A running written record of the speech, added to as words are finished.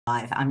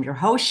Live. I'm your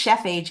host,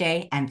 Chef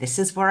AJ, and this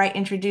is where I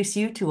introduce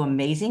you to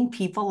amazing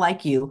people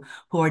like you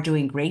who are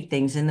doing great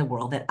things in the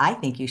world that I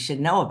think you should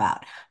know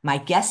about. My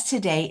guest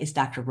today is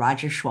Dr.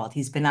 Roger Seheult.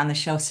 He's been on the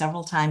show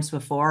several times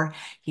before.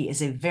 He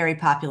is a very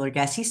popular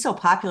guest. He's so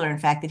popular, in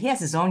fact, that he has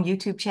his own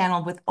YouTube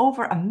channel with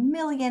over 1.5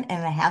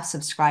 million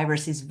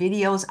subscribers. His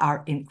videos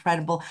are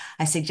incredible.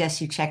 I suggest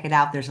you check it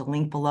out. There's a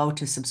link below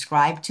to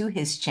subscribe to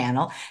his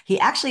channel. He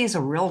actually is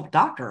a real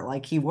doctor.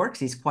 Like he works,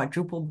 he's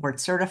quadruple board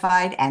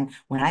certified. And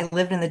when I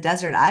lived in the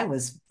desert, I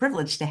was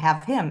privileged to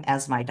have him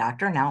as my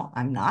doctor. Now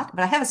I'm not,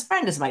 but I have his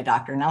friend as my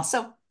doctor now.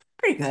 So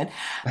pretty good.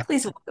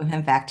 Please welcome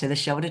him back to the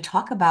show to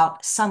talk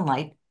about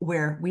sunlight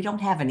where we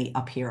don't have any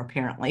up here,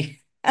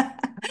 apparently.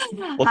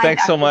 Well, Hi,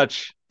 thanks so Doctor.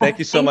 much. Thank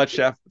you so Thank much,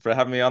 Chef, for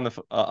having me on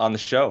the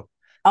show.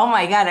 Oh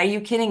my God, are you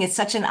kidding? It's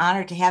such an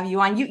honor to have you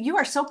on. You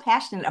are so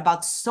passionate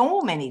about so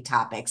many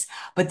topics,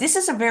 but this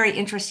is a very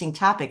interesting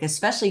topic,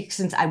 especially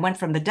since I went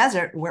from the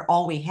desert where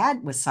all we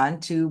had was sun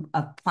to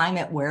a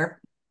climate where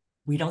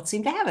we don't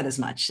seem to have it as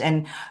much.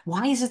 And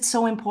why is it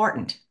so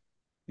important?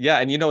 Yeah,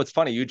 and it's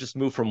funny. You just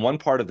move from one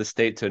part of the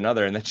state to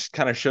another, and that just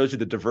kind of shows you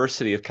the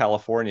diversity of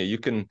California. You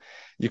can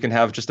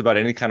have just about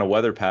any kind of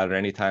weather pattern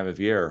any time of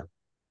year.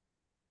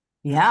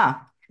 Yeah.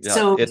 Yeah,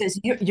 So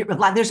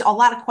there's a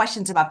lot of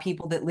questions about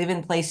people that live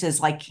in places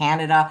like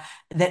Canada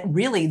that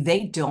really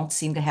they don't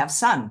seem to have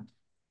sun.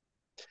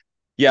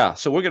 yeah.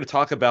 So we're going to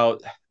talk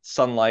about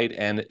sunlight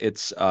and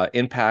its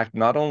impact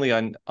not only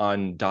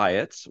on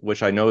diets,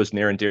 which I know is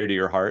near and dear to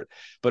your heart,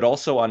 but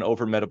also on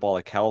over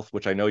metabolic health,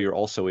 which I know you're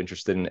also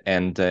interested in,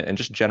 and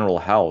just general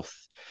health.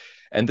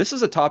 And this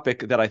is a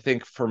topic that I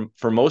think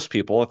for most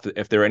people,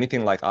 if they're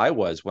anything like I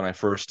was when I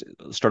first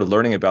started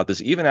learning about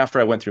this, even after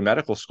I went through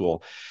medical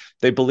school,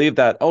 they believe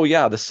that, oh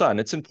yeah, the sun,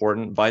 it's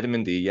important,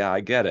 vitamin D, yeah,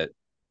 I get it.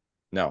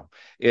 No,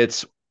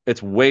 it's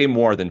it's way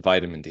more than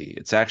vitamin D.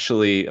 It's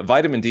actually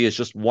vitamin D is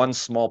just one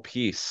small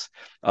piece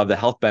of the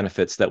health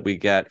benefits that we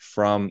get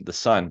from the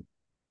sun.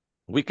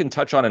 We can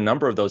touch on a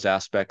number of those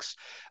aspects.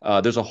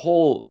 There's a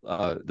whole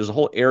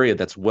area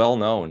that's well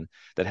known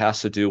that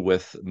has to do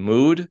with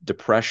mood,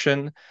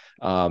 depression.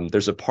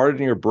 There's a part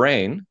in your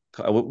brain.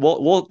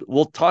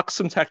 We'll talk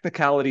some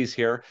technicalities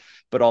here,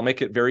 but I'll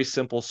make it very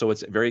simple so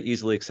it's very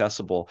easily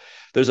accessible.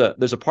 There's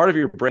a part of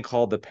your brain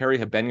called the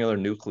perihabenular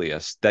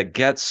nucleus that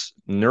gets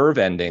nerve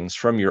endings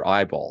from your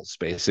eyeballs,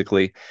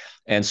 basically.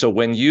 And so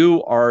when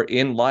you are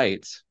in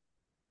light,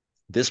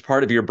 this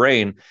part of your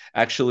brain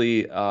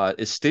actually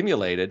is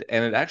stimulated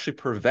and it actually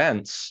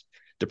prevents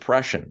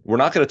depression. We're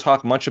not going to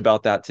talk much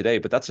about that today,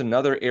 but that's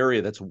another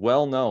area that's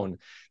well known.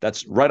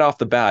 That's right off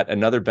the bat,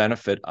 another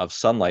benefit of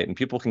sunlight. And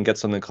people can get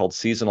something called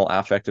seasonal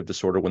affective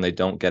disorder when they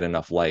don't get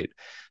enough light.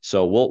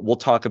 So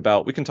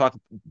we can talk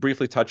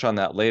briefly touch on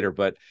that later.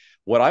 But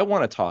what I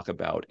want to talk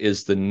about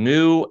is the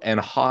new and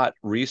hot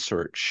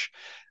research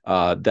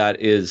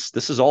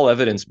this is all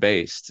evidence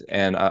based.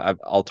 And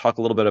I'll talk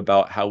a little bit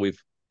about how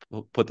we've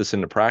put this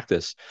into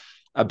practice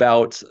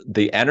about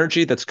the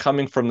energy that's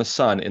coming from the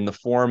sun in the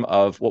form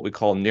of what we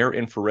call near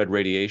infrared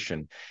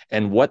radiation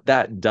and what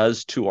that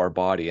does to our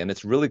body. And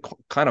it's really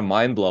kind of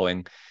mind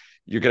blowing.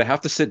 You're going to have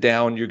to sit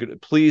down. You're going to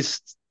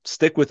please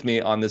stick with me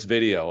on this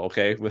video,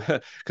 okay?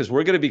 Because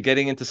we're going to be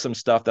getting into some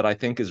stuff that I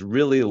think is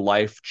really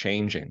life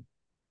changing.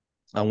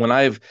 When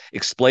I've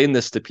explained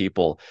this to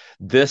people,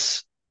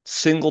 this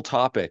single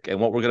topic and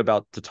what we're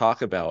about to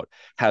talk about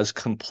has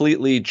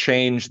completely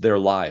changed their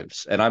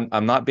lives. And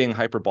I'm not being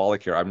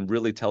hyperbolic here. I'm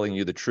really telling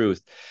you the truth.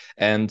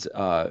 And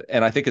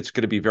I think it's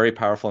going to be very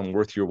powerful and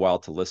worth your while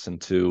to listen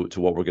to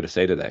what we're going to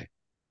say today.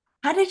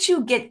 How did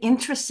you get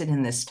interested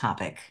in this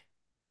topic?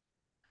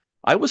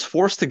 I was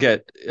forced to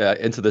get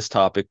into this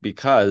topic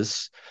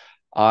because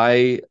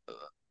I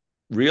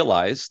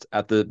realized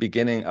at the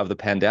beginning of the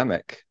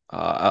pandemic,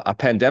 a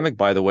pandemic,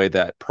 by the way,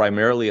 that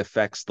primarily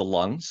affects the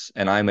lungs,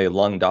 and I'm a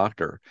lung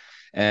doctor.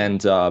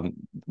 And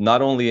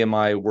not only am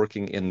I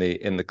working in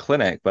the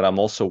clinic, but I'm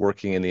also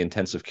working in the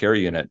intensive care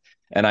unit.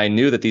 And I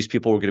knew that these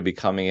people were going to be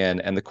coming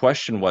in, and the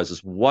question was, is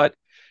what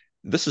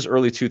this is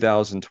early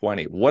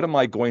 2020. What am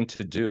I going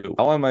to do?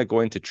 How am I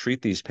going to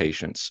treat these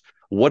patients?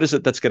 What is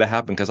it that's going to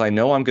happen? Because I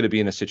know I'm going to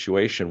be in a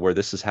situation where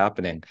this is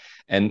happening,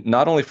 and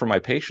not only for my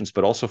patients,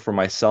 but also for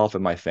myself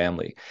and my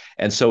family.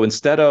 And so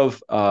instead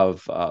of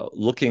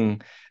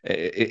looking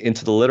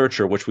into the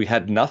literature, which we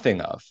had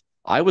nothing of,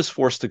 I was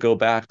forced to go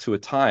back to a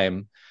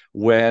time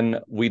when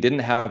we didn't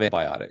have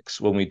antibiotics,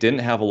 when we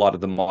didn't have a lot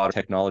of the modern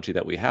technology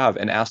that we have,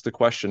 and ask the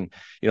question,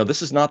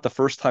 this is not the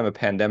first time a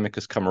pandemic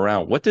has come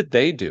around. What did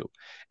they do?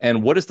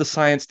 And what is the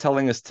science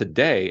telling us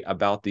today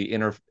about the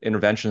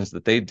interventions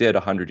that they did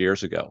 100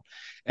 years ago?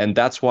 And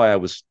that's why I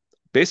was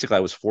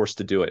forced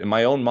to do it in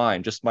my own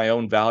mind, just my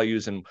own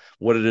values and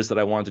what it is that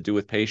I wanted to do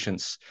with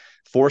patients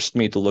forced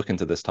me to look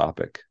into this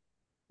topic.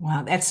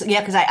 Wow, that's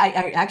yeah, because I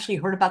actually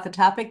heard about the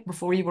topic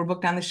before you were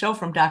booked on the show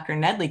from Dr.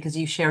 Nedley because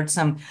you shared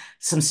some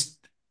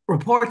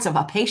reports of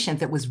a patient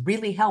that was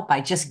really helped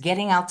by just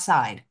getting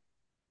outside.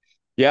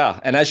 Yeah,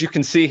 and as you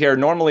can see here,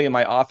 normally in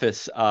my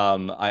office,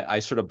 I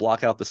sort of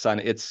block out the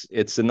sun.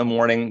 It's in the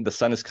morning, the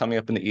sun is coming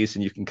up in the east,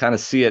 and you can kind of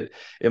see it.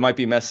 It might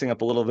be messing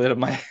up a little bit of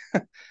my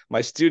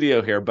my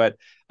studio here, but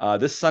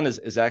this sun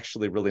is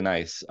actually really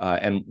nice,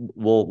 and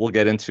we'll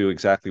get into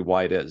exactly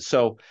why it is.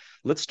 So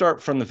let's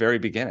start from the very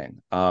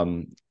beginning.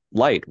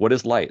 Light. What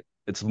is light?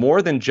 It's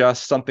more than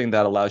just something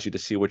that allows you to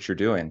see what you're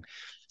doing.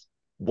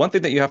 One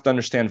thing that you have to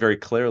understand very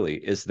clearly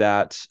is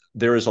that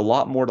there is a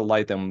lot more to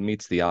light than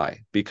meets the eye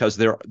because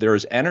there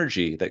is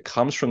energy that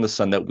comes from the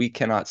sun that we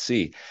cannot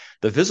see.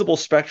 The visible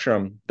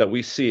spectrum that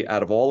we see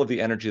out of all of the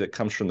energy that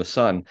comes from the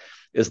sun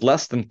is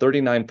less than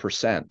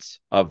 39%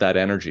 of that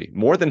energy.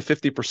 More than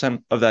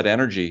 50% of that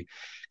energy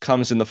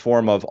comes in the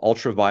form of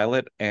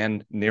ultraviolet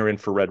and near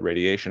infrared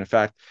radiation. In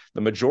fact,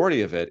 the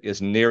majority of it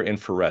is near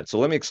infrared. So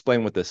let me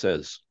explain what this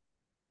is.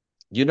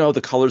 You know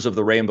the colors of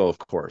the rainbow, of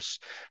course.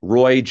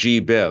 Roy G.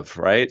 Biv,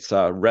 right? It's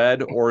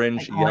red,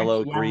 orange, Like orange,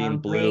 yellow, yellow, green, green,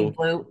 blue,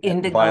 blue,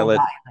 indigo, violet.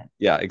 violet.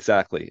 Yeah,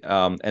 exactly.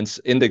 And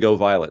indigo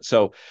violet.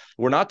 So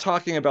we're not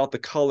talking about the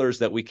colors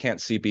that we can't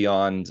see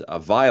beyond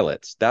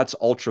violet. That's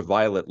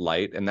ultraviolet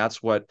light, and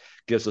that's what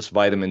gives us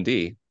vitamin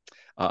D.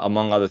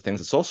 Among other things,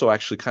 it's also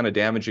actually kind of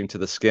damaging to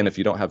the skin if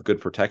you don't have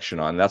good protection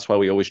on. That's why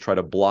we always try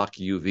to block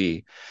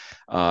UV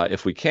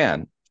if we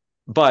can.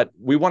 But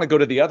we want to go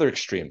to the other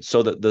extreme.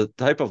 So the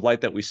type of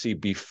light that we see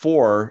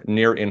before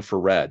near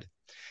infrared,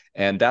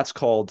 and that's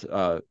called,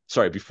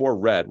 before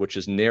red, which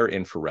is near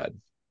infrared.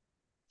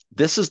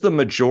 This is the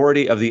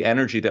majority of the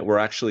energy that we're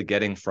actually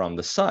getting from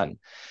the sun.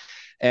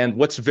 And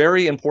what's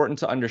very important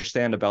to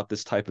understand about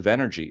this type of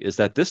energy is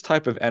that this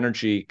type of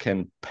energy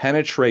can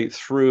penetrate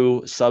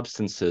through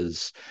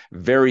substances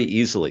very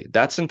easily.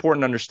 That's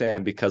important to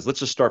understand because let's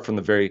just start from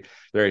the very,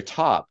 very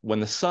top.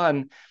 When the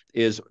sun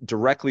is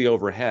directly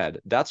overhead,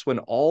 that's when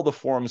all the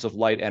forms of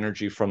light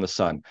energy from the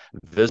sun,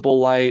 visible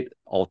light,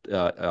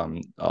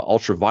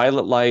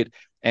 ultraviolet light,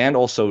 and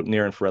also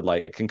near infrared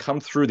light can come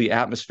through the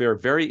atmosphere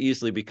very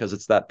easily because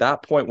it's at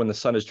that point when the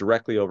sun is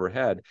directly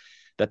overhead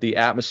that the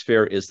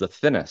atmosphere is the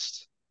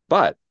thinnest.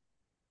 But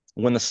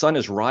when the sun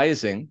is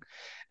rising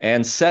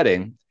and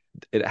setting,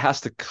 it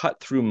has to cut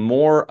through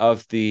more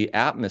of the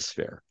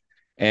atmosphere.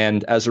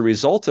 And as a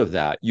result of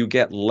that, you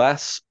get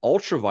less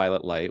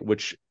ultraviolet light,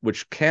 which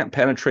can't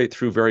penetrate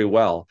through very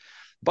well.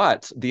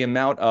 But the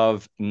amount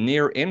of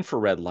near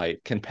infrared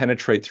light can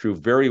penetrate through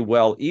very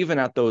well, even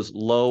at those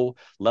low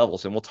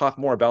levels. And we'll talk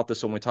more about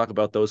this when we talk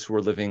about those who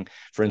are living,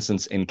 for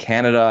instance, in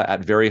Canada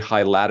at very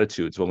high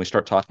latitudes, when we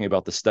start talking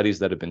about the studies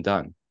that have been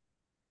done.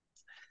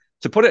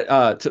 To put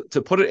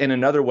it in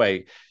another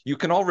way, you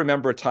can all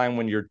remember a time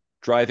when you're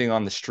driving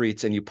on the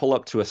streets and you pull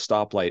up to a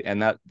stoplight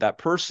and that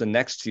person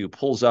next to you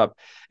pulls up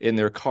in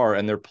their car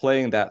and they're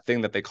playing that thing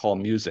that they call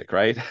music,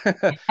 right?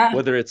 Yeah.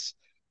 Whether it's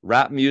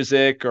rap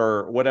music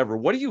or whatever.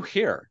 What do you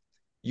hear?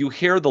 You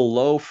hear the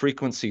low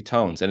frequency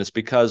tones, and it's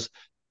because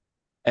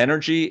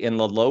energy in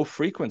the low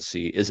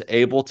frequency is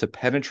able to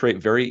penetrate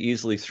very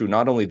easily through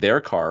not only their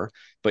car,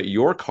 but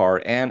your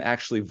car and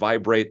actually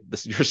vibrate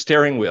your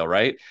steering wheel,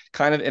 right?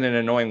 Kind of in an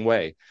annoying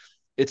way.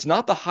 It's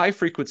not the high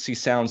frequency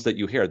sounds that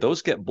you hear.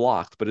 Those get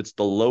blocked, but it's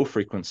the low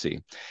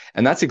frequency.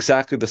 And that's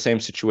exactly the same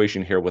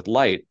situation here with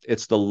light.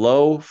 It's the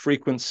low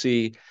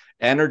frequency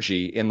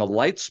energy in the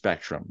light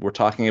spectrum. We're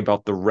talking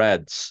about the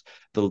reds,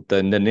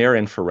 the near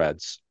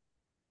infrareds.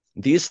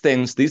 These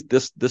things,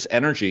 this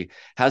energy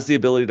has the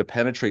ability to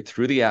penetrate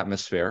through the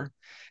atmosphere.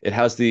 It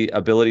has the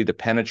ability to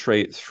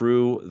penetrate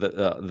through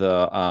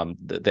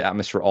the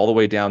atmosphere all the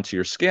way down to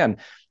your skin.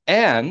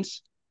 And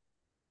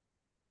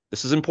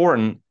this is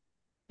important.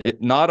 It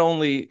not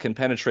only can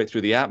penetrate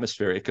through the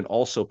atmosphere, it can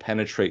also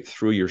penetrate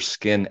through your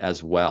skin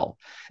as well.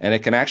 And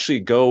it can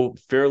actually go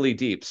fairly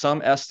deep.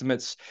 Some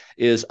estimates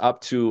is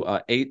up to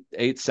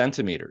 8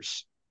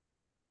 centimeters.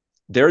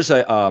 There is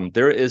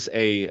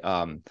a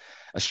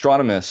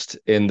astronomist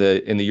in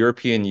the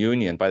European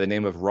Union by the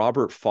name of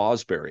Robert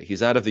Fosbury.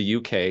 He's out of the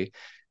UK,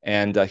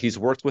 and he's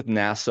worked with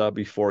NASA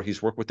before.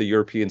 He's worked with the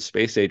European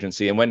Space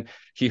Agency. And when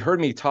he heard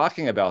me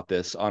talking about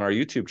this on our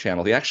YouTube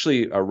channel, he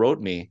actually wrote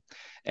me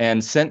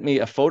and sent me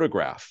a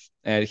photograph.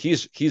 And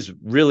he's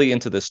really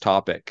into this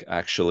topic,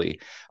 actually,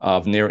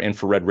 of near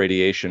infrared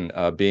radiation,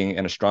 being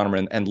an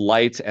astronomer, and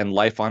light and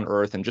life on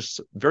Earth, and just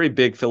very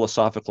big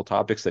philosophical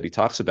topics that he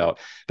talks about.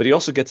 But he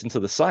also gets into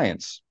the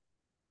science.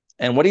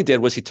 And what he did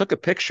was he took a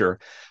picture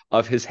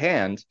of his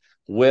hand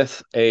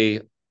with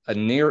a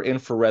near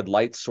infrared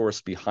light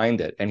source behind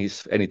it, and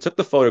he took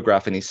the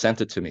photograph and he sent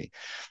it to me.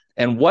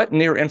 And what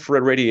near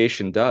infrared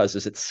radiation does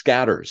is it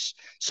scatters.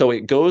 So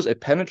it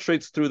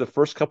penetrates through the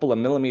first couple of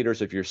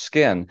millimeters of your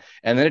skin,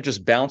 and then it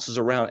just bounces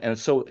around. And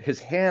so his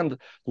hand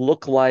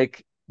looked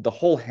like the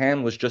whole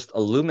hand was just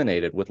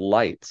illuminated with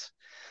light,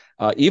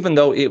 even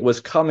though it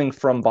was coming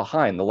from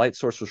behind. The light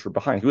source was from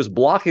behind. He was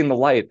blocking the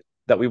light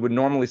that we would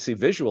normally see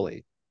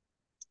visually.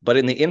 But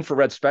in the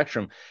infrared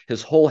spectrum,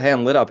 his whole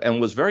hand lit up.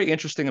 And what's very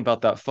interesting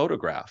about that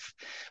photograph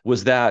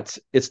was that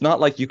it's not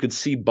like you could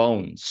see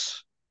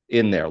bones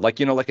in there, like,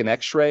 like an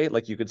x-ray,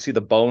 like you could see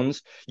the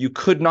bones. You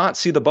could not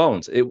see the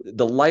bones.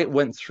 The light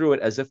went through it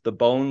as if the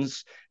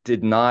bones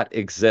did not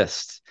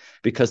exist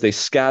because they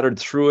scattered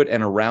through it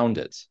and around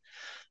it.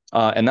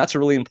 And that's a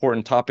really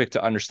important topic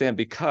to understand,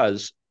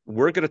 because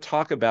we're going to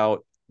talk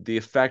about the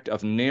effect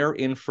of near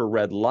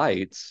infrared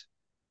light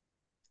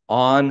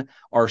on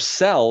our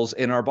cells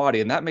in our body.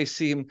 And that may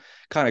seem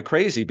kind of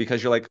crazy,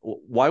 because you're like,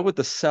 why would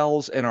the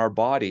cells in our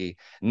body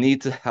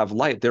need to have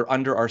light? They're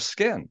under our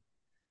skin.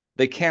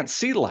 They can't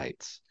see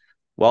light.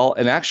 Well,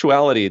 in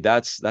actuality,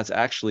 that's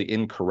actually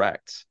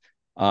incorrect.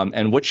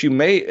 And what you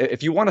may,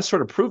 if you want to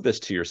sort of prove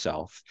this to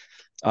yourself,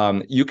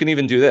 you can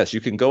even do this.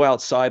 You can go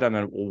outside on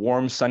a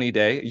warm, sunny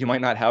day. You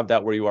might not have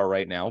that where you are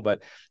right now,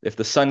 but if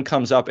the sun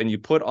comes up and you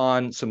put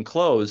on some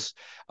clothes,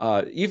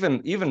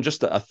 even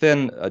just a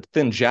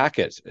thin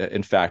jacket,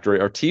 in fact,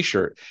 or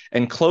t-shirt,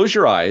 and close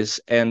your eyes,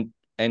 and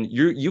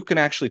you can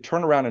actually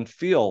turn around and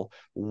feel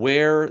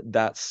where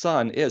that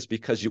sun is,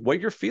 because what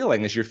you're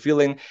feeling is you're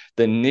feeling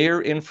the near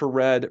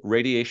infrared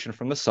radiation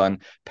from the sun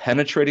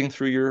penetrating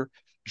through your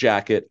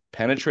jacket,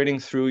 penetrating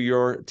through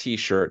your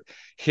t-shirt,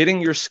 hitting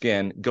your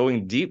skin,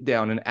 going deep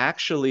down, and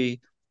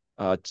actually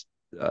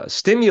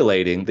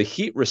stimulating the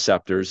heat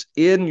receptors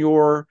in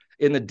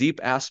the deep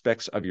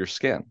aspects of your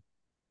skin.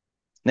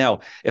 Now,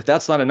 if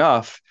that's not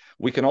enough,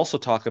 we can also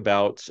talk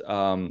about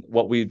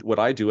what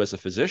I do as a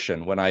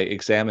physician when I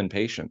examine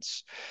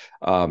patients.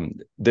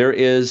 There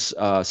is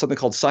something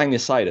called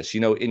sinusitis.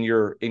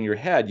 In your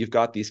head, you've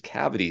got these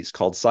cavities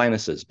called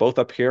sinuses, both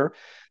up here.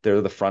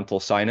 They're the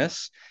frontal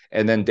sinus.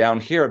 And then down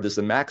here, there's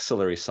the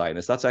maxillary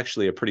sinus. That's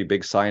actually a pretty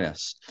big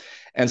sinus.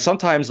 And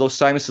sometimes those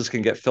sinuses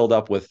can get filled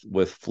up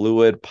with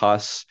fluid,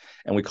 pus,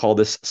 and we call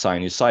this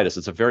sinusitis.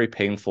 It's a very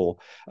painful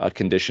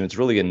condition. It's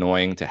really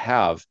annoying to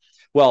have.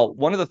 Well,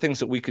 one of the things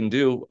that we can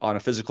do on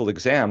a physical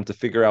exam to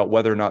figure out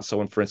whether or not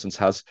someone, for instance,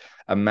 has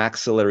a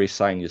maxillary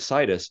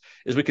sinusitis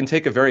is we can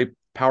take a very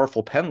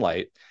powerful pen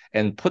light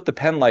and put the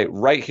pen light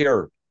right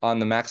here on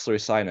the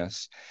maxillary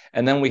sinus.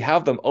 And then we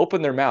have them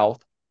open their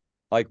mouth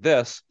like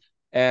this,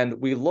 and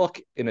we look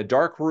in a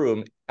dark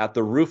room at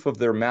the roof of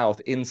their mouth,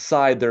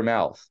 inside their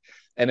mouth.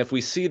 And if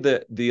we see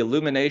the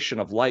illumination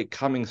of light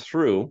coming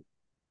through,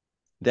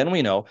 then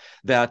we know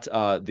that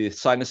the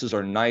sinuses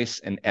are nice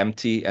and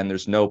empty and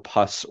there's no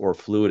pus or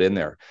fluid in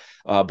there.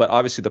 But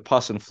obviously the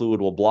pus and fluid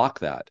will block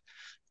that.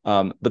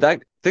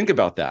 Think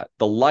about that.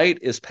 The light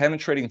is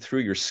penetrating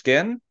through your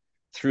skin,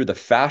 through the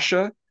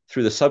fascia,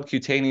 through the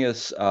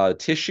subcutaneous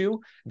tissue,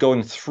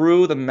 going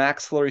through the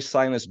maxillary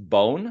sinus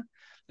bone.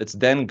 It's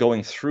then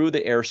going through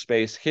the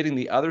airspace, hitting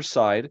the other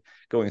side,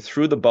 going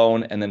through the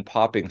bone, and then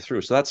popping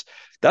through. So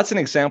that's an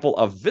example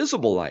of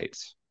visible light.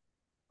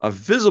 A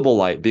visible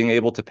light being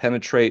able to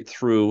penetrate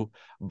through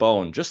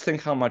bone. Just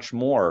think how much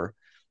more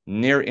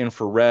near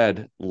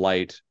infrared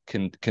light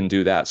can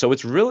do that. So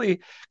it's really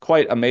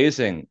quite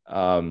amazing,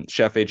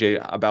 Chef AJ,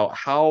 about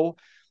how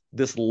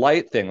this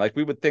light thing, like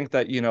we would think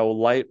that,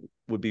 light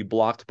would be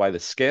blocked by the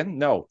skin.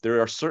 No,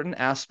 there are certain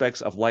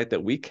aspects of light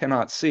that we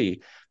cannot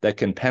see that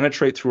can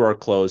penetrate through our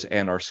clothes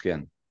and our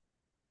skin.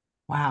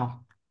 Wow.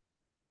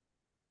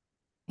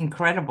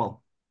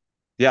 Incredible.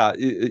 Yeah,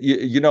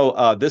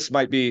 this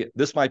might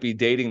be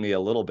dating me a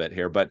little bit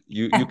here, but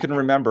you can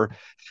remember,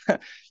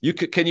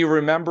 can you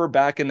remember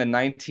back in the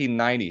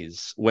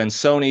 1990s when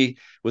Sony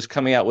was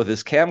coming out with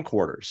his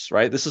camcorders,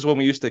 right? This is when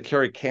we used to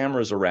carry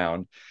cameras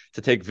around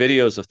to take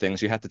videos of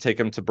things. You had to take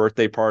them to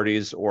birthday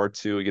parties or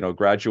to,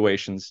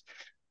 graduations.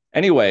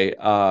 Anyway,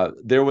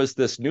 there was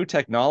this new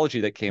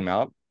technology that came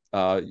out,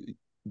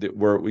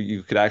 where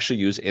you could actually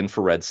use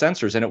infrared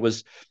sensors, and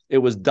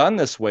it was done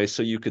this way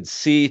so you could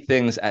see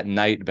things at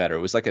night better.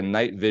 It was like a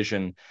night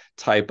vision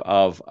type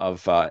of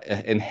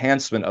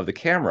enhancement of the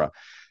camera.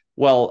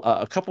 Well,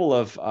 a couple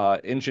of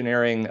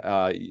engineering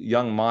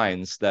young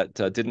minds that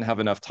didn't have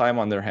enough time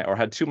on their or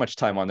had too much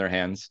time on their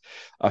hands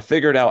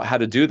figured out how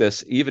to do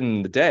this even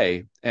in the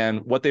day. And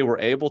what they were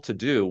able to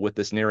do with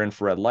this near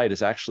infrared light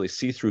is actually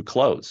see through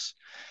clothes.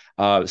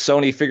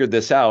 Sony figured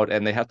this out,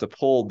 and they had to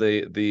pull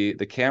the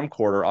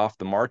camcorder off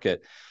the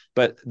market.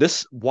 But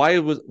why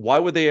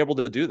were they able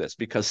to do this?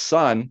 Because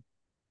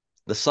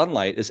the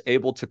sunlight is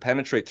able to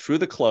penetrate through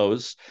the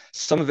clothes.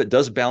 Some of it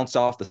does bounce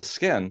off the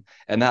skin,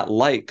 and that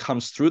light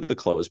comes through the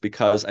clothes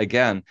because,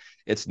 again,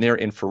 it's near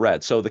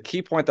infrared. So the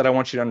key point that I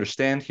want you to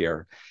understand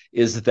here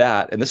is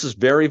that, and this is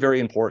very, very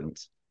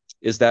important,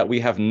 is that we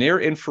have near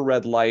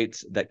infrared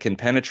light that can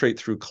penetrate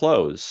through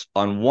clothes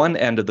on one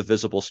end of the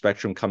visible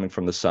spectrum coming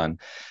from the sun.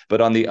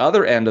 But on the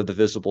other end of the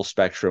visible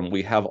spectrum,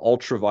 we have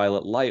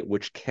ultraviolet light,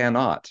 which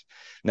cannot.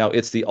 Now,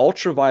 it's the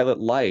ultraviolet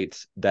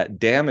light that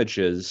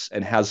damages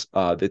and has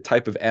the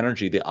type of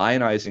energy, the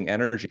ionizing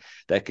energy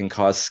that can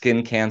cause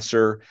skin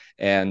cancer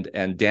and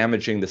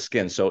damaging the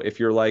skin. So if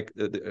you're like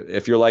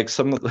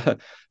a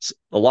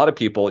lot of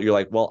people, you're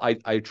like, well,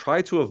 I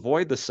try to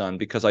avoid the sun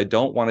because I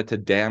don't want it to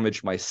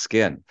damage my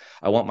skin.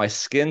 I want my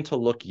skin to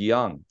look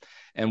young.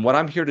 And what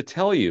I'm here to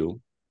tell you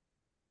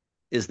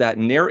is that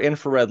near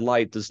infrared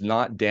light does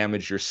not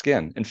damage your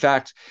skin. In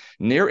fact,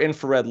 near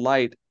infrared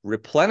light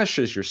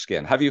replenishes your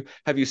skin. Have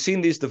you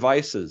seen these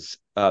devices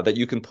that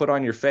you can put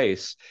on your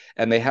face,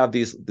 and they have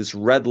this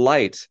red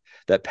light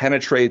that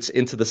penetrates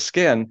into the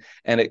skin,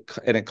 and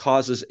it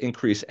causes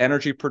increased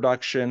energy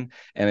production,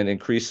 and it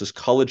increases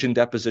collagen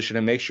deposition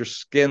and makes your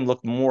skin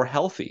look more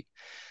healthy.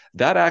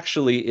 That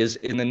actually is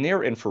in the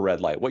near infrared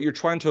light. What you're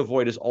trying to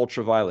avoid is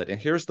ultraviolet. And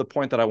here's the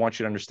point that I want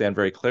you to understand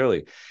very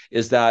clearly,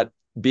 is that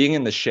being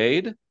in the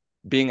shade,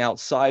 being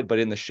outside but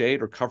in the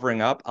shade or covering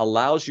up,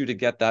 allows you to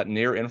get that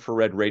near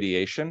infrared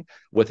radiation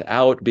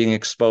without being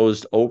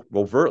exposed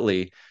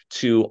overtly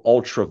to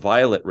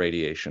ultraviolet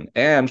radiation.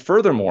 And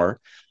furthermore,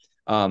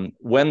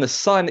 when the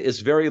sun is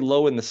very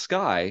low in the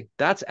sky,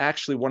 that's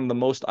actually one of the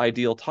most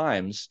ideal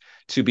times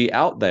to be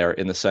out there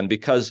in the sun,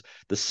 because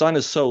the sun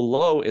is so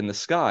low in the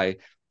sky.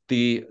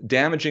 The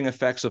damaging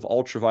effects of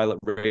ultraviolet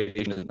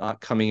radiation is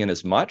not coming in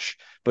as much,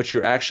 but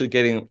you're actually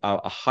getting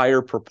a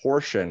higher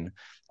proportion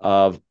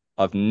of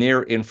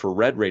near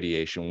infrared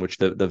radiation, which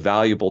the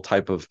valuable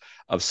type of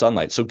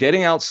sunlight. So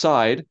getting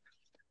outside,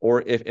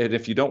 or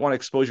if you don't want to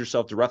expose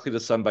yourself directly to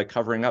the sun by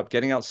covering up,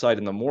 getting outside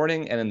in the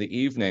morning and in the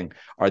evening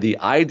are the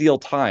ideal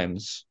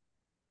times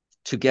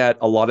to get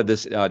a lot of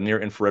this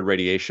near infrared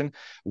radiation,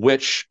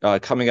 which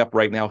coming up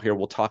right now here,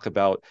 we'll talk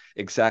about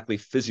exactly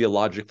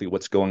physiologically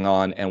what's going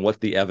on and what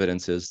the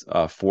evidence is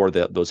for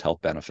those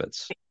health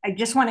benefits. I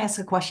just want to ask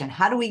a question.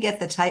 How do we get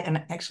the type?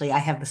 And actually, I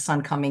have the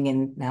sun coming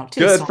in now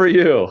too. Good So, for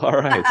you. All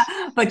right.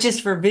 but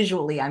just for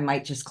visually, I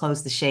might just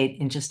close the shade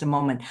in just a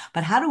moment.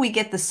 But how do we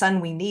get the sun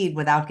we need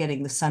without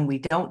getting the sun we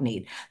don't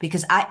need?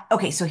 Because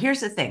okay, so here's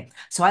the thing.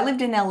 So I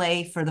lived in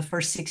LA for the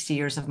first 60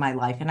 years of my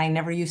life, and I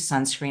never used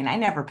sunscreen. I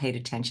never paid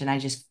attention. I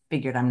just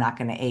figured I'm not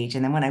going to age.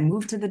 And then when I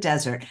moved to the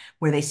desert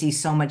where they see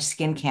so much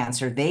skin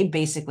cancer, they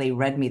basically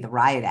read me the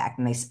riot act,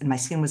 and my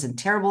skin was in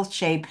terrible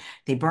shape.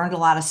 They burned a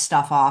lot of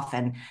stuff off,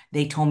 and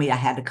they told me I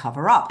had to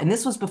cover up. And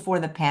this was before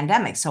the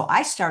pandemic. So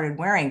I started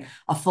wearing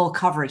a full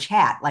coverage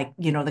hat, like,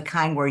 the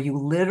kind where you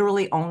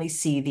literally only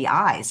see the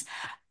eyes.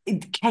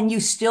 Can you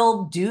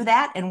still do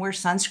that and wear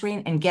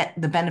sunscreen and get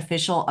the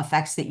beneficial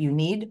effects that you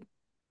need?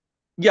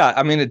 Yeah,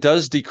 I mean, it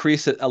does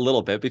decrease it a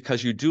little bit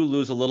because you do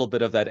lose a little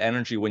bit of that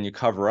energy when you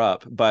cover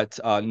up. But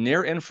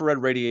near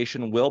infrared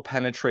radiation will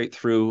penetrate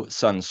through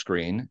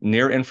sunscreen.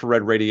 Near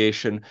infrared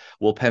radiation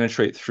will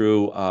penetrate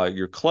through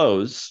your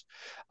clothes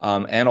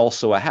and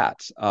also a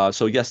hat.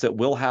 So yes, it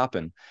will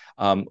happen.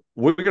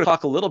 We're going to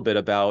talk a little bit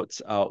about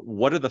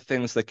what are the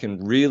things that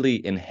can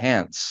really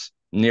enhance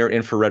near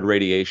infrared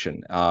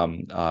radiation.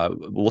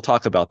 We'll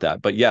talk about that.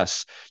 But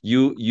yes,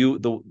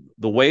 the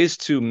ways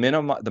to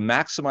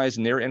maximize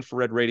near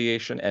infrared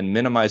radiation and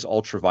minimize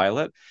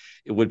ultraviolet,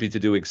 it would be to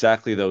do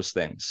exactly those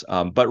things.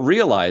 But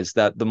realize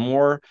that the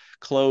more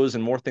clothes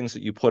and more things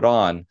that you put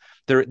on,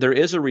 there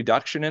is a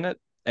reduction in it,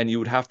 and you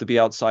would have to be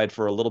outside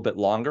for a little bit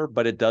longer,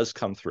 but it does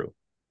come through.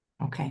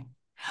 Okay.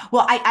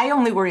 Well, I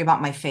only worry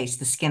about my face,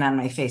 the skin on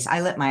my face.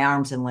 I let my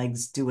arms and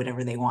legs do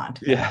whatever they want,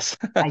 but Yes.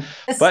 I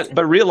just,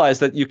 But realize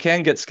that you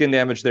can get skin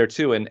damage there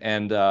too, and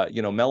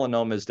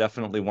melanoma is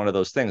definitely one of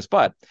those things.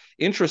 But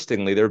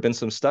interestingly, there have been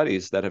some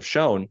studies that have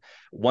shown,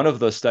 one of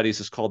those studies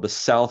is called the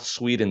South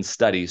Sweden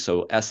study,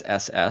 so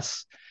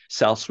SSS,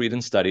 South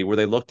Sweden study, where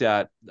they looked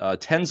at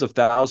tens of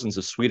thousands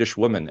of Swedish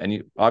women,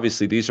 and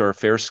obviously these are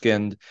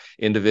fair-skinned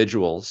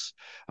individuals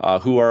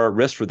who are at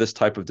risk for this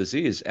type of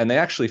disease, and they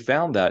actually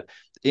found that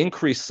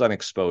increased sun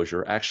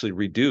exposure actually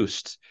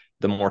reduced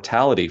the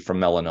mortality from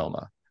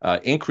melanoma.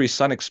 Increased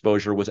sun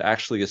exposure was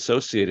actually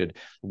associated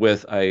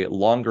with a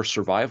longer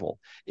survival.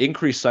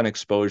 Increased sun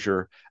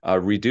exposure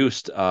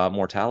reduced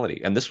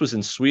mortality. And this was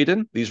in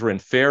Sweden. These were in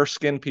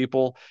fair-skinned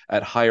people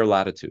at higher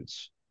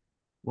latitudes.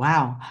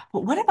 wow.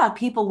 But what about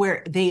people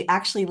where they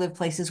actually live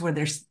places where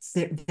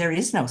there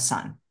is no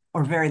sun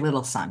or very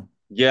little sun?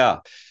 Yeah.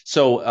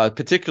 So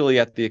particularly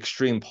at the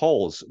extreme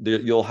poles,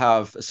 you'll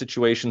have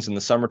situations in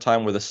the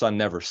summertime where the sun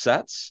never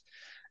sets,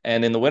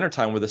 and in the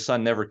wintertime where the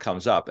sun never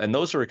comes up. And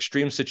those are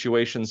extreme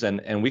situations,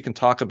 and we can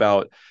talk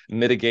about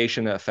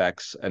mitigation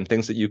effects and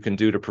things that you can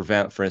do to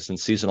prevent, for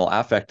instance, seasonal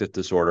affective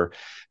disorder.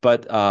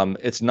 But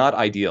it's not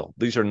ideal.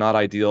 These are not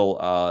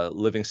ideal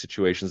living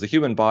situations. The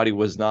human body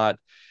was not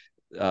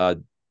uh,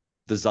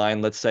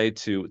 designed, let's say,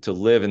 to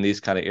live in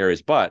these kind of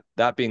areas. But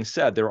that being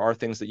said, there are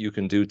things that you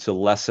can do to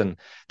lessen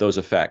those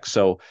effects.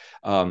 So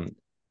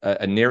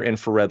a near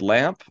infrared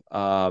lamp,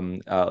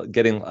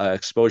 getting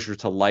exposure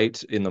to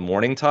light in the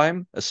morning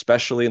time,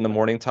 especially in the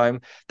morning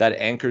time, that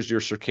anchors your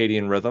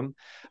circadian rhythm.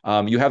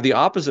 You have the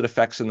opposite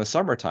effects in the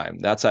summertime.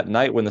 That's at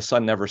night when the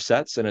sun never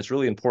sets, and it's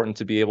really important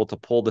to be able to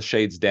pull the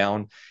shades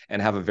down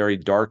and have a very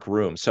dark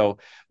room. So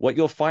what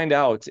you'll find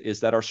out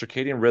is that our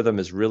circadian rhythm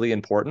is really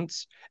important,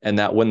 and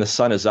that when the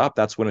sun is up,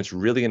 that's when it's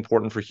really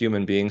important for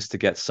human beings to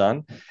get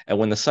sun. And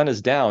when the sun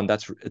is down,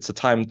 it's a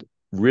time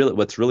really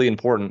what's really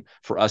important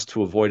for us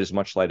to avoid as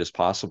much light as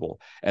possible.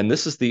 And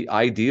this is the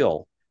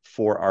ideal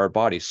for our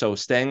body. So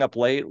staying up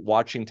late,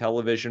 watching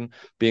television,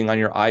 being on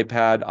your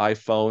iPad,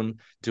 iPhone,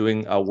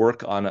 doing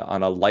work on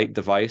a light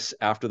device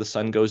after the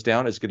sun goes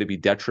down is going to be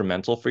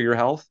detrimental for your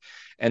health.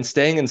 And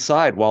staying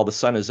inside while the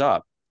sun is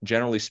up,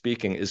 generally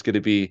speaking, is going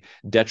to be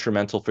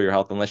detrimental for your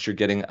health unless you're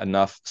getting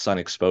enough sun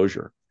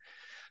exposure.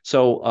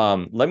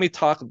 So let me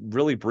talk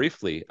really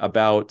briefly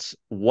about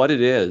what it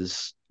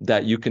is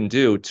that you can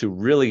do to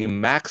really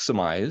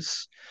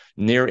maximize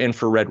near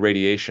infrared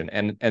radiation.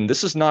 And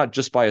this is not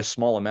just by a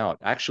small amount.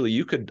 Actually,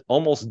 you could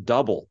almost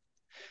double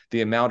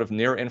the amount of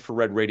near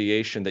infrared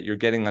radiation that you're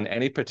getting on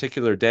any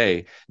particular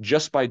day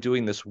just by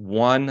doing this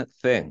one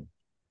thing.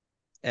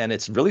 And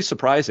it's really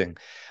surprising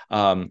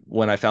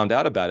when I found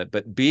out about it.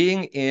 But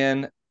being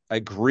in a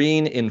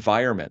green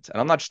environment,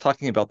 and I'm not just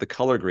talking about the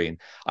color green,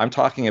 I'm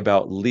talking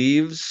about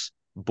leaves,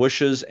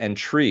 bushes, and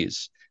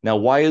trees. Now,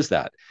 why is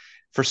that?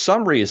 For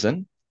some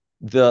reason,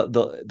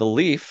 the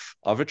leaf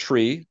of a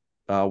tree,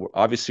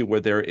 obviously where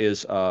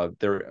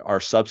there are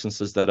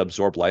substances that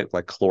absorb light,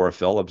 like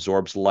chlorophyll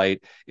absorbs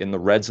light in the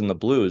reds and the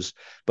blues,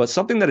 but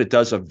something that it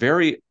does a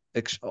very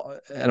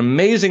an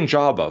amazing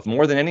job of,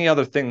 more than any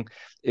other thing,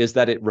 is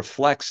that it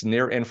reflects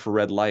near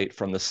infrared light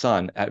from the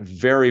sun at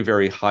very,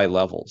 very high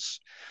levels.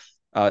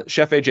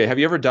 Chef AJ, have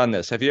you ever done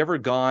this? Have you ever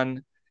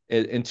gone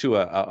into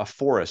a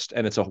forest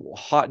and it's a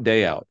hot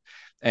day out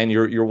and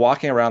you're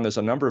walking around, there's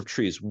a number of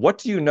trees. What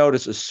do you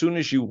notice as soon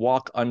as you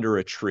walk under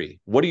a tree?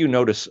 What do you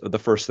notice the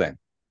first thing?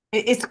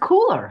 It's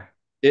cooler.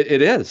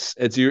 It is.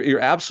 You're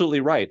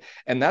absolutely right,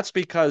 and that's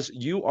because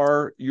you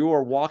are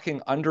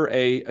walking under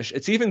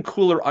It's even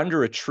cooler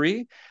under a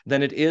tree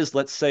than it is,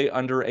 let's say,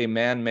 under a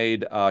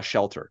man-made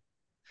shelter,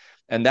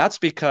 and that's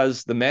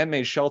because the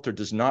man-made shelter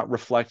does not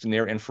reflect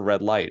near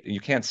infrared light. You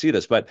can't see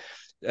this, but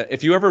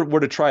if you ever were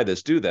to try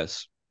this, do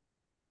this.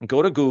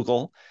 Go to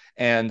Google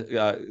and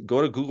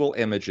go to Google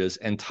Images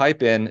and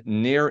type in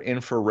near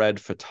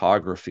infrared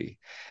photography,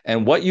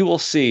 and what you will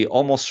see,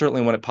 almost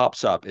certainly when it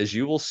pops up, is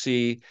you will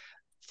see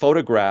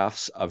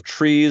photographs of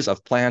trees,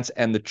 of plants,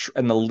 and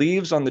the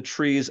leaves on the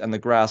trees and the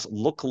grass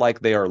look like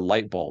they are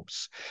light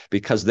bulbs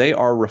because they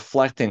are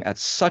reflecting at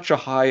such a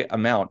high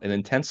amount and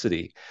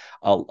intensity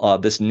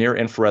this near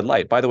infrared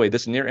light. By the way,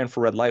 this near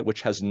infrared light,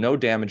 which has no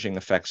damaging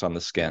effects on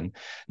the skin,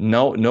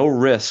 no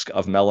risk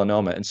of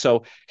melanoma. And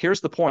so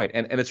here's the point,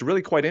 and it's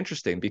really quite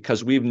interesting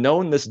because we've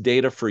known this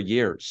data for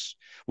years.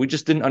 We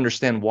just didn't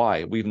understand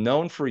why. We've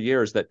known for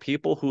years that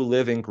people who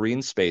live in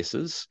green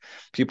spaces,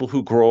 people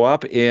who grow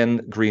up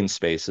in green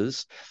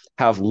spaces,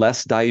 have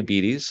less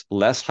diabetes,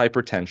 less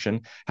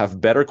hypertension,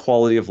 have better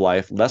quality of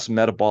life, less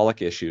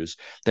metabolic issues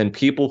than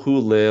people who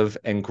live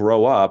and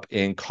grow up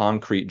in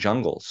concrete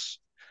jungles.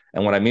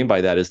 And what I mean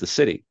by that is the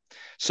city.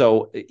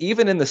 So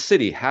even in the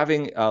city,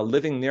 having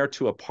living near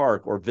to a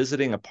park or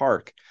visiting a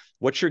park,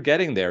 what you're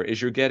getting there is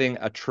you're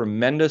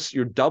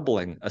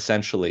doubling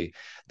essentially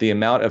the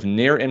amount of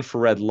near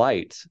infrared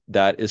light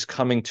that is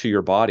coming to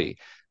your body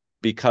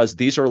because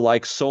these are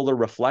like solar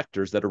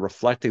reflectors that are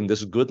reflecting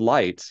this good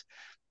light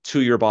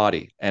to your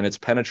body, and it's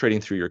penetrating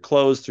through your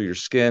clothes, through your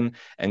skin,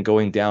 and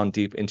going down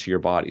deep into your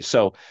body.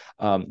 So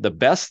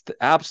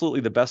absolutely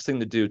the best thing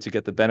to do to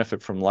get the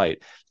benefit from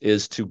light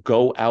is to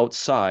go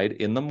outside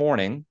in the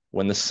morning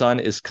when the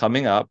sun is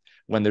coming up,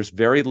 when there's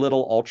very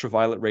little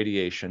ultraviolet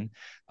radiation,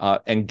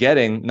 and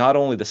getting not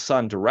only the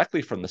sun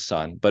directly from the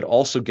sun, but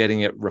also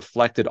getting it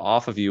reflected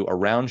off of you,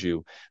 around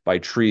you, by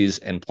trees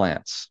and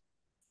plants.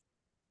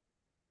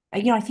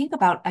 I think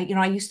about,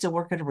 I used to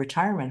work at a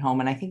retirement home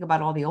and I think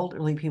about all the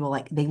elderly people,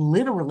 like they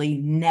literally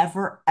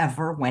never,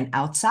 ever went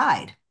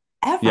outside,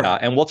 Yeah, ever.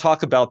 and we'll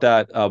talk about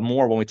that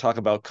more when we talk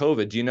about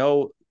COVID. Do you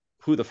know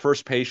who the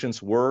first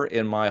patients were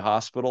in my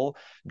hospital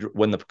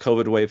when the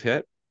COVID wave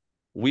hit?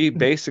 We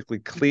basically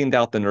cleaned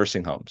out the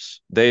nursing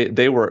homes.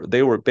 They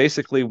were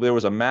basically, there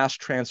was a mass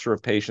transfer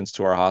of patients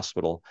to our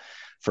hospital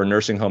for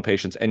nursing home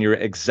patients. And you're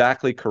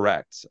exactly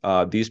correct.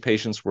 These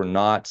patients were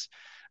not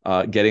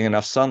getting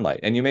enough sunlight.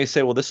 And you may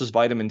say, well, this is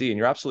vitamin D. And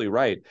you're absolutely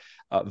right.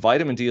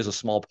 Vitamin D is a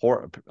small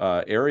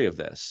area of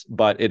this,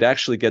 but it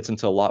actually gets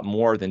into a lot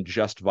more than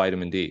just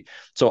vitamin D.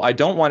 So I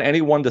don't want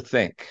anyone to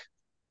think,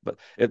 but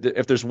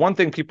if there's one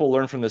thing people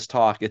learn from this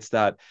talk, it's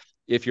that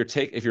if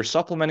you're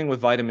supplementing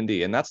with vitamin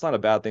D, and that's not a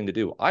bad thing to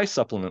do. I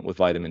supplement with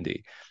vitamin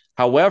D.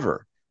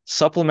 However,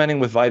 supplementing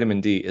with vitamin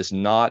D is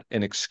not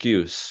an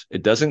excuse.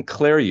 It doesn't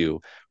clear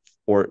you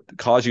or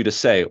cause you to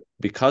say,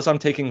 because I'm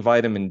taking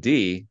vitamin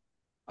D,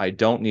 I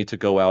don't need to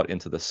go out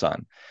into the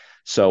sun.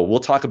 So we'll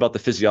talk about the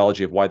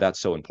physiology of why that's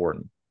so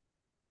important.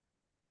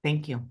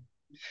 Thank you.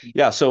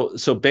 Yeah,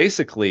 so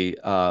basically,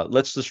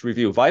 let's just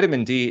review.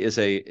 Vitamin D is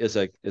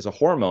a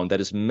hormone that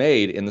is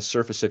made in the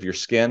surface of your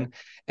skin,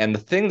 and the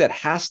thing that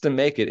has to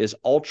make it is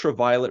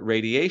ultraviolet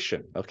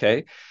radiation.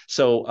 Okay,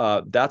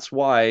 so that's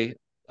why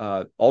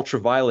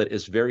ultraviolet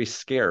is very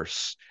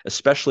scarce,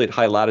 especially at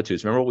high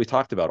latitudes. Remember what we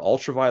talked about?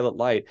 Ultraviolet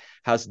light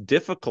has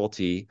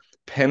difficulty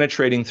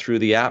penetrating through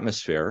the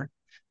atmosphere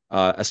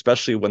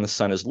especially when the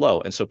sun is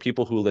low. And so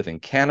people who live in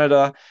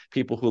Canada,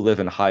 people who live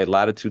in high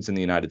latitudes in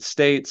the United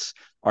States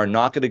are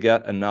not going to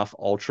get enough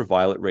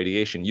ultraviolet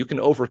radiation. You can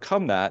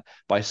overcome that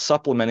by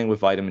supplementing with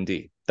vitamin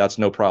D. That's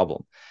no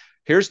problem.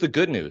 Here's the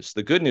good news.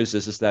 The good news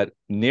is that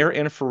near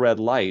infrared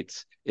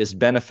light is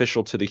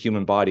beneficial to the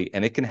human body,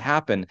 and it can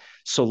happen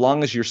so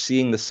long as you're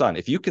seeing the sun.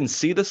 If you can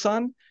see the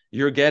sun,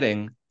 you're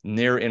getting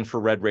near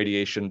infrared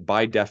radiation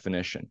by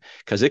definition,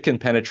 because it can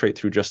penetrate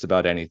through just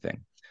about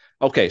anything.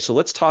 Okay, so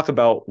let's talk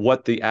about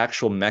what the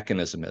actual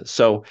mechanism is.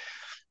 So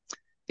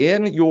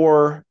in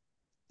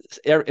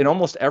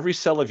almost every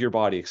cell of your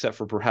body, except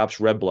for perhaps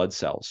red blood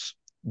cells,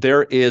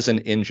 there is an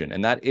engine,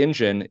 and that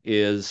engine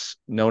is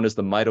known as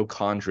the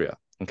mitochondria.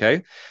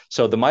 Okay,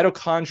 so the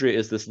mitochondria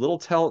is this little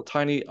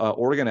tiny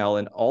organelle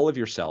in all of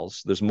your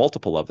cells. There's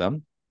multiple of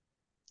them,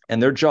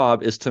 and their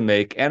job is to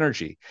make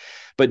energy.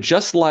 But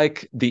just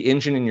like the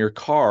engine in your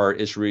car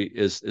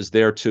is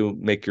there to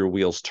make your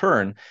wheels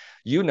turn,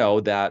 you know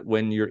that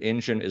when your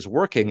engine is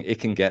working, it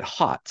can get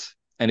hot.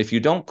 And if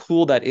you don't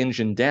cool that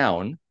engine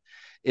down,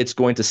 it's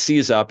going to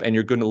seize up, and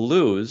you're going to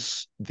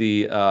lose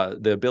the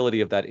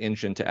ability of that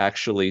engine to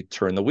actually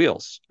turn the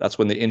wheels. That's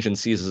when the engine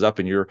seizes up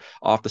and you're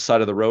off the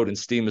side of the road and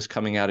steam is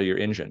coming out of your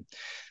engine.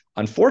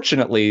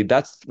 Unfortunately,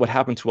 that's what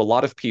happened to a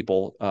lot of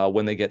people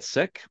when they get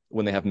sick,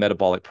 when they have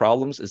metabolic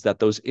problems, is that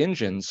those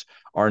engines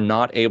are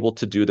not able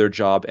to do their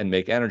job and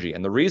make energy.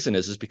 And the reason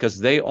is because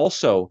they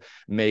also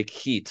make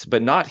heat,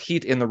 but not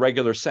heat in the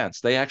regular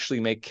sense. They actually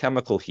make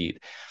chemical heat.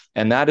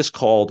 And that is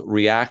called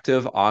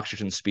reactive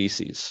oxygen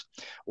species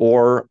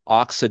or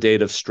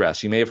oxidative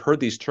stress. You may have heard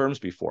these terms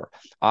before.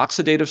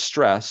 Oxidative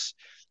stress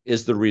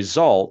is the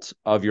result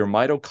of your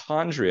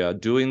mitochondria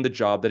doing the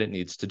job that it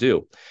needs to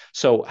do.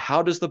 So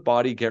how does the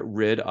body get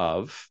rid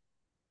of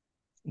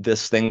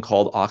this thing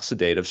called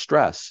oxidative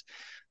stress?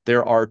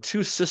 There are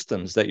two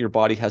systems that your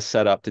body has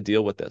set up to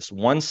deal with this.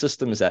 One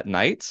system is at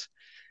night,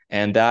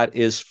 and that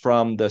is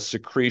from the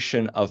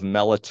secretion of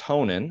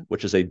melatonin,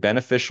 which is a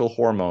beneficial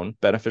hormone,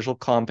 beneficial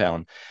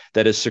compound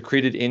that is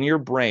secreted in your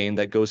brain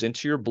that goes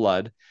into your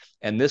blood.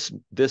 And this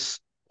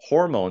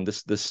hormone,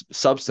 this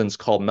substance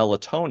called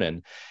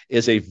melatonin,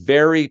 is a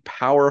very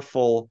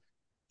powerful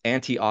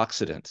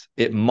antioxidant.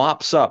 It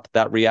mops up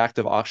that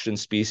reactive oxygen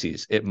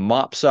species. It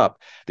mops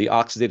up the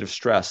oxidative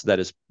stress that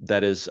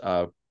is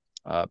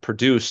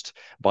produced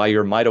by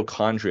your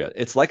mitochondria.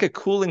 It's like a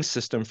cooling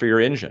system for your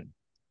engine.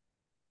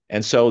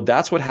 And so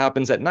that's what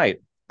happens at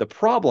night. The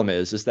problem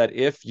is that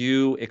if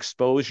you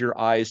expose your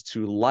eyes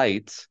to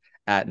light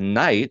at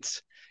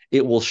night,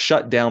 it will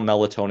shut down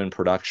melatonin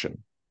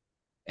production.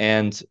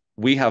 And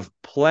we have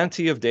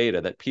plenty of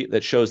data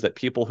that shows that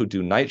people who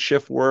do night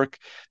shift work,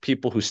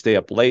 people who stay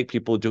up late,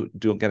 people who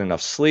don't get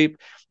enough sleep,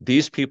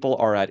 these people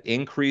are at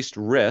increased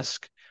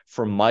risk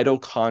for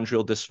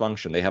mitochondrial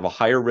dysfunction. They have a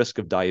higher risk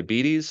of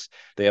diabetes.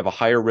 They have a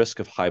higher risk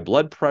of high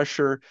blood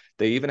pressure.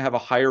 They even have a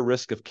higher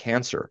risk of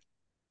cancer.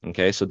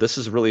 Okay, so this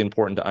is really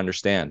important to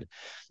understand.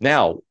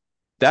 Now,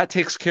 that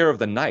takes care of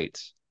the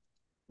night.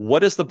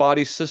 What is the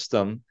body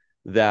system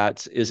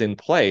that is in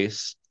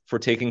place for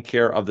taking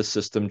care of the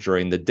system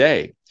during the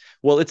day?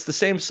 Well, it's the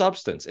same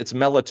substance. It's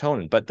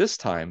melatonin, but this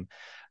time,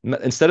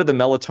 instead of the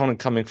melatonin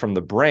coming from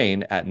the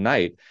brain at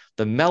night,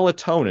 the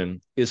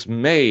melatonin is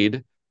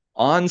made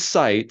on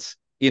site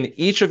in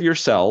each of your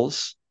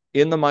cells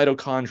in the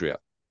mitochondria.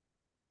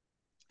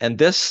 And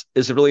this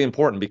is really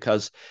important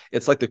because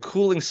it's like the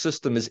cooling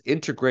system is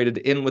integrated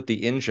in with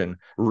the engine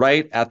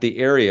right at the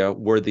area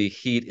where the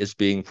heat is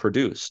being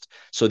produced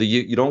so that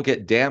you don't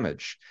get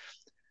damage.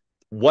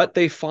 What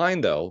they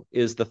find, though,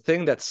 is the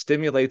thing that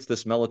stimulates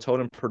this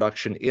melatonin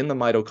production in the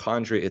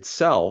mitochondria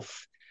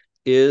itself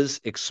is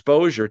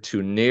exposure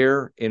to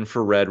near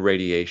infrared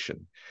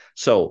radiation.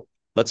 So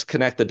let's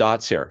connect the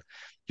dots here.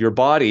 Your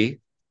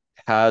body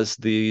has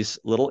these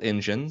little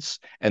engines,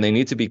 and they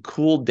need to be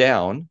cooled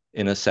down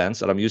in a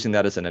sense, and I'm using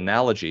that as an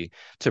analogy,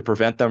 to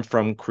prevent them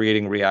from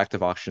creating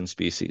reactive oxygen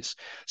species.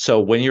 So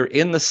when you're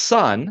in the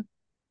sun,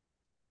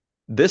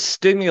 this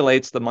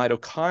stimulates the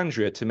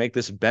mitochondria to make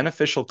this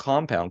beneficial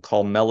compound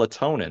called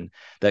melatonin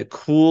that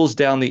cools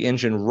down the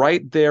engine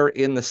right there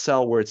in the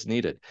cell where it's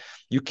needed.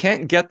 You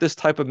can't get this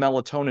type of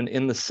melatonin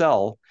in the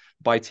cell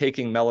by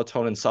taking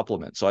melatonin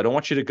supplements. So I don't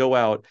want you to go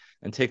out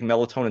and take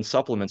melatonin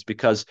supplements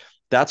because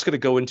that's going to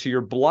go into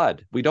your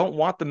blood. We don't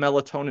want the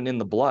melatonin in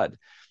the blood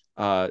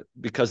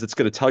because it's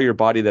going to tell your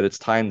body that it's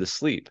time to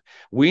sleep.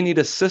 We need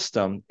a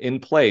system in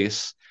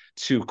place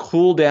to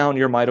cool down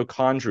your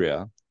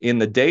mitochondria in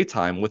the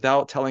daytime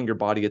without telling your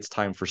body it's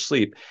time for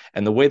sleep.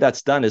 And the way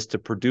that's done is to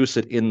produce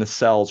it in the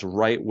cells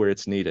right where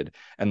it's needed.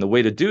 And the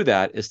way to do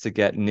that is to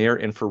get near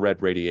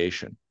infrared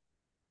radiation.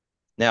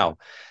 Now,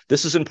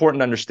 this is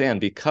important to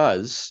understand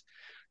because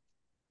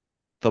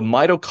the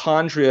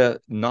mitochondria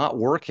not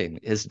working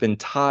has been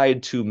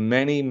tied to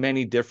many,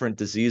 many different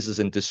diseases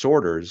and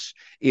disorders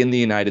in the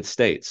United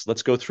States.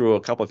 Let's go through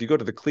a couple. If you go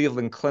to the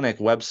Cleveland Clinic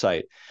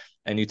website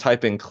and you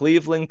type in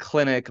Cleveland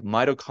Clinic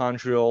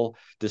mitochondrial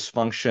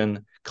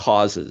dysfunction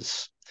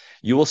causes,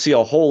 you will see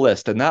a whole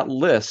list. And that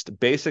list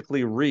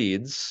basically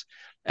reads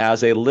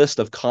as a list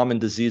of common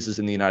diseases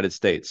in the United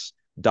States: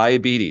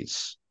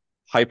 diabetes,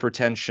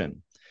 hypertension,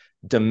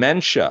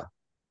 dementia,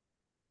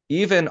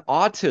 even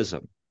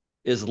autism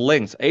is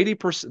linked.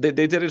 80%,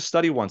 they did a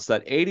study once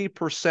that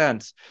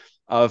 80%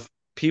 of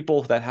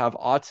people that have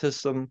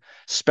autism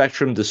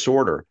spectrum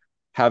disorder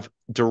have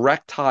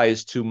direct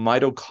ties to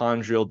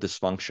mitochondrial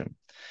dysfunction.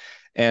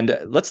 And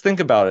let's think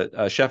about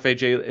it, Chef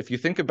AJ. If you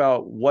think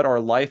about what our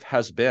life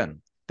has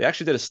been, they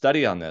actually did a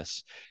study on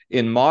this.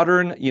 In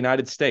modern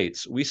United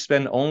States, we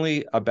spend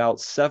only about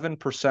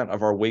 7%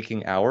 of our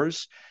waking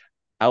hours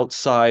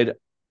outside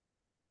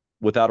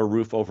without a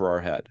roof over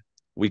our head.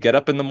 We get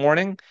up in the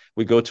morning,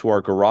 we go to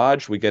our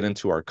garage, we get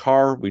into our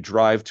car, we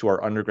drive to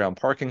our underground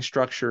parking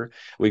structure,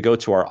 we go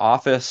to our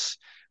office,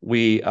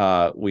 we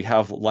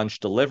have lunch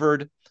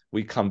delivered,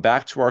 we come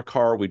back to our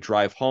car, we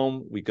drive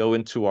home, we go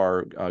into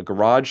our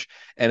garage,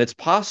 and it's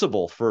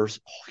possible for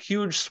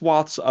huge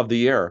swaths of the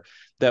year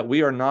that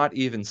we are not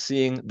even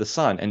seeing the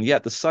sun. And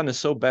yet the sun is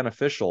so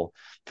beneficial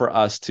for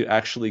us to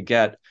actually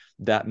get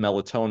that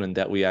melatonin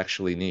that we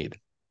actually need.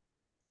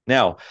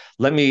 Now,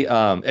 let me,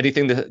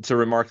 anything to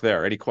remark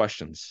there? Any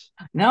questions?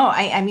 No,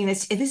 I mean,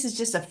 this is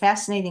just a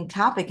fascinating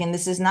topic, and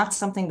this is not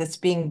something that's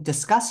being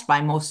discussed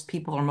by most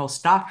people or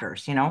most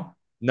doctors, you know?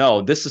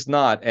 No, this is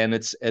not, and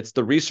it's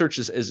the research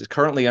is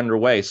currently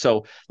underway.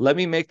 So let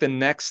me make the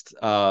next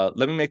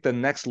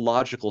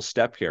logical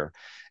step here.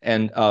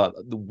 And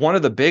one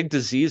of the big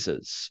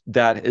diseases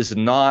that is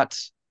not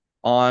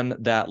on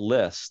that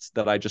list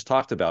that I just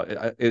talked about,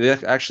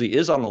 it actually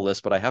is on the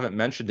list, but I haven't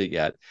mentioned it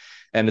yet.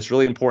 And it's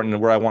really important.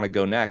 And where I want to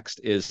go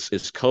next is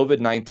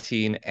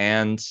COVID-19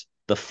 and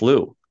the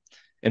flu.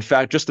 In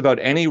fact, just about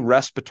any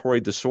respiratory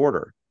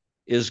disorder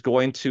is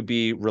going to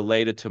be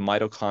related to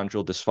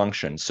mitochondrial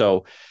dysfunction.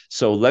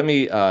 So let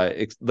me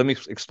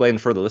explain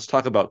further. Let's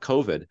talk about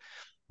COVID.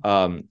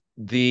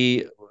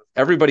 The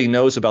Everybody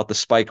knows about the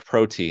spike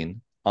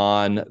protein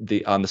on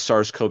the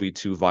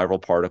SARS-CoV-2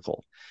 viral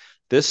particle.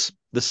 The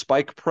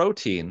spike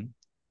protein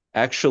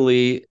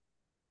actually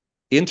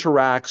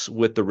interacts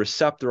with the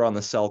receptor on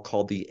the cell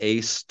called the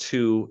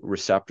ACE2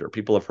 receptor.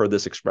 People have heard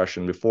this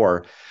expression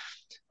before.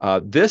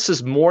 This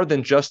is more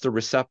than just a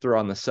receptor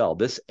on the cell.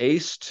 This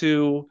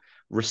ACE2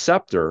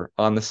 receptor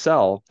on the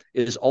cell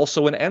is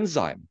also an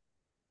enzyme.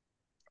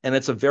 And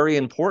it's a very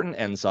important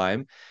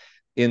enzyme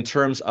in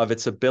terms of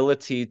its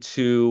ability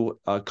to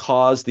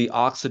cause the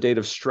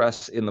oxidative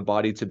stress in the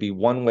body to be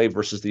one way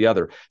versus the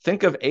other.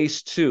 Think of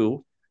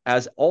ACE2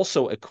 as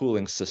also a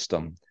cooling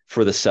system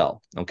for the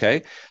cell,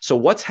 okay? So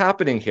what's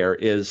happening here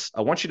is,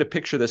 I want you to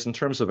picture this in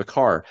terms of a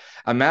car.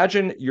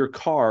 Imagine your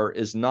car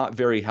is not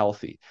very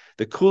healthy.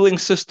 The cooling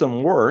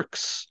system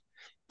works,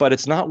 but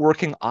it's not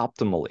working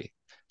optimally.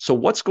 So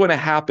what's going to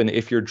happen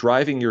if you're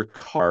driving your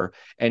car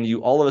and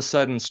you all of a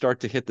sudden start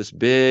to hit this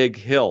big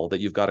hill that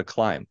you've got to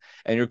climb,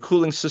 and your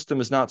cooling system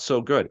is not so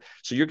good?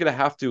 So you're going to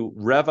have to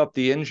rev up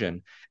the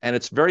engine, and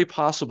it's very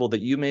possible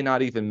that you may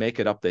not even make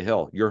it up the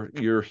hill.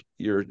 Your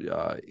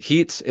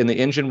heat in the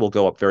engine will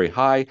go up very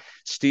high,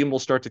 steam will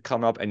start to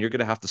come up, and you're going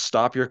to have to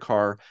stop your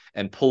car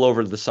and pull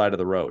over to the side of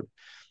the road.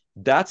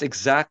 That's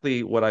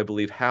exactly what I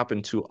believe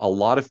happened to a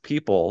lot of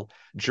people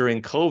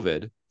during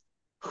COVID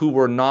who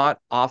were not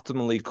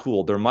optimally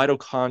cooled. Their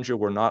mitochondria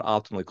were not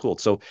optimally cooled.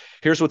 So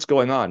here's what's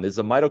going on: is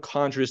the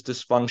mitochondria is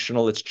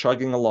dysfunctional, it's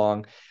chugging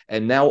along,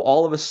 and now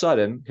all of a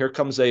sudden, here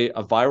comes a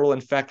viral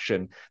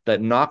infection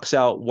that knocks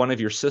out one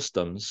of your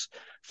systems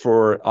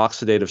for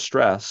oxidative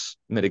stress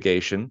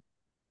mitigation.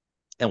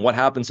 And what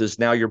happens is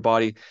now your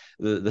body,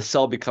 the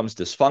cell becomes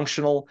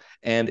dysfunctional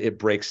and it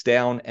breaks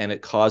down and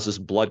it causes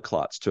blood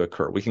clots to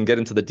occur. We can get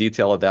into the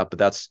detail of that, but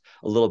that's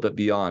a little bit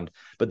beyond.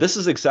 But this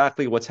is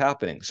exactly what's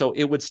happening. So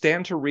it would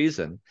stand to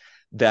reason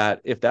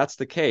that if that's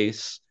the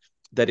case,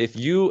 that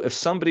if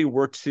somebody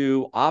were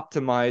to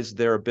optimize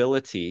their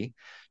ability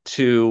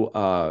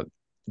to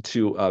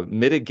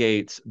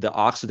mitigate the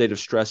oxidative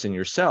stress in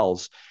your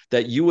cells,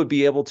 that you would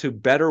be able to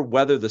better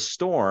weather the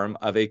storm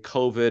of a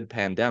COVID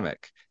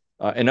pandemic.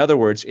 In other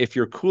words, if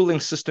your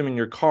cooling system in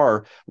your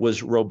car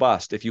was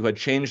robust, if you had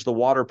changed the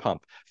water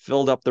pump,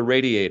 filled up the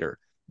radiator,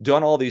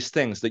 done all these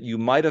things, that you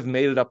might have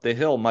made it up the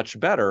hill much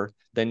better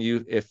than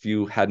if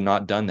you had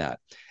not done that.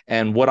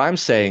 And what I'm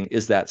saying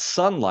is that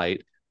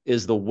sunlight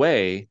is the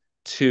way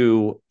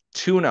to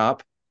tune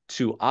up,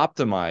 to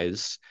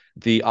optimize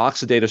the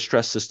oxidative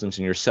stress systems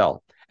in your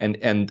cell.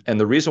 And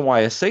the reason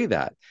why I say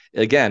that,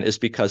 again, is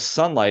because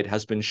sunlight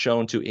has been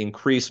shown to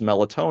increase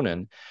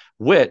melatonin,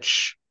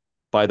 which,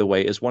 by the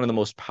way, is one of the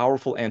most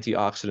powerful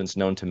antioxidants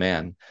known to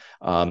man.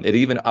 It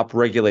even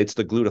upregulates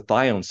the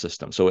glutathione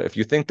system. So if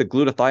you think the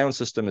glutathione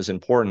system is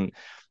important,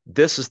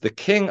 this is the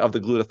king of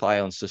the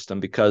glutathione system,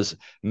 because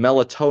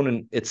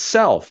melatonin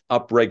itself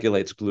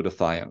upregulates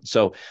glutathione.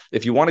 So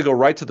if you want to go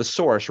right to the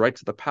source, right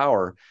to the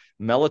power,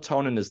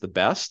 melatonin is the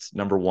best,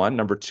 number one.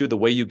 Number two, the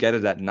way you get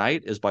it at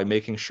night is by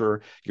making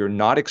sure you're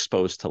not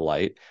exposed to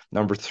light.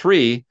 Number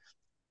three,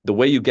 the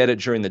way you get it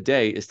during the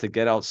day is to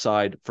get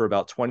outside for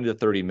about 20 to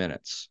 30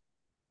 minutes.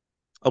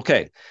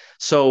 Okay,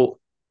 so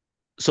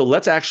So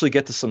let's actually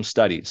get to some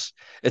studies.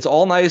 It's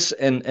all nice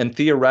and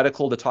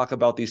theoretical to talk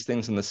about these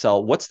things in the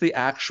cell. What's the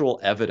actual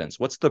evidence?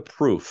 What's the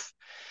proof?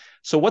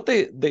 So what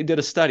they did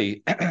a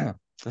study.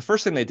 The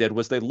first thing they did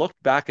was they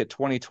looked back at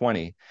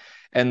 2020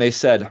 and they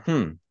said,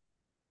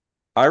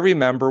 I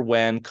remember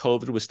when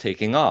COVID was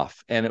taking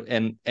off,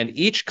 and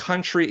each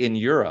country in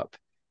Europe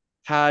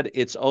had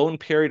its own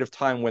period of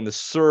time when the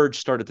surge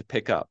started to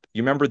pick up.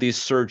 You remember these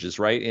surges,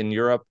 right? In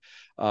Europe,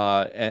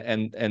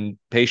 and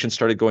patients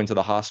started going to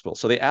the hospital.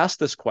 So they asked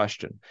this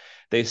question.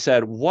 They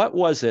said, what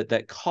was it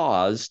that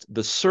caused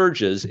the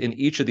surges in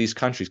each of these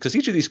countries? Because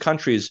each of these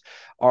countries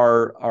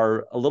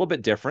are a little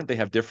bit different. They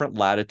have different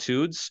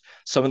latitudes.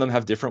 Some of them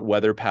have different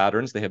weather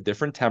patterns. They have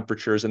different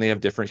temperatures, and they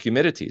have different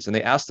humidities. And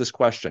they asked this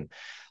question,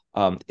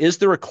 is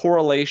there a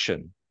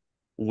correlation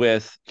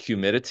with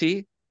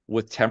humidity,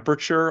 with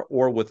temperature,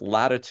 or with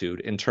latitude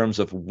in terms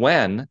of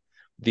when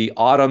the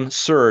autumn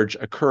surge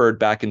occurred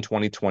back in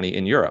 2020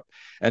 in Europe?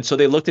 And so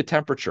they looked at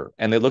temperature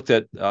and they looked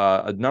at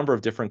a number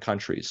of different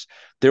countries.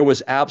 There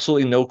was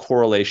absolutely no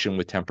correlation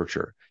with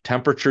temperature.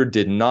 Temperature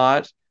did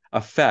not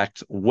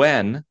affect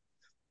when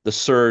the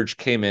surge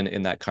came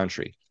in that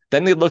country.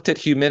 Then they looked at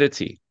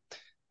humidity.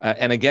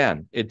 And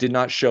again, it did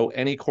not show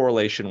any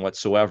correlation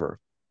whatsoever.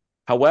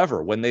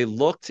 However, when they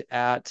looked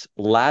at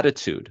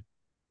latitude,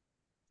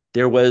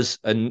 there was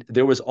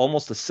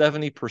almost a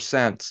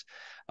 70%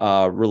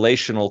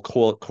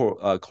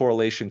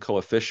 correlation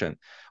coefficient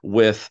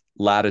with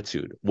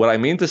latitude. What I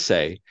mean to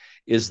say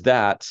is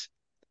that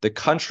the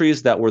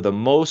countries that were the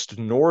most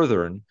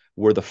northern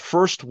were the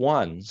first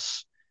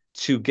ones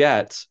to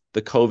get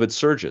the COVID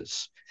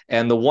surges.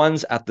 And the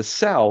ones at the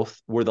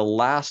south were the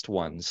last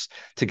ones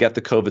to get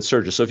the COVID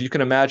surges. So if you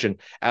can imagine,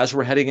 as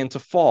we're heading into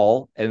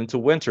fall and into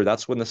winter,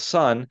 that's when the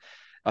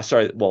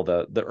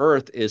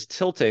Earth is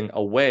tilting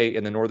away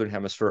in the northern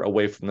hemisphere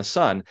away from the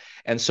sun.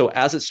 And so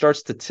as it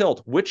starts to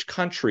tilt, which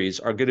countries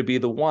are going to be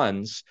the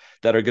ones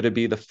that are going to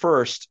be the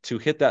first to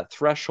hit that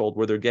threshold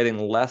where they're getting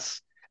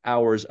less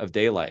hours of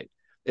daylight?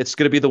 It's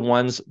going to be the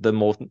ones the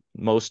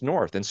most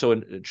north. And so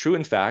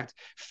in fact,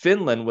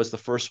 Finland was the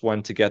first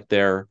one to get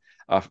their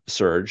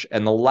surge.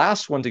 And the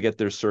last one to get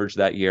their surge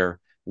that year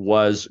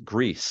was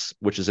Greece,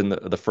 which is in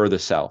the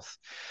furthest south.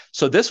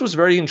 So this was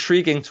very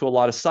intriguing to a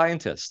lot of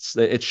scientists.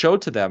 It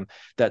showed to them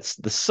that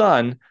the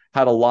sun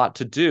had a lot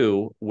to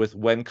do with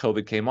when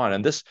COVID came on.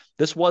 And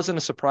this wasn't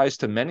a surprise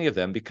to many of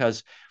them,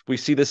 because we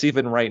see this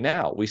even right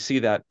now. We see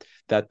that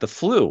the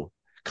flu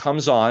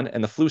comes on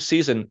and the flu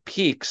season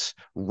peaks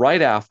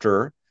right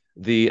after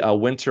the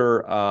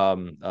winter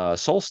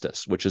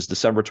solstice, which is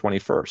December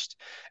 21st.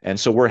 And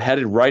so we're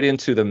headed right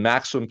into the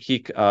maximum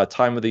peak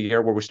time of the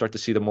year where we start to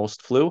see the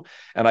most flu.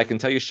 And I can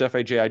tell you, Chef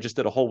AJ, I just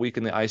did a whole week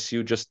in the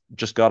ICU,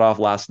 just got off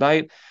last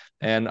night,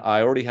 and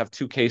I already have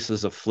 2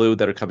 cases of flu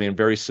that are coming in,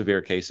 very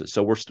severe cases.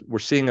 So we're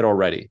seeing it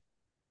already.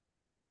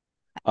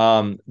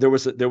 There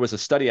was a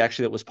study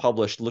actually that was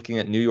published looking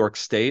at New York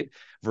State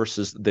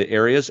versus the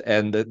areas,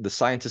 and the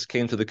scientists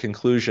came to the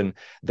conclusion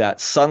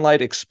that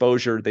sunlight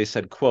exposure, they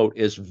said, quote,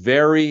 is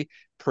very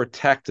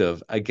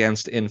protective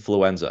against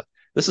influenza.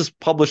 This is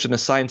published in a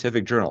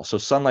scientific journal, so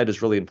sunlight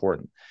is really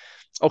important.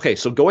 Okay,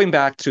 so going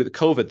back to the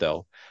COVID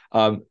though,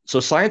 so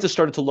scientists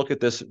started to look at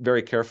this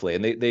very carefully,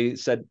 and they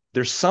said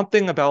there's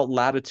something about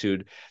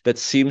latitude that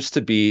seems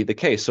to be the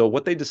case. So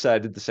what they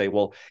decided to say,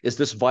 well, is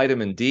this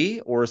vitamin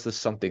D or is this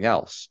something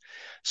else?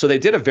 So they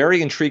did a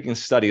very intriguing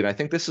study, and I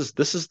think this is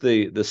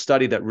the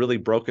study that really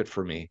broke it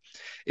for me,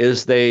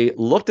 is they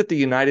looked at the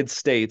United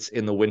States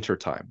in the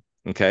wintertime,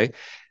 okay?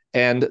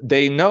 And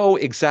they know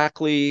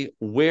exactly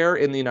where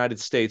in the United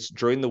States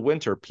during the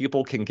winter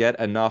people can get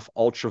enough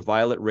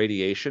ultraviolet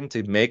radiation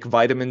to make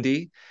vitamin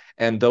D,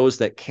 and those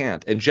that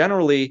can't. And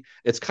generally,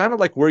 it's kind of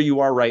like where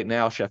you are right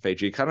now, Chef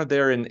AG, kind of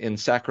there in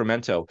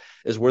Sacramento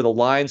is where the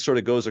line sort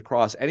of goes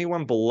across.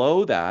 Anyone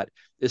below that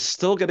is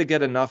still going to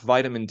get enough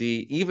vitamin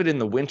D, even in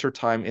the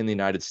wintertime in the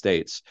United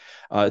States.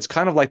 It's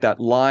kind of like that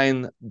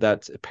line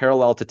that's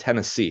parallel to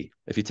Tennessee.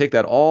 If you take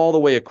that all the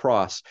way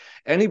across,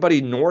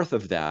 anybody north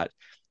of that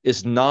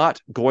is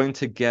not going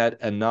to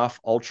get enough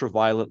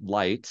ultraviolet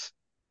light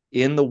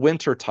in the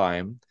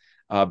wintertime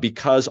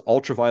because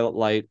ultraviolet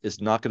light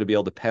is not going to be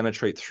able to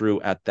penetrate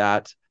through at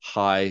that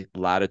high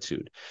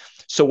latitude.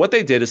 So what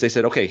they did is they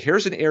said, okay,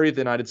 here's an area of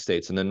the United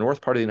States, in the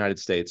north part of the United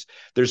States.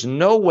 There's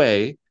no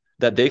way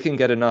that they can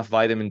get enough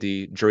vitamin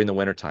D during the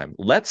wintertime.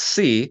 Let's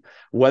see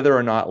whether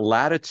or not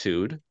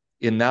latitude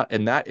in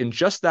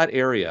just that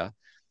area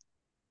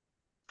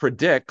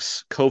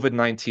predicts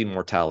COVID-19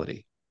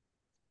 mortality.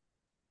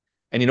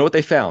 And you know what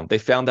they found? They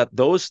found that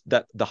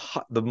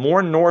the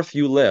more north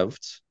you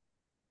lived,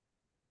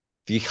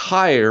 the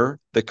higher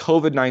the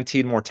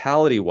COVID-19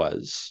 mortality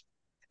was,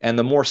 and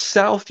the more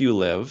south you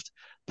lived,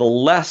 the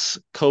less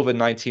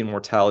COVID-19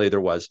 mortality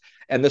there was.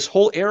 And this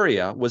whole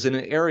area was in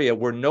an area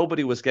where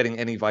nobody was getting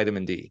any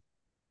vitamin D.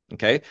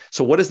 Okay,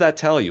 so what does that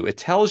tell you? It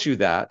tells you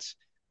that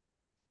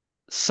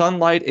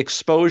sunlight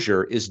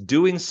exposure is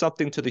doing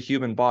something to the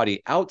human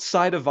body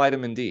outside of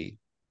vitamin D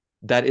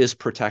that is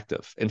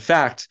protective. In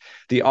fact,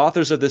 the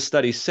authors of this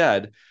study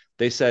said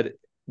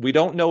we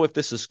don't know if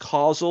this is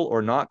causal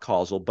or not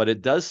causal, but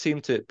it does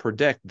seem to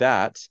predict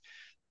that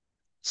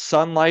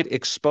sunlight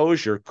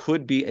exposure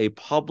could be a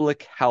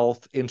public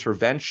health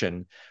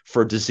intervention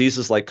for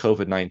diseases like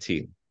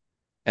COVID-19.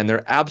 And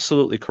they're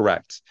absolutely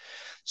correct.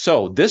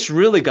 So this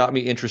really got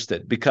me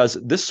interested because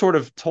this sort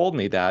of told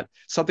me that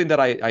something that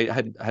I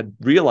had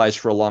realized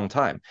for a long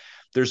time.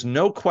 There's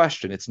no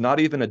question. It's not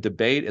even a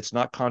debate. It's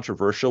not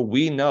controversial.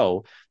 We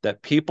know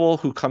that people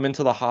who come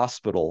into the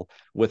hospital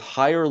with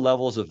higher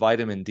levels of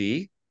vitamin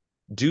D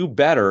do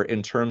better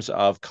in terms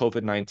of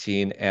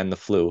COVID-19 and the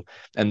flu.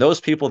 And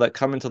those people that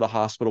come into the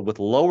hospital with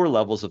lower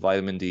levels of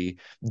vitamin D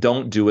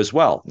don't do as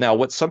well. Now,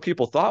 what some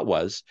people thought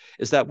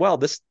is that, well,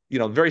 this,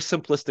 very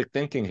simplistic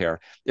thinking here.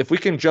 If we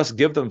can just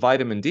give them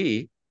vitamin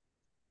D,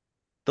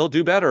 they'll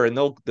do better and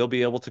they'll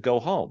be able to go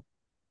home.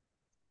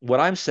 What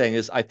I'm saying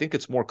is I think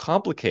it's more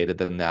complicated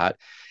than that,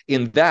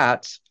 in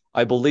that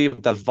I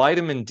believe the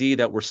vitamin D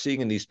that we're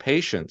seeing in these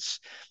patients,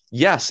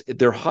 yes,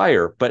 they're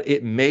higher, but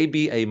it may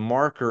be a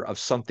marker of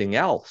something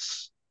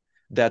else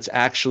that's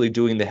actually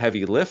doing the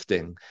heavy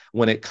lifting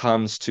when it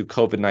comes to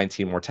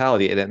COVID-19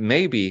 mortality. And it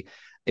may be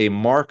a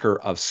marker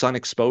of sun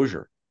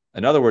exposure.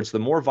 In other words, the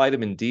more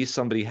vitamin D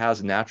somebody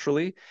has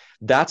naturally,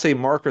 that's a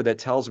marker that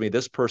tells me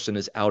this person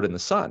is out in the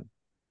sun.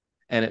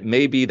 And it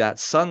may be that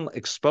sun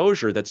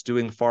exposure that's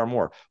doing far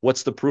more.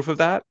 What's the proof of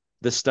that?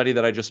 This study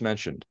that I just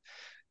mentioned.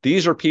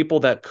 These are people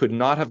that could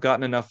not have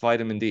gotten enough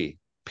vitamin D,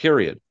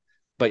 period.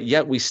 But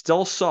yet we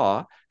still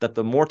saw that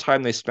the more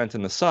time they spent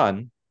in the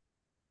sun,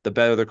 the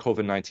better their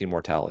COVID-19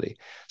 mortality.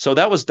 So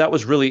that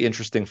was really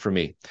interesting for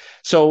me.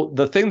 So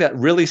the thing that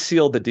really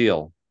sealed the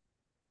deal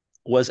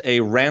was a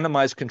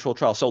randomized control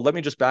trial. So let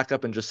me just back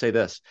up and just say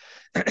this.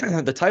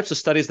 The types of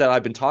studies that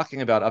I've been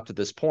talking about up to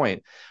this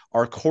point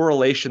are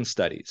correlation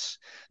studies.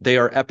 They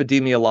are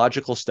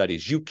epidemiological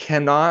studies. You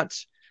cannot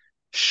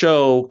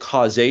show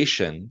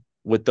causation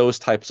with those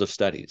types of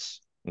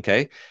studies.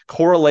 Okay.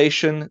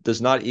 Correlation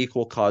does not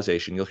equal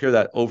causation. You'll hear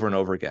that over and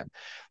over again.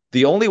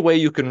 The only way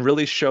you can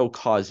really show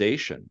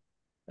causation,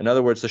 in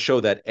other words, to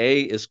show that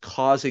A is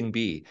causing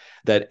B,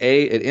 that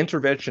an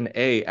intervention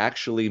A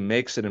actually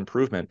makes an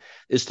improvement,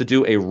 is to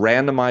do a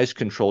randomized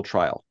controlled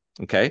trial.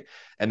 Okay.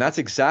 And that's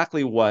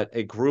exactly what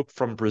a group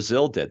from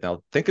Brazil did.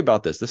 Now, think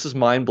about this. This is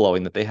mind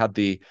blowing that they had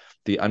the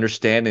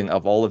understanding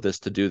of all of this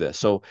to do this.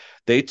 So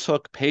they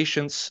took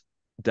patients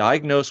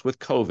diagnosed with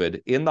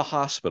COVID in the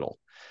hospital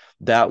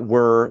that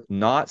were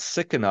not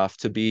sick enough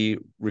to be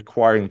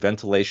requiring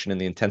ventilation in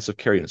the intensive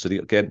care unit.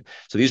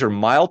 So these are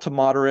mild to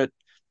moderate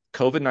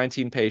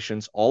COVID-19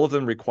 patients, all of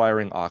them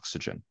requiring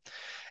oxygen.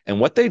 And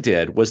what they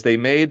did was they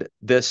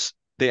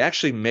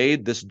actually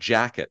made this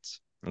jacket.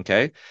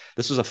 Okay.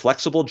 This was a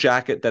flexible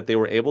jacket that they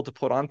were able to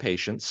put on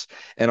patients.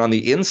 And on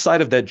the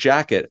inside of that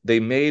jacket, they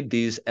made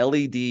these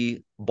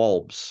LED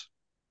bulbs.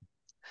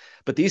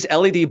 But these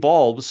LED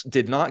bulbs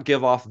did not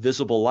give off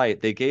visible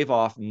light. They gave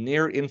off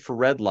near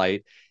infrared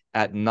light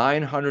at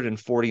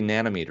 940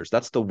 nanometers.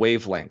 That's the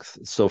wavelength.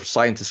 So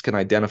scientists can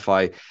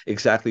identify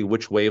exactly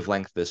which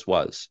wavelength this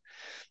was.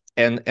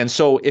 And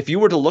so if you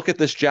were to look at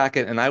this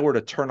jacket and I were to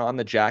turn on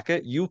the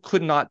jacket, you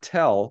could not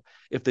tell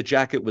if the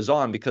jacket was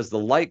on because the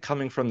light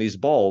coming from these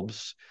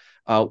bulbs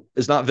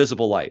is not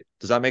visible light.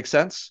 Does that make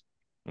sense?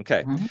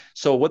 Okay. Mm-hmm.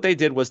 So what they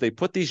did was they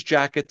put these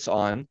jackets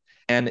on,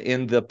 and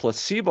in the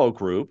placebo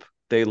group,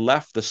 they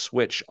left the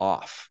switch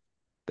off.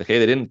 Okay,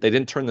 they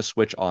didn't turn the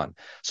switch on.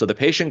 So the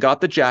patient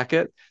got the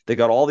jacket, they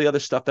got all the other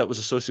stuff that was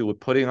associated with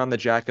putting on the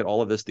jacket,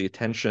 all of this, the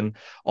attention,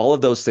 all of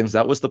those things.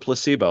 That was the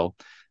placebo.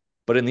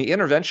 But in the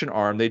intervention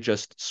arm, they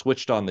just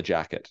switched on the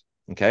jacket.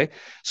 Okay,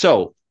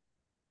 so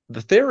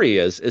the theory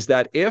is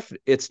that if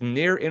it's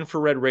near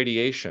infrared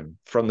radiation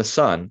from the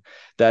sun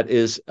that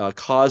is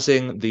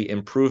causing the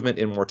improvement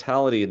in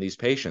mortality in these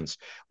patients,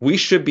 we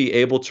should be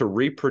able to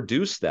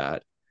reproduce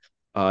that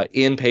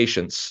in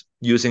patients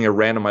using a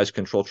randomized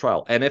control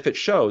trial. And if it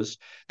shows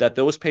that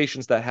those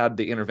patients that had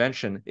the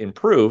intervention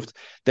improved,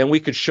 then we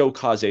could show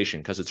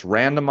causation because it's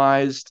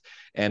randomized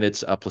and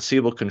it's a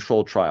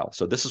placebo-controlled trial.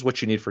 So this is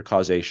what you need for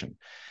causation.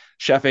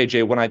 Chef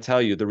AJ, when I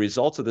tell you the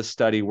results of this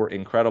study were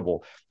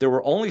incredible, there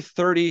were only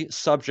 30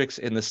 subjects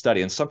in the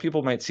study. And some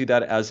people might see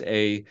that as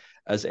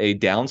a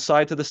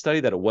downside to the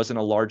study, that it wasn't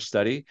a large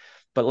study.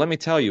 But let me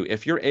tell you,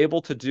 if you're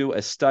able to do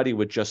a study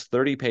with just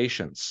 30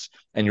 patients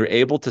and you're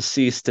able to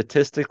see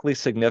statistically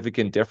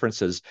significant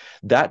differences,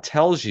 that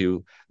tells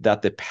you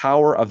that the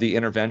power of the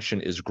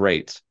intervention is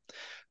great.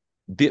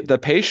 The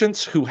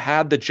patients who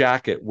had the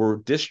jacket were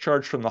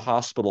discharged from the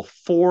hospital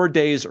 4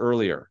 days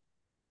earlier.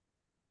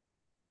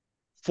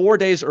 4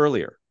 days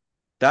earlier.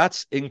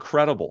 That's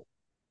incredible.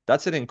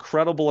 That's an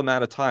incredible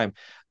amount of time.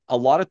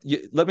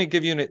 Let me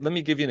give you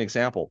an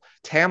example.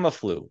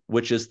 Tamiflu,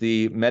 which is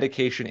the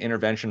medication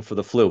intervention for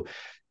the flu,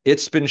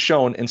 it's been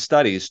shown in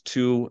studies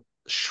to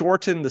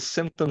shorten the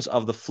symptoms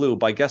of the flu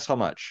by guess how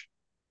much?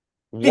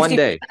 1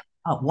 day.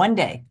 Oh, 1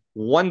 day.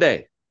 1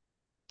 day.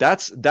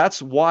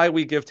 That's why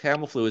we give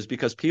Tamiflu, is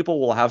because people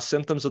will have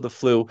symptoms of the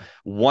flu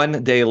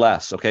 1 day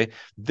less. Okay,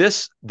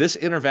 this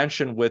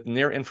intervention with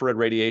near infrared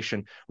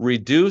radiation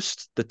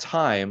reduced the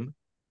time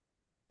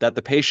that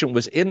the patient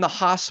was in the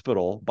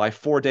hospital by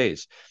 4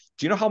 days.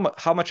 Do you know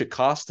how much it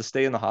costs to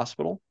stay in the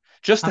hospital?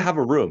 Just to Um, have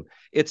a room.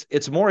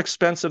 It's more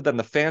expensive than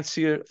the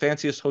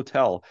fanciest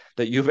hotel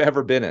that you've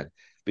ever been in,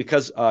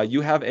 because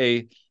you have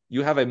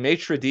a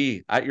maitre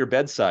d at your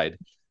bedside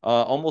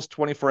almost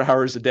 24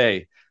 hours a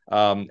day.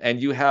 And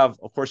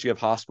of course, you have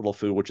hospital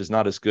food, which is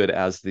not as good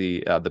as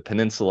the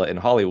Peninsula in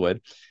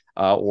Hollywood,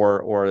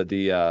 or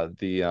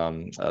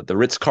the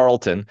Ritz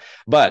Carlton,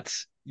 but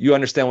you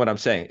understand what I'm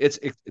saying. It's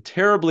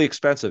terribly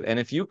expensive, and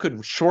if you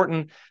could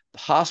shorten the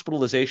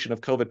hospitalization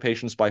of COVID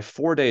patients by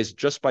 4 days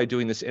just by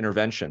doing this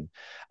intervention,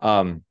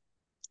 um,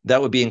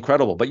 that would be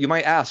incredible. But you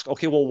might ask,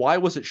 okay, well, why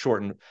was it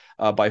shortened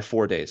by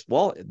 4 days?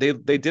 Well,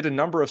 they did a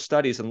number of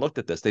studies and looked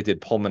at this. They did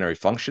pulmonary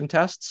function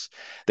tests.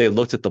 They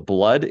looked at the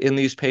blood in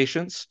these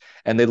patients,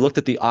 and they looked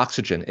at the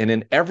oxygen. And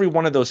in every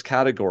one of those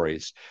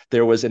categories,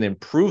 there was an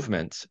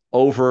improvement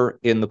over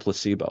in the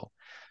placebo.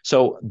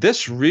 So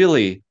this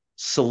really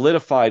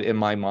solidified in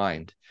my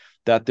mind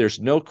that there's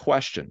no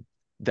question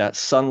that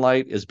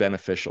sunlight is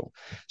beneficial.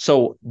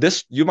 So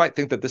you might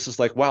think that this is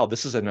like, wow,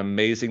 this is an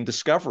amazing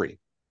discovery.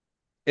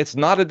 It's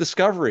not a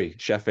discovery,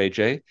 Chef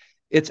AJ.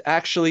 It's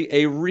actually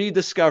a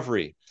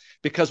rediscovery.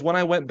 Because when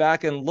I went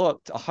back and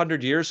looked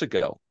 100 years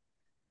ago,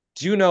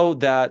 do you know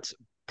that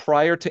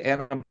prior to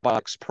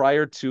antibiotics,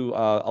 prior to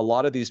a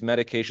lot of these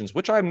medications,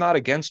 which I'm not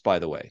against, by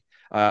the way,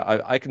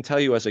 I can tell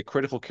you as a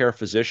critical care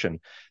physician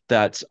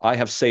that I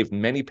have saved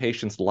many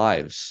patients'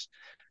 lives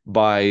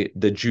by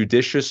the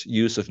judicious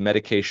use of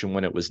medication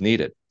when it was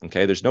needed.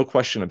 Okay, there's no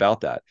question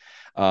about that.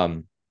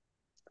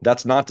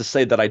 That's not to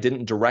say that I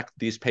didn't direct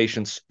these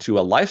patients to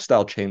a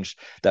lifestyle change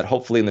that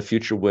hopefully in the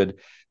future would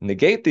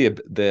negate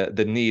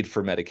the need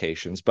for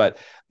medications. But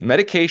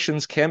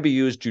medications can be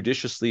used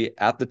judiciously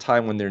at the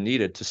time when they're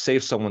needed to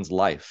save someone's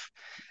life.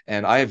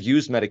 And I have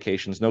used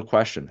medications, no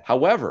question.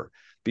 However,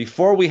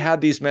 before we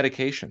had these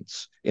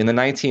medications in the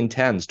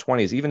 1910s,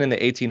 20s, even in the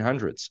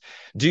 1800s,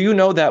 do you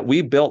know that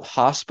we built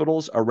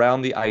hospitals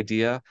around the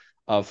idea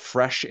of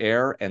fresh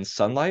air and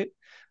sunlight?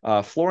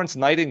 Florence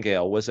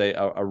Nightingale was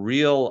a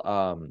real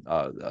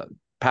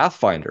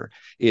pathfinder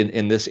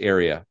in this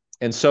area.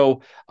 And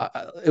so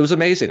it was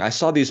amazing. I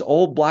saw these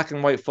old black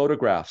and white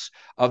photographs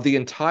of the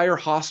entire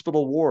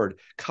hospital ward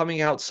coming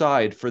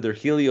outside for their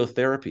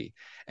heliotherapy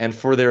and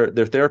for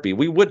their therapy.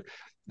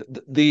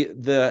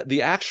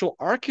 The actual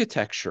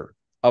architecture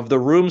of the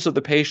rooms of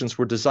the patients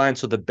were designed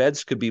so the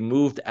beds could be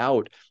moved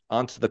out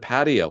onto the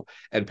patio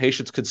and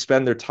patients could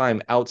spend their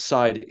time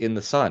outside in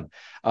the sun.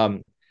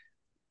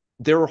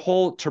 There were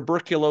whole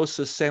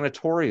tuberculosis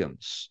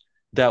sanatoriums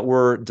that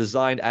were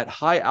designed at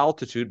high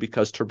altitude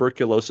because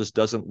tuberculosis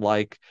doesn't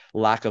like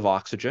lack of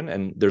oxygen,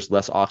 and there's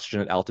less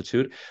oxygen at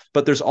altitude.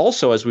 But there's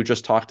also, as we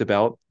just talked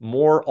about,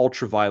 more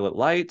ultraviolet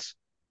light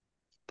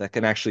that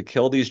can actually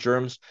kill these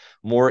germs,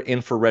 more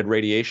infrared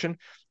radiation.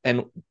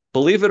 And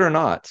believe it or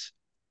not,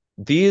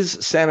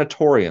 these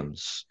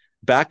sanatoriums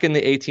back in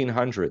the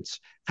 1800s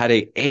had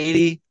a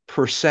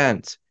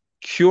 80%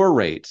 cure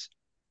rate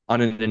on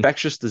an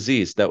infectious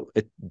disease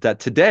that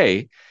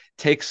today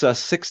takes us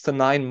 6 to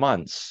 9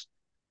 months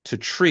to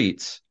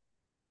treat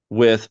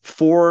with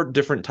 4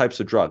 different types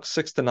of drugs,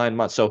 6 to 9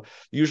 months. So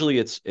usually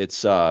it's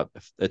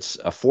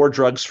 4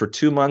 drugs for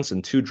 2 months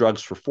and 2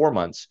 drugs for 4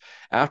 months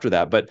after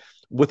that. But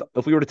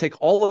if we were to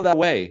take all of that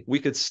away, we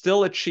could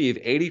still achieve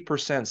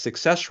 80%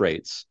 success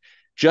rates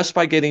just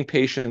by getting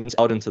patients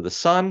out into the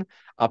sun,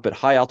 up at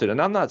high altitude.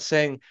 And I'm not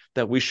saying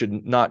that we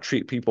should not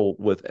treat people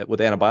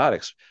with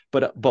antibiotics,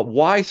 but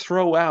why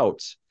throw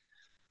out?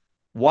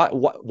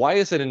 Why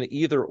is it an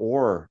either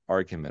or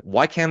argument?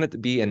 Why can't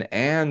it be an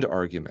and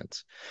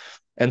argument?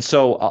 And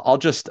so I'll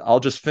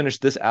just finish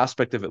this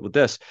aspect of it with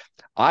this.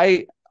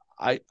 I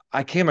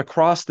I came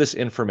across this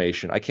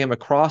information. I came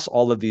across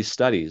all of these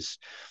studies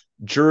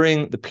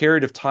during the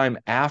period of time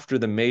after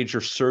the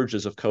major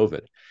surges of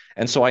COVID.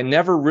 And so I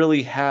never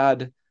really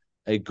had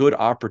a good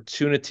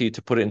opportunity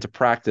to put it into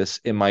practice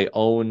in my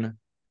own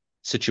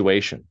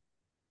situation.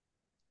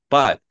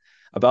 But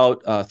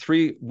about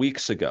 3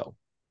 weeks ago,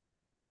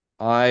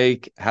 I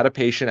had a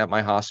patient at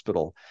my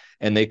hospital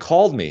and they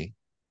called me.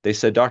 They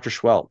said, Dr.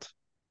 Seheult,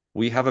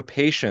 we have a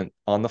patient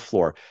on the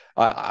floor.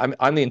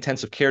 I'm the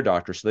intensive care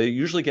doctor, so they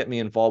usually get me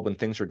involved when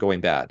things are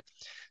going bad.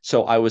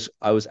 So I was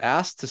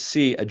asked to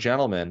see a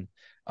gentleman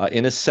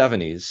in his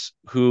 70s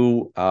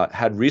who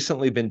had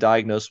recently been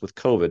diagnosed with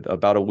COVID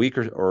about a week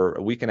or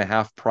a week and a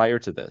half prior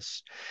to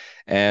this.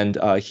 And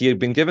he had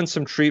been given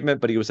some treatment,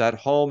 but he was at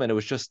home and it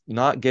was just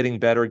not getting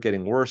better,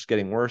 getting worse,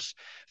 getting worse.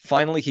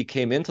 Finally, he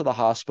came into the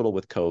hospital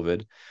with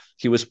COVID.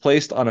 He was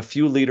placed on a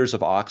few liters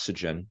of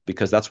oxygen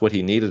because that's what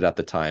he needed at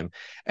the time.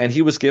 And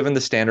he was given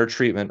the standard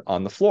treatment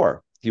on the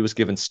floor. He was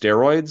given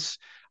steroids,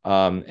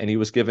 and he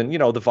was given,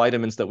 the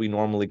vitamins that we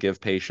normally give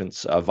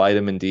patients,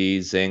 vitamin D,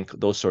 zinc,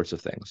 those sorts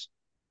of things.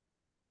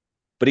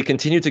 But he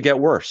continued to get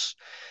worse.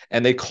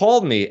 And they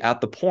called me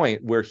at the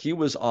point where he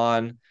was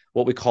on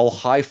what we call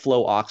high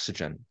flow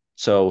oxygen.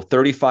 So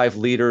 35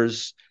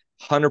 liters,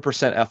 100%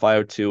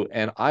 FiO2.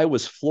 And I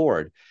was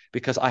floored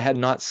because I had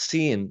not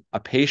seen a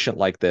patient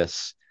like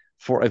this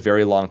for a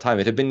very long time.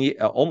 It had been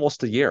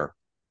almost a year.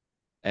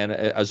 And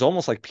it was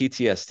almost like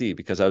PTSD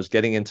because I was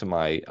getting into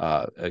my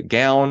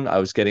gown, I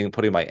was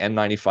putting my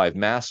N95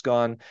 mask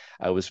on,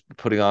 I was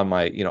putting on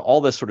my,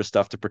 all this sort of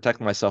stuff to protect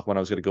myself when I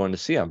was going to go in to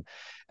see him.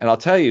 And I'll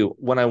tell you,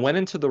 when I went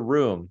into the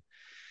room,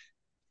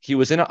 he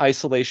was in an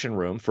isolation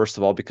room, first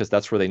of all, because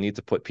that's where they need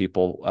to put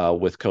people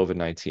with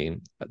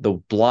COVID-19. The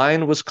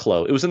blind was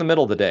closed. It was in the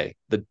middle of the day.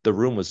 The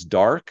room was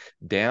dark,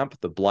 damp,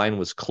 the blind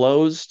was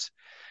closed.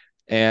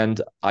 And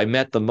I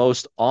met the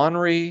most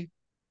ornery,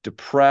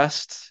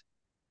 depressed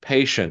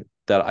patient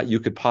that you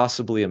could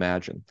possibly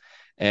imagine.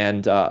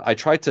 And I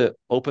tried to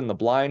open the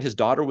blind. His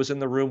daughter was in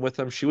the room with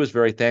him. She was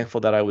very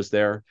thankful that I was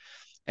there.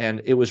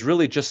 And it was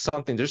really just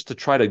something just to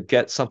try to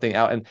get something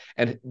out.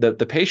 And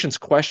the patient's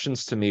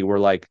questions to me were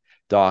like,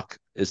 Doc,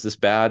 is this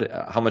bad?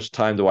 How much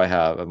time do I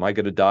have? Am I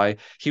going to die?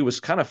 He was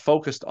kind of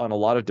focused on a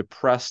lot of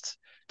depressed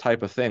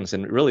type of things.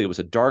 And really, it was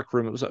a dark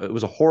room. It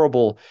was a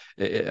horrible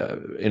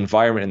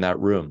environment in that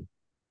room.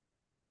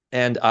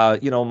 And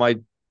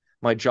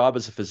my job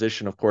as a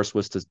physician, of course,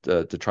 was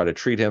to try to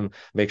treat him,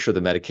 make sure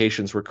the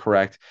medications were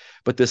correct.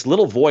 But this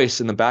little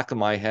voice in the back of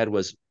my head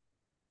was,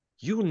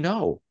 you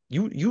know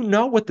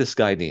what this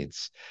guy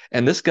needs,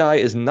 and this guy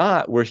is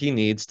not where he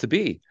needs to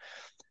be.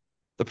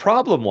 The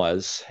problem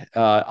was,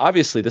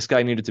 obviously, this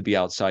guy needed to be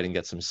outside and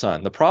get some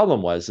sun. The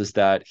problem is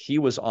that he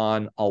was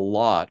on a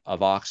lot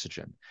of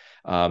oxygen.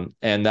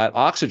 And that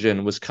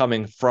oxygen was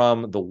coming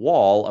from the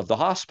wall of the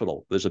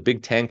hospital. There's a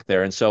big tank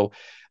there. And so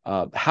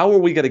how are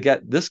we going to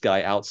get this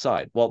guy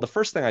outside? Well, the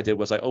first thing I did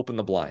was I opened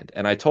the blind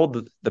and I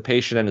told the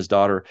patient and his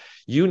daughter,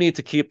 you need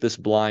to keep this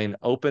blind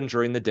open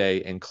during the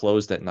day and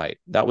closed at night.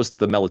 That was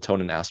the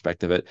melatonin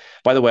aspect of it.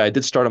 By the way, I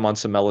did start him on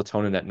some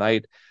melatonin at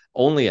night,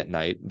 only at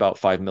night, about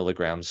 5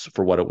 milligrams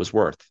for what it was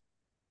worth.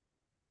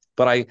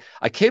 But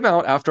I came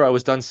out after I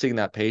was done seeing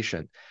that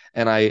patient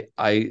and I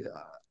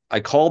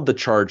called the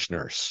charge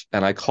nurse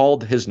and I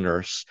called his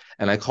nurse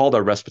and I called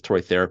our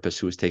respiratory therapist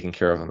who was taking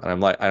care of him.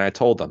 And I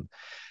told them,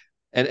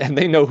 and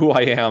they know who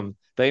I am.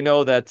 They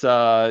know that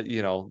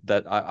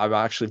that I'm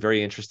actually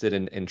very interested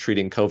in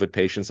treating COVID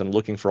patients and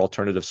looking for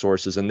alternative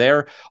sources. And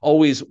they're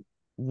always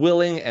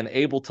willing and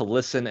able to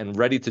listen and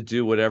ready to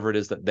do whatever it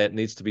is that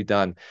needs to be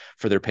done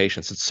for their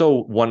patients. It's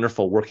so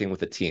wonderful working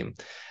with a team.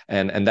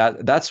 And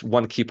that's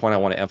one key point I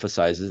want to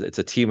emphasize is it's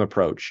a team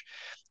approach.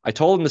 I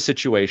told them the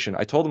situation.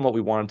 I told them what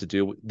we wanted to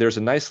do. There's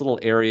a nice little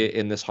area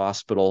in this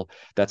hospital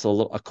that's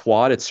a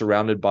quad. It's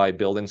surrounded by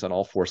buildings on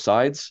all four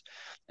sides.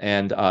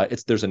 And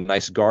there's a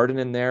nice garden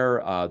in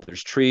there.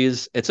 There's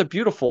trees. It's a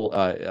beautiful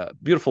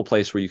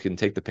place where you can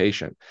take the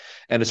patient,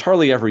 and it's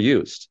hardly ever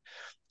used.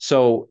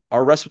 So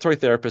our respiratory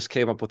therapist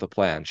came up with a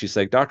plan. She's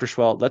like, Dr.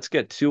 Seheult, let's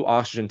get 2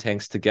 oxygen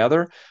tanks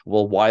together.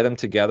 We'll wire them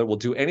together. We'll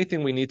do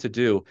anything we need to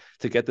do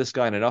to get this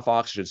guy enough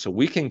oxygen so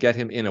we can get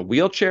him in a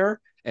wheelchair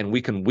and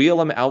we can wheel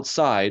him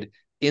outside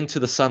into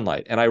the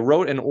sunlight. And I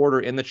wrote an order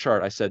in the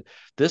chart. I said,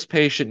 this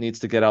patient needs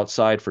to get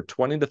outside for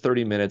 20 to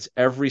 30 minutes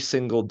every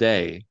single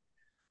day,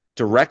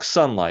 direct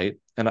sunlight.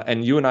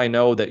 And you and I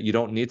know that you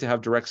don't need to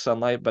have direct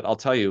sunlight, but I'll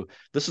tell you,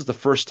 this is the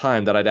first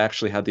time that I'd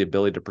actually had the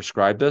ability to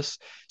prescribe this.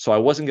 So I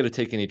wasn't going to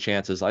take any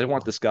chances. I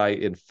want this guy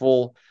in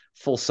full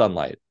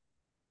sunlight.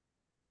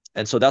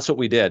 And so that's what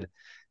we did.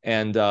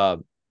 And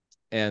you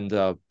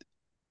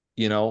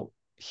know,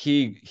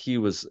 he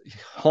was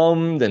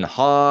hummed and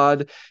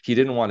hawed. He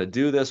didn't want to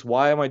do this.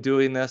 Why am I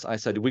doing this? I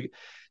said,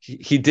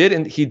 he did.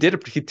 And he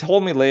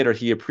told me later,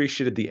 he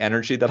appreciated the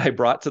energy that I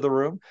brought to the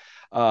room.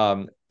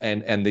 And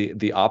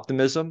the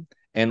optimism.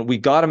 And we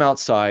got him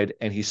outside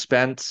and he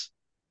spent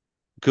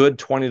good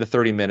 20 to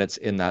 30 minutes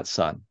in that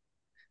sun.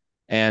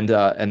 And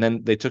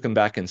then they took him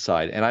back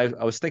inside. And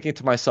I was thinking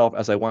to myself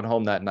as I went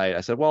home that night,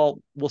 I said,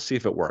 well, we'll see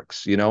if it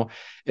works.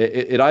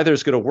 It either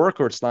is going to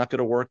work or it's not going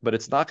to work, but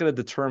it's not going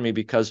to deter me,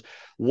 because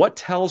what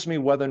tells me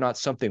whether or not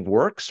something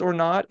works or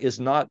not is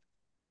not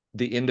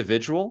the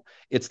individual,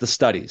 it's the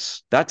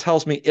studies. That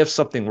tells me if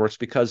something works,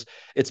 because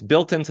it's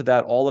built into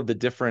that all of the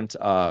different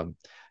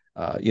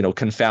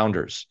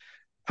confounders.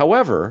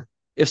 However,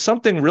 if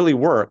something really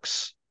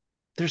works,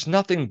 there's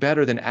nothing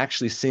better than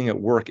actually seeing it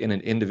work in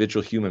an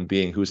individual human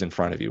being who's in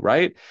front of you,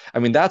 right? I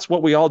mean, that's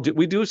what we all do.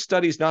 We do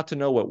studies not to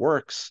know what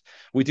works.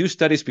 We do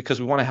studies because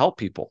we want to help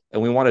people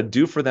and we want to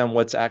do for them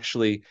what's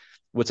actually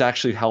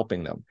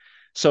helping them.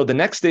 So the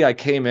next day I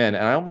came in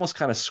and I almost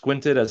kind of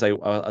squinted as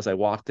I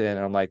walked in,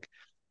 and I'm like,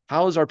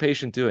 how is our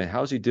patient doing?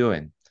 How's he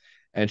doing?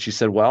 And she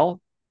said, well,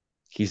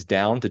 he's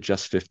down to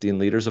just 15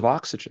 liters of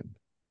oxygen.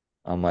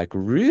 I'm like,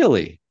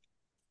 really?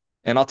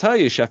 And I'll tell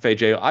you, Chef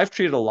AJ, I've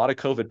treated a lot of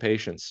COVID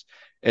patients.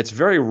 It's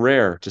very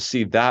rare to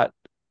see that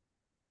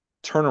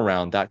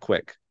turnaround that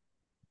quick.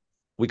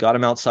 We got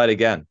him outside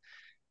again.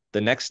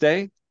 The next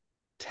day,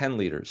 10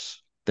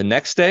 liters. The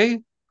next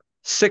day,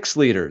 6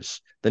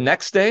 liters. The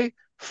next day,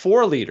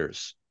 4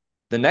 liters.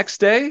 The next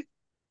day,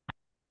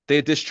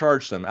 they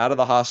discharged him out of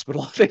the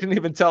hospital. They didn't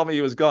even tell me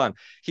he was gone.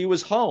 He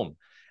was home.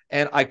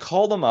 And I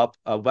called him up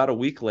about a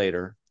week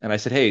later and I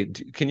said, hey,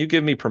 can you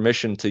give me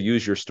permission to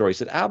use your story? He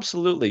said,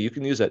 absolutely, you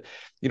can use it.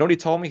 You know what he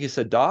told me? He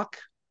said, Doc,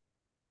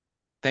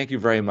 Thank you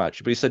very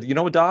much. But he said, you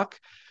know, doc,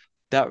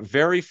 that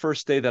very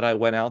first day that I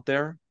went out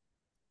there,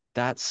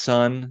 that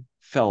sun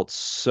felt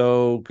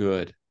so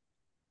good. It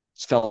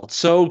felt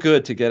so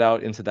good to get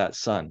out into that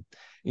sun.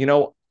 You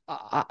know,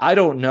 I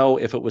don't know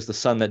if it was the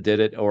sun that did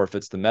it or if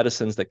it's the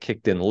medicines that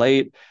kicked in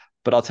late,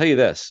 but I'll tell you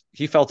this,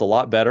 he felt a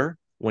lot better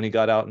when he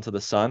got out into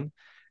the sun.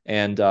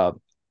 And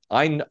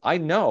I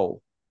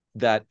know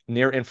that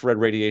near infrared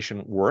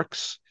radiation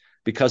works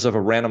because of a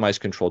randomized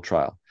controlled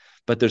trial,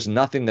 but there's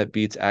nothing that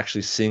beats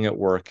actually seeing it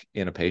work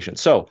in a patient.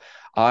 So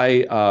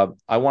I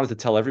wanted to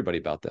tell everybody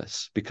about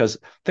this because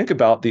think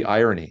about the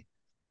irony.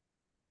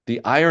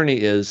 The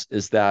irony is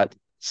that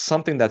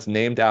something that's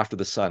named after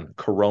the sun,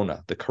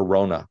 corona, the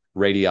corona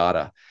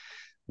radiata,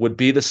 would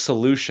be the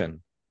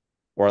solution,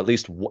 or at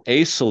least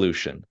a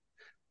solution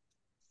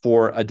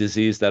for a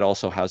disease that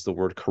also has the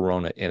word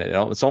corona in it.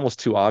 It's almost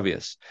too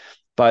obvious.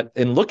 But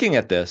in looking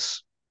at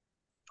this,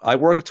 I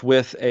worked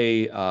with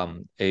a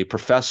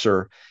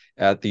professor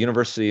at the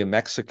University of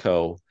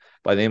Mexico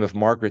by the name of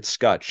Margaret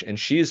Scutch, and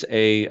she's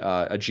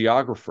a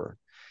geographer.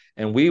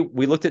 And we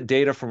looked at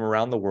data from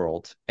around the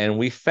world, and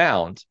we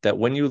found that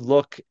when you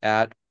look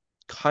at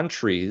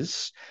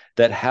countries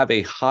that have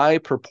a high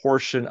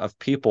proportion of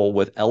people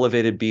with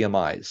elevated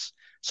BMIs,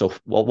 so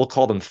well, we'll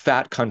call them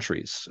fat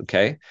countries,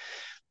 okay,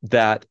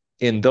 that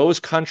in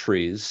those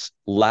countries,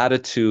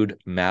 latitude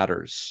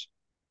matters.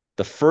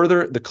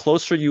 The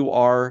closer you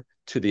are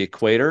to the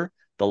equator,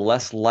 the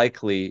less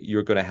likely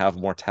you're going to have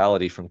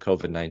mortality from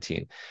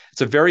COVID-19.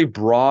 It's a very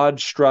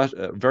broad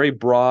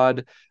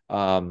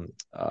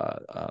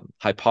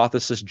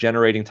hypothesis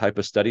generating type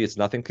of study. It's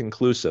nothing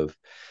conclusive,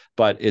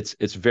 but it's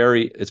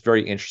very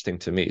interesting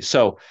to me.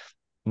 So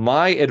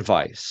my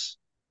advice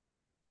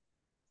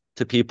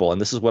to people,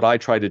 and this is what I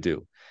try to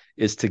do,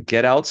 is to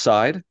get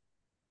outside,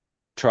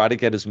 try to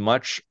get as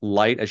much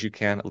light as you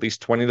can, at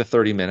least 20 to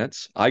 30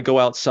 minutes. I go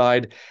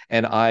outside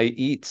and I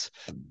eat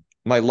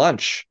my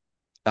lunch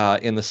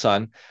in the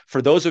sun.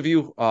 For those of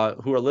you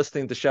who are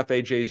listening to Chef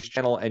AJ's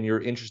channel and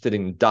you're interested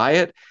in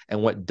diet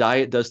and what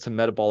diet does to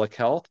metabolic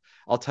health,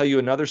 I'll tell you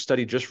another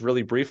study just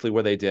really briefly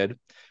where they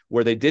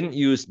didn't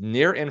use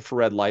near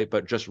infrared light,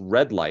 but just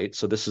red light.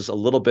 So this is a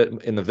little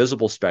bit in the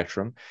visible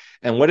spectrum.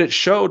 And what it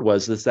showed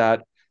is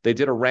that they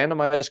did a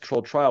randomized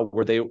controlled trial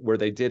where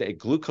they did a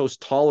glucose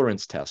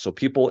tolerance test. So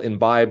people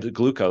imbibed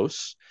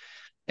glucose,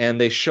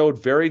 and they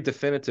showed very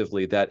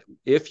definitively that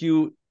if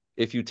you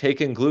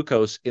take in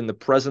glucose in the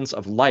presence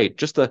of light,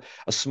 just a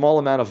small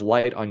amount of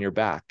light on your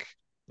back,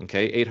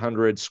 okay,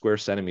 800 square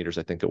centimeters,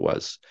 I think it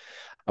was,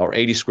 or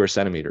 80 square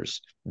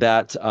centimeters,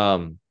 that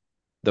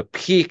the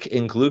peak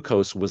in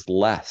glucose was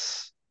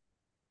less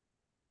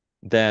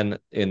than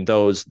in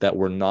those that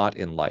were not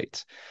in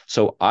light.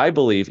 So I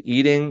believe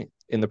eating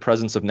in the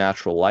presence of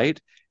natural light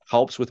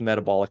helps with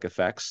metabolic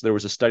effects. There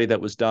was a study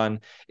that was done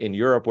in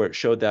Europe where it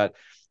showed that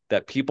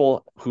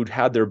people who'd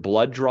had their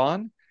blood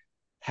drawn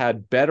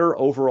had better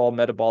overall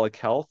metabolic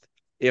health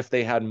if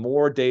they had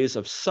more days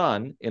of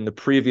sun in the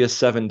previous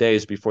 7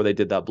 days before they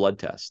did that blood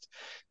test.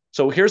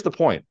 So here's the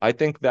point. I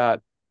think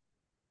that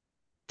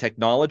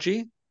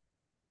technology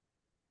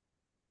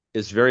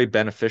is very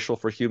beneficial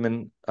for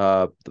the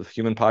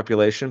human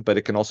population, but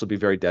it can also be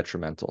very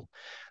detrimental.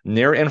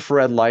 Near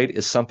infrared light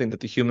is something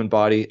that the human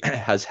body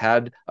has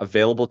had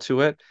available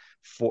to it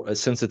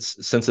since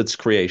its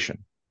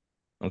creation.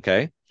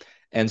 Okay,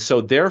 and so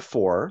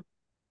therefore,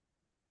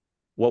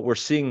 what we're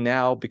seeing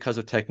now because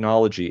of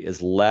technology is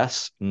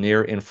less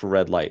near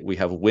infrared light. We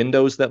have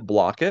windows that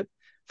block it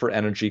for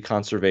energy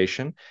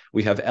conservation.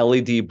 We have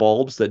LED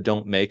bulbs that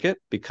don't make it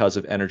because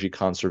of energy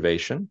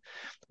conservation.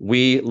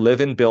 We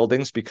live in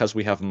buildings because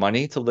we have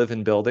money to live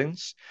in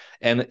buildings.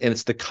 And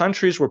it's the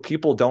countries where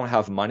people don't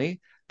have money,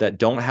 that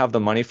don't have the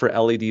money for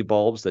LED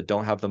bulbs, that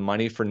don't have the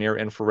money for near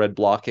infrared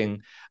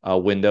blocking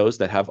windows,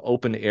 that have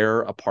open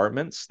air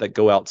apartments that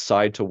go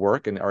outside to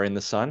work and are in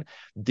the sun.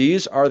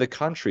 These are the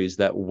countries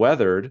that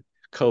weathered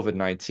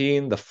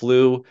COVID-19, the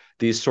flu,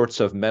 these sorts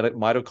of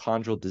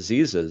mitochondrial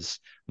diseases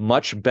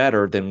much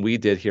better than we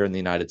did here in the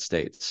United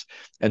States.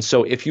 And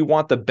so if you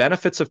want the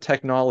benefits of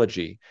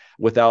technology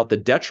without the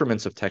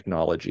detriments of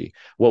technology,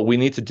 what we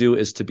need to do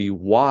is to be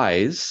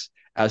wise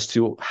as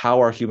to how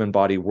our human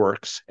body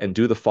works and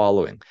do the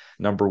following.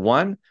 Number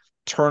one,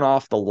 turn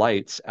off the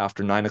lights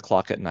after 9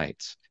 o'clock at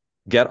night.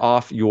 Get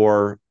off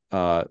your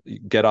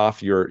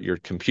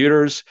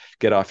computers,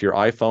 get off your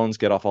iPhones,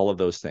 get off all of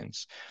those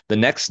things. The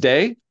next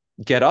day,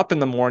 get up in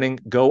the morning,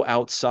 go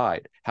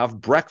outside, have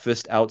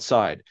breakfast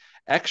outside,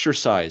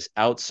 exercise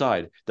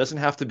outside. Doesn't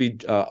have to be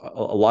a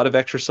lot of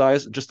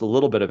exercise, just a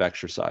little bit of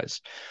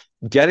exercise.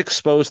 Get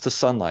exposed to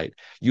sunlight.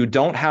 You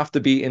don't have to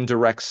be in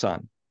direct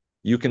sun.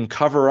 You can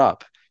cover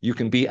up. You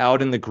can be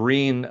out in the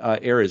green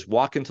areas,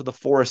 walk into the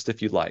forest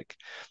if you like.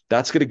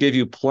 That's going to give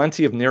you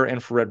plenty of near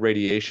infrared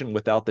radiation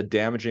without the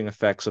damaging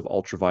effects of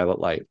ultraviolet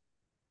light.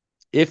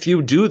 If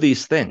you do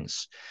these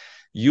things,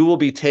 you will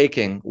be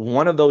taking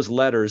one of those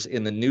letters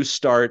in the New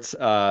Start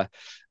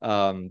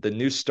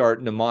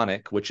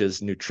mnemonic, which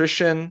is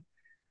nutrition,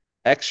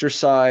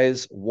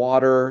 exercise,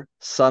 water,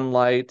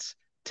 sunlight,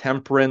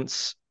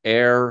 temperance,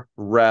 air,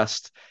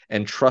 rest,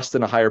 and trust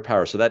in a higher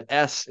power. So that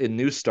S in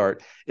New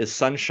Start is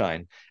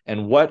sunshine.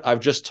 And what I've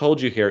just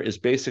told you here is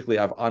basically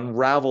I've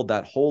unraveled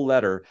that whole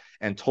letter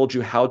and told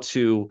you how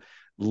to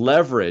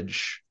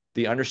leverage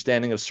the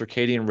understanding of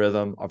circadian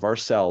rhythm of our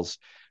cells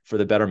for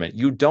the betterment.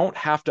 You don't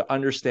have to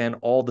understand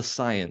all the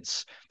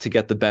science to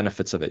get the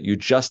benefits of it. You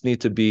just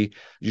need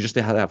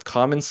to have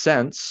common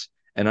sense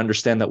and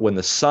understand that when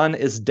the sun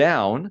is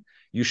down,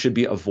 you should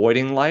be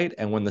avoiding light.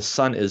 And when the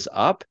sun is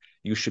up,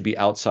 you should be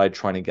outside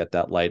trying to get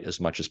that light as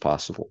much as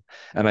possible.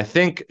 And I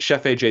think,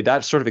 Chef AJ,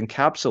 that sort of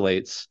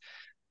encapsulates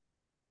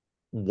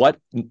what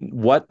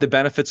the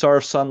benefits are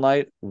of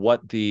sunlight,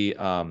 what the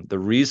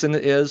reason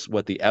is,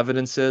 what the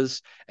evidence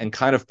is, and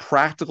kind of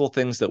practical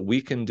things that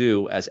we can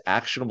do as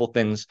actionable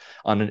things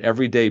on an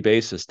everyday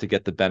basis to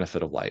get the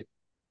benefit of light.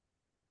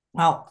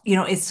 Well,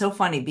 it's so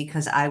funny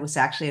because I was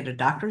actually at a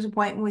doctor's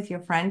appointment with your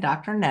friend,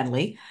 Dr.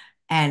 Nedley,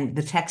 and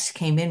the text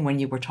came in when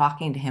you were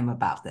talking to him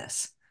about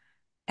this.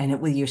 And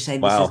you say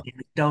this is Wow.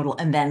 anecdotal,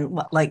 and then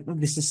like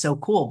this is so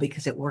cool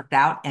because it worked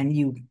out, and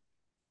you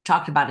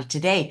talked about it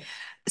today.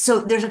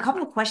 So there's a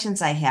couple of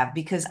questions I have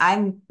because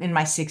I'm in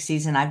my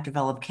 60s and I've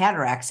developed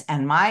cataracts,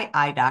 and my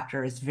eye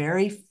doctor is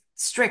very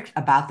strict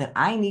about that.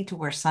 I need to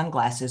wear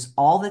sunglasses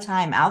all the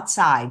time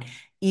outside,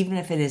 even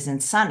if it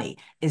isn't sunny.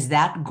 Is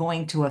that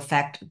going to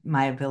affect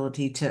my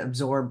ability to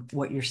absorb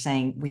what you're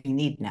saying we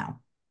need now?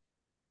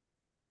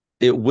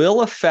 It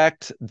will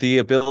affect the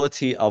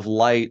ability of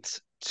light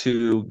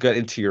to get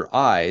into your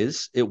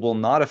eyes. It will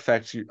not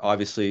affect,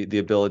 obviously, the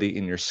ability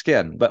in your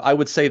skin. But I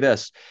would say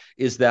this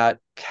is that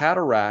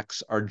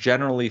cataracts are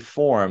generally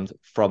formed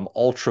from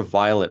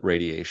ultraviolet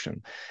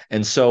radiation.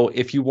 And so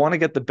if you want to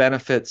get the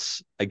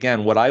benefits,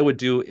 again, what I would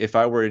do if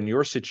I were in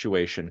your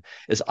situation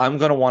is I'm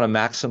going to want to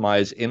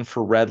maximize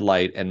infrared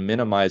light and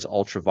minimize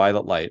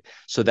ultraviolet light.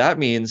 So that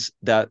means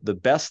that the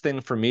best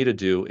thing for me to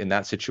do in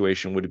that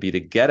situation would be to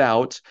get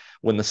out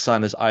when the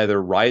sun is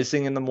either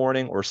rising in the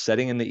morning or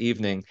setting in the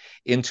evening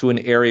into an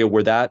area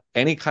where that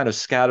any kind of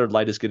scattered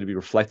light is going to be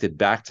reflected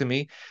back to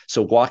me.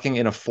 So walking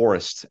in a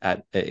forest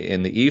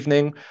in the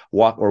evening,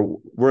 or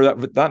we're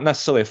not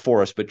necessarily a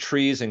forest, but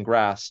trees and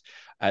grass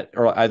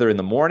or either in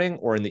the morning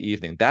or in the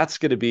evening. That's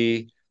going to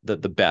be the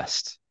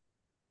best.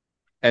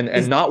 And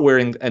Is not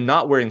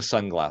wearing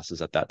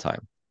sunglasses at that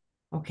time.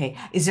 Okay.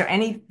 Is there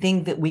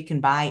anything that we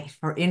can buy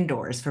for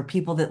indoors for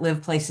people that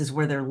live places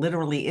where there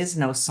literally is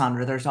no sun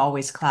or there's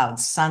always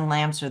clouds? Sun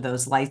lamps or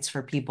those lights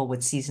for people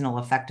with seasonal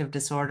affective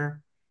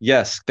disorder?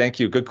 Yes, thank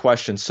you. Good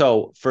question.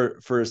 So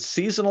for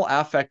seasonal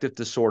affective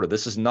disorder,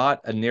 this is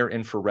not a near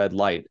infrared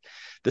light.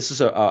 This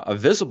is a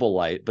visible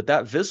light, but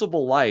that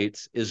visible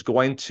light is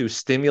going to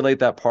stimulate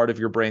that part of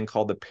your brain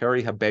called the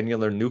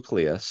perihabenular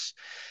nucleus,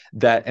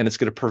 and it's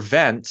going to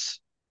prevent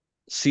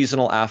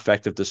seasonal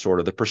affective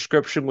disorder. The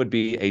prescription would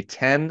be a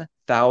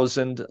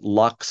 10,000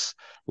 lux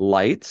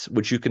light,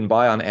 which you can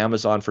buy on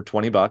Amazon for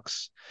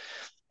 $20.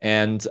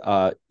 And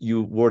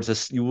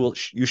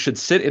you should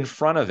sit in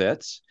front of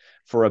it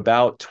for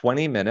about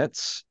 20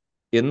 minutes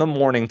in the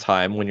morning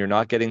time when you're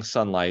not getting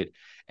sunlight,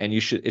 and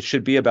it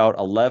should be about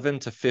 11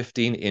 to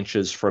 15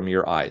 inches from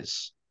your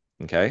eyes.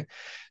 Okay.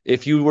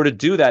 If you were to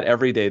do that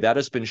every day, that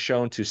has been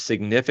shown to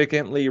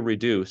significantly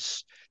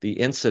reduce the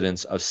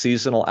incidence of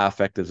seasonal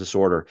affective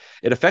disorder.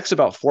 It affects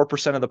about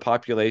 4% of the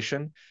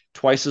population.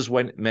 Twice as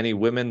many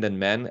women than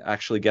men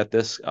actually get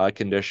this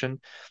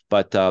condition.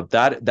 But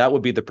that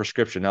would be the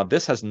prescription. Now,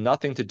 this has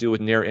nothing to do with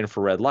near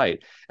infrared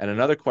light. And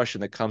another question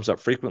that comes up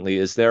frequently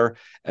is there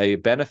a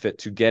benefit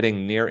to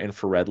getting near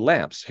infrared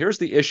lamps? Here's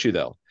the issue,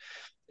 though,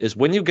 is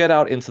when you get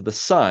out into the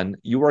sun,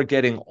 you are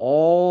getting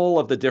all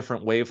of the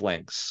different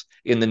wavelengths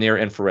in the near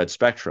infrared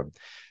spectrum.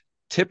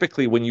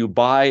 Typically, when you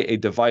buy a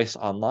device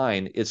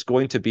online, it's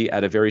going to be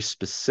at a very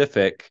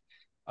specific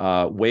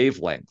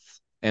wavelength.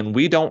 And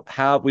we don't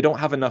have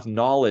enough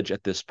knowledge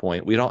at this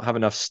point. We don't have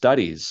enough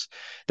studies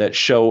that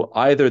show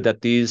either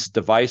that these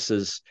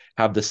devices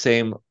have the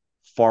same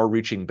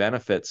far-reaching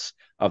benefits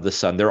of the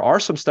sun. There are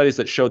some studies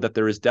that show that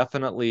there is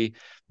definitely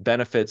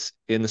benefits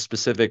in the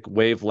specific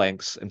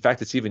wavelengths. In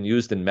fact, it's even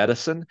used in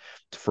medicine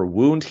for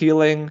wound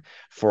healing,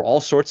 for all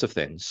sorts of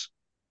things.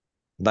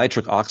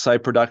 Nitric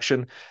oxide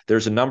production.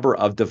 There's a number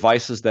of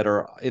devices that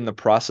are in the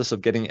process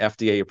of getting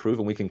FDA approved,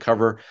 and we can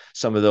cover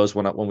some of those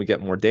when we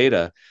get more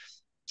data.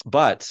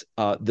 But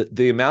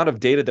the amount of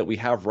data that we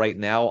have right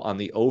now on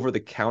the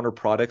over-the-counter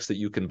products that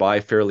you can buy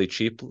fairly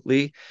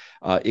cheaply,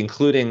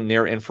 including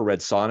near-infrared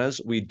saunas,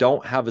 we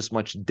don't have as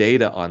much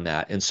data on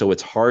that. And so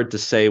it's hard to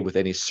say with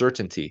any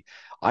certainty.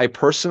 I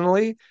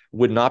personally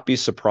would not be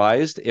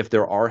surprised if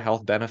there are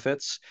health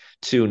benefits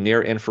to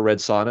near-infrared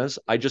saunas.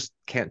 I just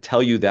can't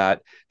tell you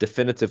that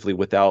definitively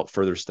without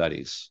further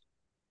studies.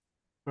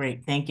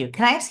 Great, thank you.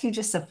 Can I ask you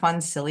just a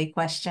fun, silly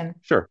question?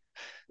 Sure.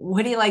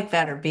 What do you like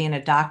better, being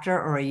a doctor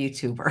or a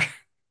YouTuber?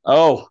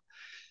 Oh,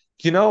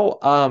 you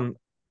know,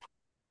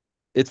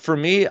 it's for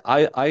me,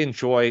 I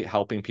enjoy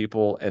helping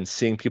people and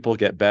seeing people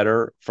get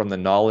better from the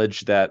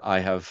knowledge that I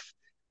have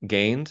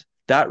gained.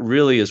 that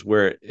really is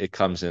where it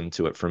comes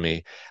into it for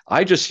me.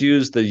 I just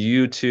use the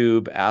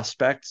YouTube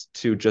aspect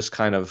to just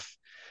kind of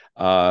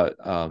uh,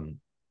 um,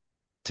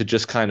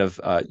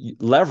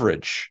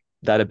 leverage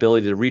that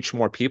ability to reach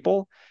more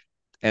people,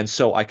 and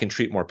so I can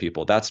treat more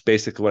people. That's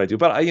basically what I do.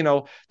 But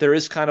there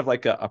is kind of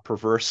like a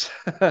perverse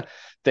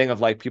thing of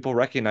like people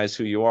recognize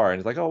who you are, and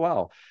it's like, oh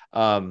wow.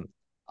 Um,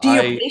 Do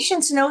your I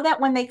patients know that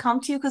when they come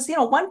to you? Because,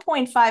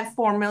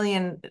 1.54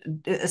 million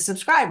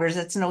subscribers,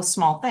 it's no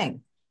small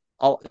thing.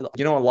 I'll,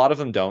 a lot of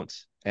them don't.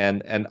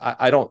 And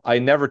I don't, I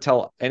never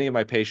tell any of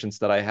my patients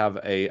that I have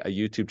a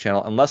YouTube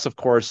channel, unless, of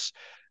course,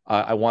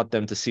 I want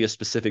them to see a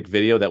specific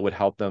video that would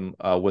help them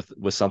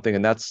with something.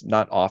 And that's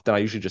not often. I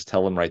usually just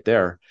tell them right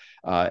there.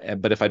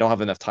 But if I don't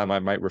have enough time, I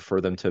might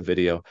refer them to a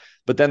video.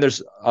 But then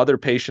there's other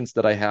patients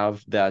that I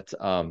have that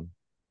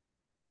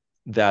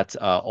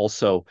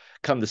also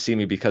come to see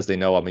me because they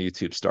know I'm a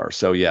YouTube star.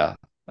 So yeah,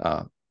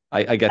 uh,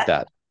 I get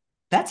that.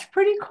 That's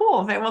pretty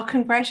cool. Well,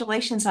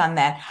 congratulations on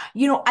that.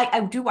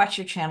 I do watch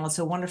your channel. It's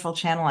a wonderful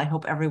channel. I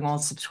hope everyone will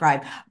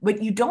subscribe.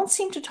 But you don't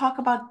seem to talk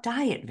about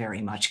diet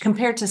very much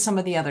compared to some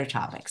of the other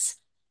topics.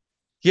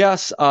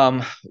 Yes,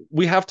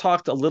 we have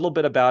talked a little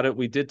bit about it.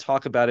 We did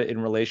talk about it in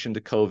relation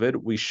to COVID.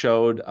 We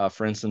showed,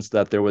 for instance,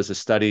 that there was a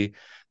study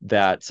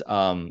that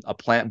a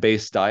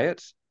plant-based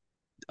diet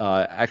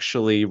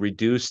actually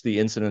reduced the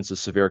incidence of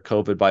severe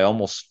COVID by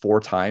almost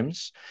 4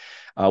 times.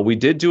 We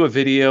did do a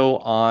video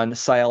on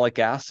sialic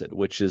acid,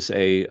 which is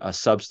a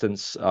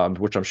substance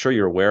which I'm sure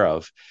you're aware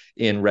of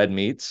in red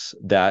meats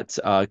that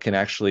can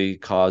actually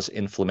cause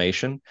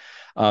inflammation.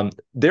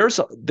 There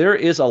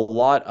is a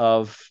lot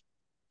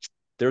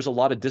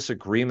of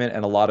disagreement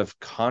and a lot of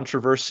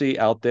controversy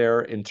out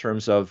there in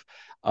terms of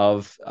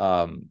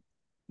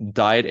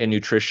diet and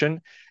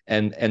nutrition.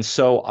 And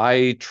so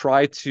I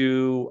try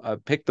to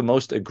pick the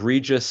most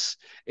egregious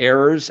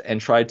errors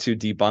and try to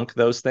debunk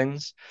those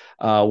things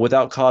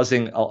without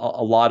causing a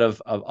lot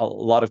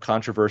of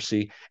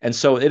controversy. And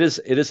so it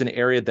is an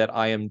area that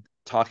I am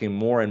talking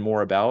more and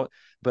more about,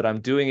 but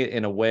I'm doing it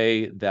in a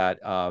way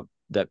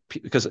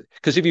because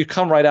if you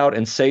come right out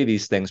and say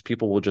these things,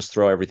 people will just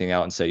throw everything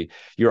out and say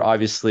you're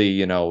obviously,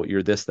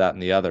 you're this, that,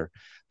 and the other.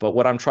 But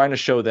what I'm trying to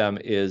show them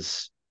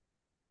is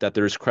that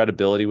there's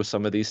credibility with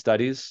some of these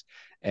studies.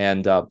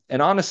 And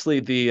honestly,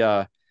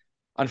 the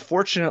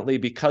unfortunately,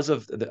 because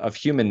of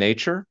human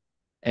nature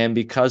and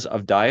because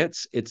of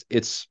diets,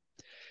 it's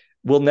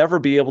we'll never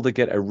be able to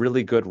get a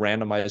really good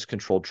randomized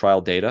controlled trial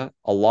data.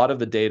 A lot of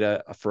the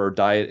data for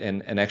diet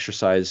and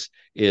exercise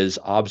is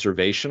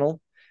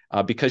observational.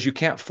 Because you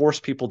can't force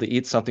people to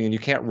eat something and you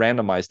can't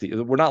randomize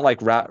we're not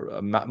like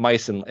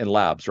mice in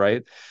labs,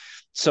 right?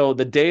 So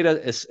the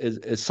data is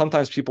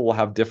sometimes people will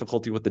have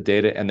difficulty with the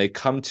data and they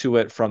come to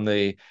it from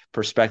the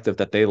perspective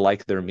that they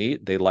like their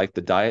meat, they like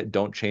the diet.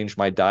 Don't change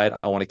my diet.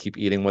 I want to keep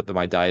eating what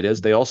my diet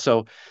is. They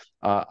also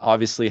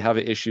obviously have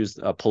issues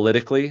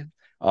politically.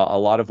 A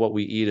lot of what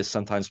we eat is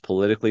sometimes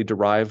politically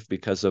derived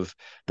because of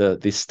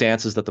the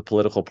stances that the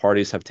political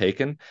parties have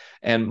taken.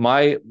 And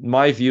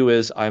my view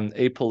is I'm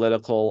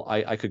apolitical.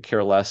 I could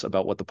care less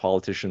about what the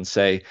politicians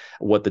say,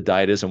 what the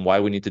diet is, and why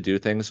we need to do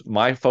things.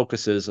 My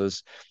focus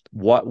is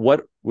what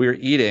we're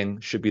eating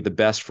should be the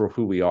best for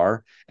who we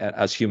are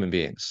as human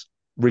beings,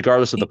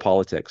 regardless of the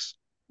politics.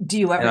 Do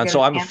you ever And get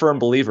so a I'm a chance? firm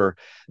believer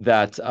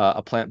that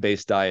a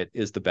plant-based diet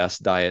is the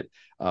best diet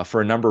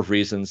for a number of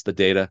reasons, the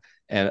data.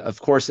 And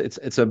of course, it's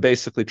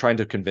basically trying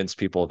to convince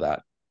people of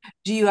that.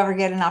 Do you ever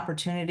get an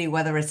opportunity,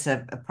 whether it's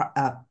a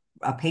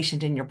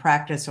patient in your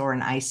practice or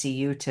an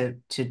ICU,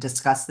 to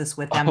discuss this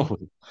with them? Oh,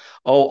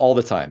 oh, all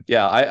the time.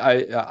 Yeah,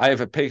 I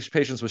have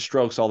patients with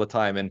strokes all the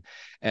time,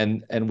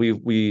 and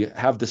we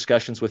have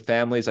discussions with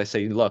families. I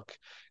say, look,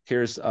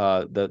 here's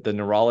the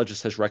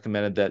neurologist has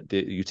recommended that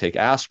you take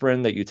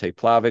aspirin, that you take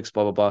Plavix,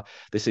 blah blah blah.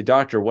 They say,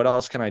 doctor, what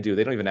else can I do?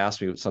 They don't even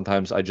ask me.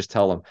 Sometimes I just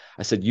tell them.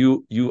 I said,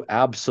 you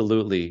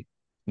absolutely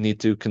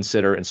need to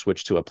consider and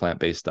switch to a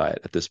plant-based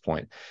diet at this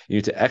point. You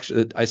need to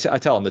actually. I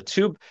tell them the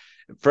two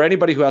for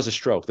anybody who has a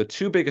stroke, the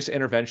two biggest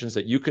interventions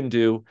that you can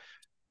do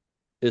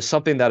is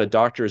something that a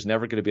doctor is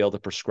never going to be able to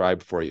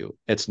prescribe for you.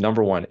 It's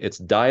number one, it's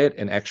diet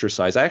and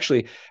exercise. I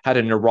actually had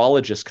a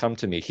neurologist come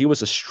to me. He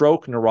was a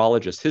stroke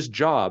neurologist. His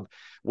job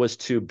was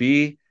to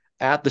be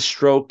at the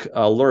stroke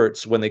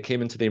alerts when they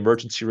came into the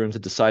emergency room to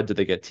decide did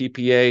they get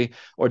TPA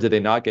or did they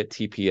not get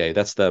TPA.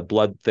 That's the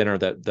blood thinner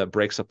that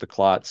breaks up the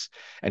clots.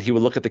 And he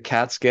would look at the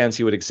CAT scans.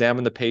 He would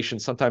examine the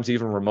patient, sometimes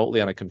even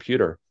remotely on a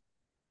computer.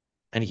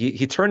 And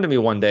he turned to me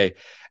one day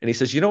and he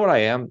says, "You know what I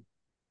am?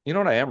 You know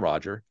what I am,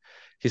 Roger?"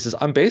 He says,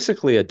 "I'm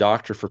basically a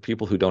doctor for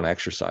people who don't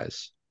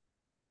exercise."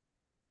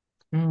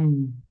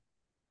 Mm.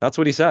 That's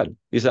what he said.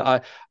 He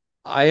said,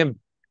 I am,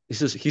 he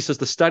says,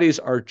 the studies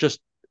are just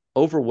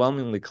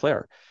overwhelmingly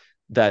clear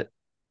that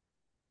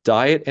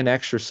diet and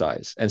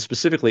exercise, and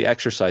specifically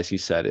exercise, he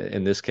said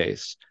in this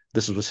case,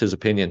 this was his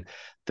opinion,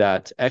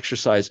 that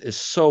exercise is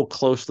so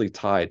closely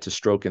tied to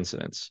stroke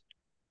incidence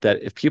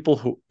that if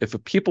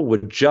people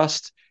would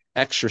just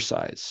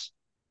exercise,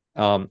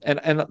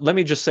 And let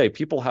me just say,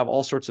 people have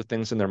all sorts of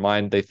things in their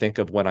mind. They think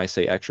of when I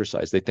say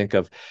exercise, they think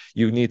of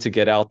you need to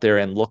get out there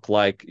and look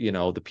like,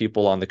 the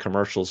people on the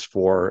commercials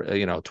for,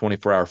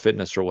 24-hour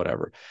fitness or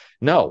whatever.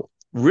 No,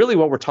 really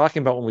what we're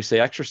talking about when we say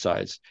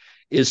exercise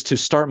is to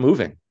start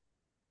moving.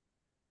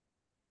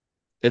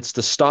 It's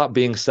to stop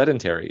being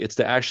sedentary. It's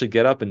to actually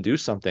get up and do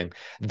something.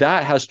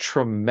 That has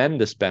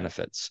tremendous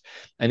benefits.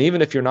 And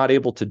even if you're not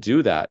able to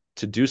do that,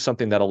 to do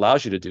something that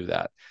allows you to do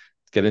that,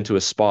 get into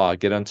a spa,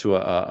 get into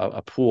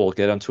a pool,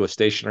 get onto a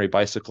stationary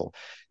bicycle.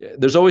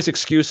 There's always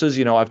excuses,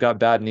 I've got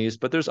bad knees,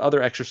 but there's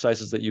other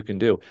exercises that you can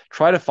do.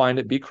 Try to find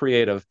it, be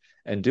creative,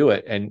 and do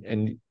it.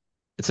 And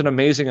it's an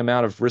amazing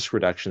amount of risk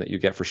reduction that you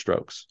get for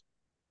strokes.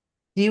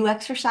 Do you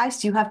exercise?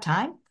 Do you have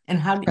time? And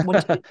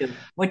what do you do?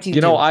 What do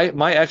you do? I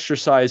my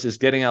exercise is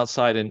getting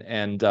outside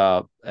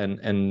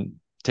and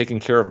taking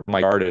care of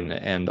my garden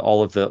and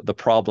all of the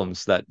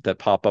problems that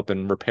pop up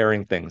and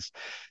repairing things.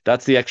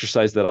 That's the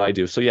exercise that I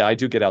do. So yeah, I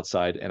do get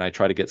outside and I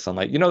try to get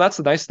sunlight. That's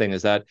the nice thing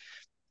is that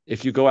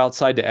if you go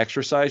outside to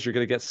exercise, you're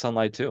going to get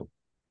sunlight too.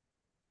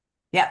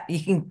 Yeah,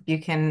 you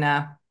can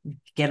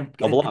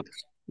Double get. up.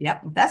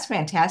 Yep, that's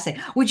fantastic.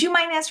 Would you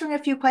mind answering a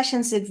few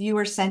questions that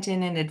viewers sent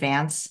in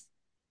advance?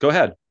 Go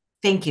ahead.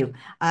 Thank you.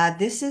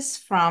 This is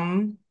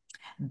from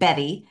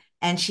Betty,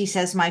 and she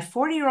says, my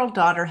 40-year-old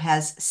daughter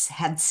has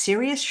had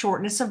serious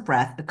shortness of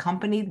breath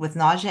accompanied with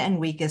nausea and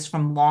weakness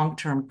from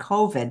long-term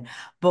COVID.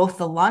 Both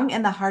the lung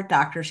and the heart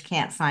doctors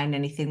can't find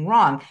anything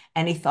wrong.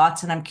 Any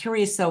thoughts? And I'm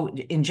curious, though,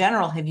 in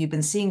general, have you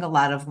been seeing a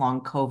lot of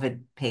long COVID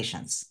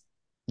patients?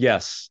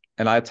 Yes.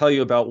 And I tell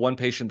you about one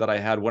patient that I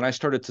had when I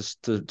started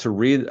to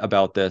read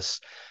about this,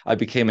 I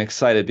became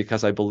excited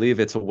because I believe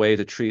it's a way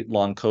to treat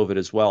long COVID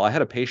as well. I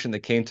had a patient that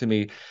came to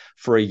me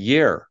for a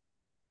year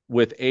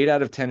with 8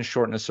 out of 10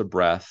 shortness of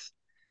breath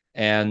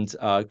and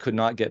could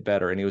not get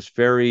better. And he was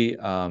very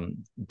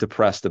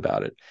depressed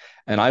about it.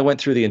 And I went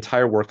through the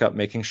entire workup,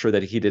 making sure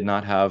that he did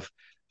not have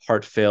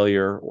heart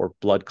failure or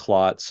blood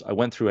clots. I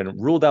went through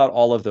and ruled out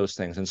all of those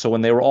things. And so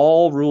when they were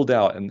all ruled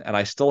out and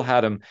I still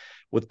had him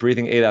with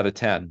breathing 8 out of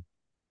 10,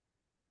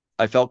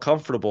 I felt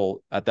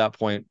comfortable at that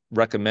point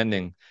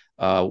recommending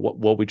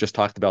what we just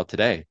talked about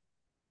today.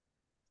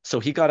 So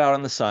he got out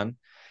in the sun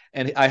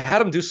and I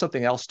had him do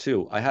something else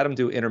too. I had him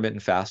do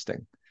intermittent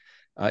fasting.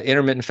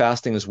 Intermittent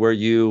fasting is where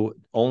you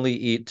only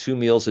eat 2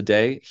 meals a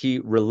day. He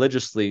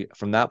religiously,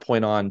 from that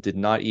point on, did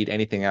not eat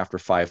anything after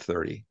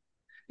 5:30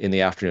 in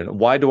the afternoon.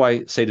 Why do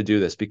I say to do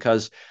this?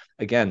 Because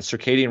again,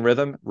 circadian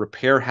rhythm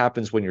repair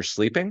happens when you're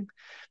sleeping,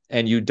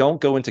 and you don't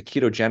go into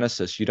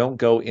ketogenesis. You don't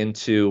go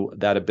into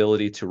that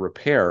ability to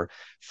repair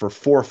for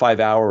 4 or 5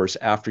 hours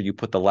after you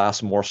put the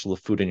last morsel of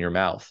food in your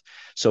mouth.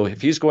 So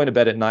if he's going to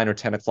bed at 9 or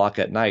 10 o'clock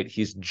at night,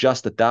 he's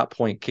just at that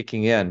point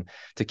kicking in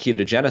to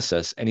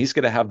ketogenesis, and he's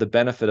going to have the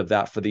benefit of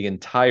that for the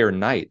entire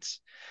night.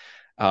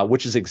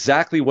 Which is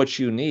exactly what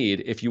you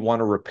need if you want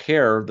to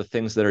repair the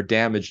things that are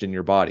damaged in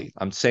your body.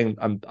 I'm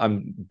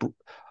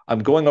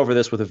going over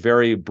this with a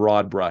very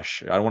broad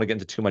brush. I don't want to get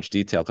into too much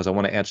detail because I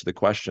want to answer the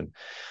question.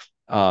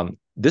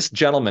 This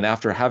gentleman,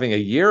 after having a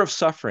year of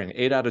suffering,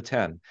 8 out of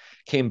 10,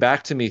 came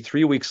back to me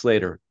 3 weeks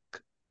later,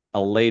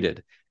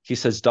 elated. He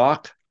says,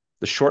 Doc,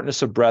 the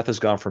shortness of breath has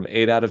gone from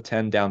 8 out of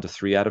 10 down to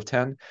 3 out of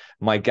 10.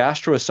 My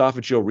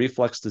gastroesophageal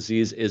reflux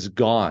disease is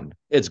gone.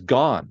 It's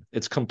gone.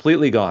 It's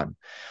completely gone.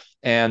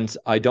 And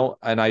I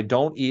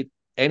don't eat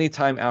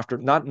anytime after,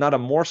 not a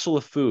morsel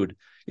of food.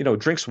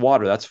 Drinks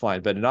water, that's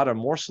fine, but not a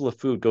morsel of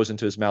food goes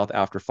into his mouth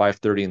after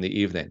 5:30 in the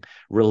evening,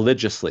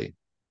 religiously.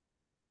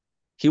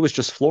 He was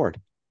just floored.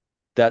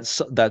 That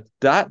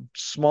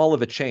small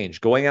of a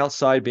change, going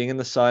outside, being in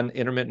the sun,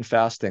 intermittent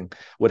fasting,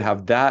 would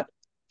have that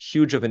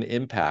huge of an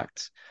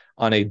impact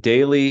on a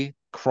daily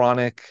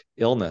chronic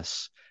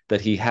illness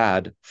that he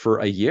had for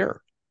a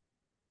year.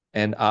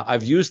 And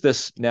I've used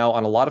this now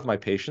on a lot of my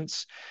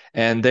patients,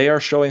 and they are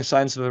showing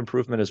signs of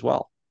improvement as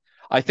well.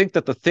 I think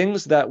that the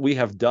things that we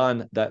have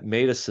done that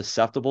made us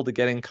susceptible to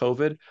getting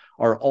COVID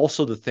are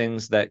also the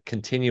things that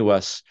continue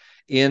us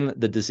in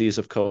the disease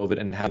of COVID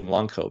and having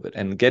long COVID.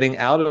 And getting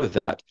out of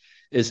that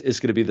is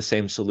going to be the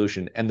same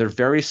solution. And they're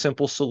very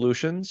simple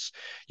solutions.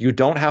 You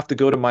don't have to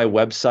go to my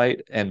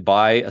website and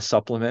buy a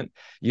supplement.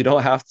 You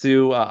don't have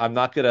to, I'm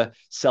not going to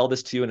sell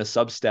this to you in a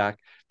Substack.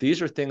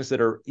 These are things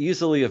that are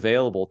easily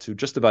available to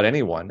just about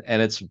anyone,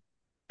 and it's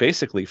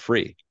basically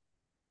free.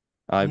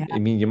 Yeah. I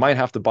mean, you might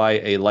have to buy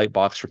a light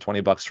box for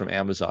 $20 from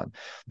Amazon,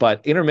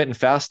 but intermittent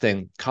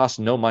fasting costs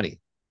no money.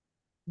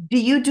 Do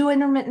you do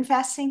intermittent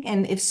fasting?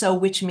 And if so,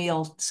 which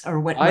meals or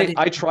what I is?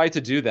 I try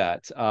to do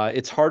that.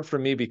 It's hard for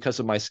me because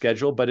of my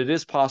schedule, but it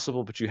is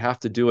possible. But you have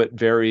to do it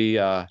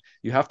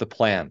you have to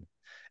plan.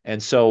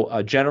 And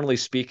so, generally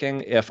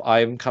speaking, if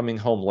I'm coming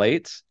home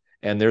late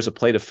and there's a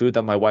plate of food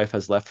that my wife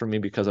has left for me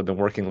because I've been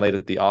working late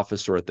at the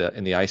office or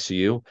in the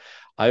ICU,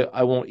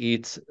 I won't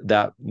eat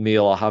that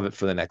meal. I'll have it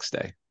for the next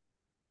day.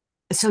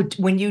 So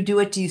when you do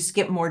it, do you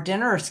skip more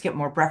dinner or skip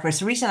more breakfast?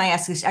 The reason I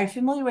ask is, are you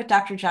familiar with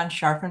Dr. John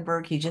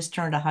Scharfenberg? He just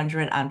turned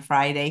 100 on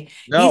Friday.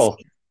 He's No.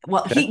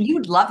 Well, Okay.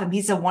 you'd love him.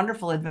 He's a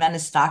wonderful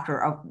Adventist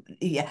doctor.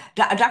 Yeah,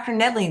 Dr.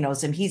 Nedley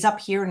knows him. He's up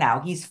here now.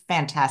 He's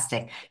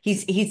fantastic.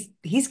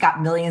 He's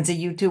got millions of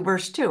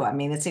YouTubers too. I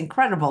mean, it's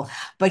incredible.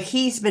 But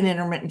he's been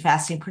intermittent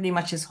fasting pretty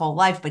much his whole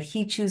life, but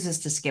he chooses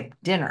to skip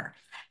dinner.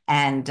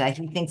 And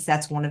he thinks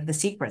that's one of the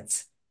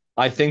secrets.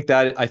 I think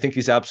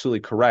he's absolutely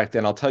correct,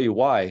 and I'll tell you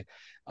why.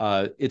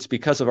 It's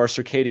because of our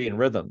circadian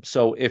rhythm.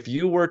 So if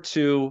you were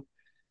to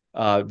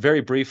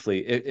very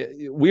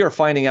briefly, we are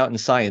finding out in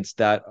science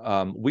that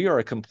we are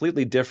a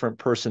completely different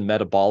person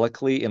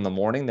metabolically in the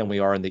morning than we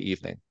are in the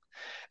evening.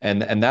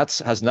 And that's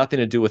has nothing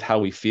to do with how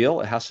we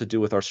feel. It has to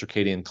do with our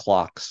circadian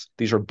clocks.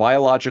 These are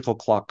biological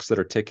clocks that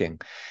are ticking.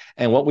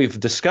 And what we've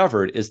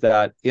discovered is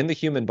that in the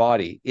human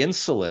body,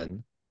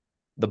 insulin,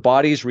 the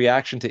body's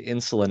reaction to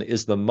insulin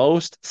is the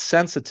most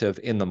sensitive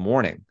in the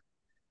morning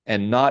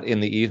and not in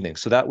the evening.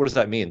 So that what does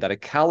that mean? That a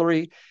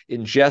calorie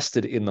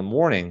ingested in the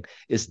morning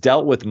is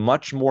dealt with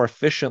much more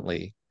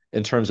efficiently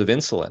in terms of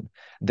insulin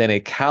than a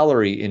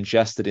calorie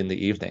ingested in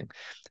the evening.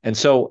 And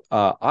so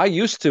I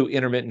used to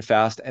intermittent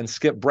fast and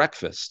skip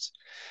breakfast.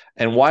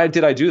 And why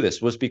did I do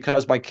this? Was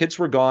because my kids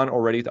were gone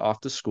already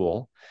off to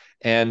school,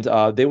 and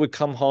they would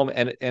come home,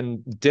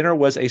 and dinner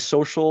was a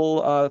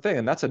social thing,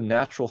 and that's a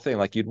natural thing.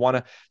 Like you'd want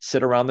to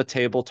sit around the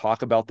table,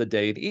 talk about the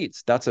day, and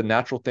eat. That's a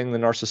natural thing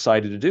in our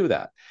society to do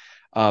that.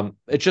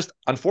 It's just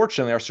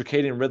unfortunately our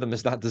circadian rhythm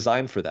is not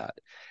designed for that,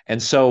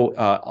 and so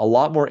a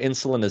lot more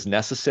insulin is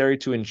necessary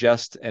to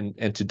ingest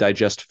and to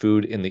digest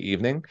food in the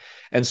evening,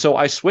 and so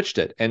I switched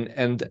it.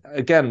 And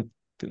again,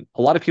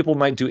 a lot of people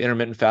might do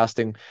intermittent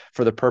fasting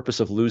for the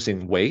purpose of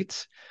losing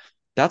weight.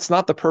 That's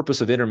not the purpose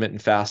of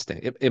intermittent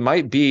fasting. It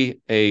might be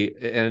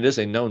and it is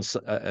a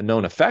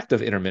known effect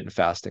of intermittent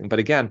fasting. But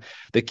again,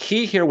 the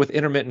key here with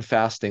intermittent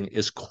fasting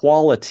is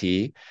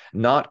quality,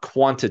 not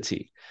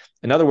quantity.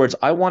 In other words,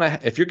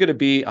 if you're going to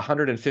be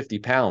 150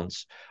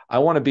 pounds, I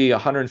want to be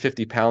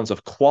 150 pounds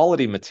of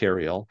quality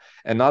material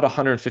and not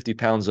 150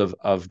 pounds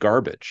of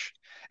garbage.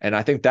 And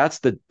I think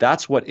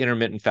that's what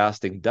intermittent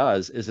fasting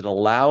does, is it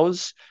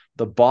allows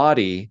the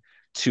body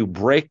to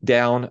break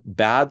down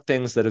bad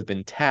things that have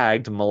been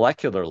tagged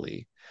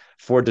molecularly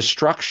for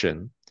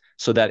destruction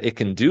so that it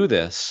can do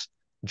this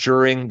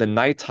during the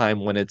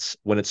nighttime when it's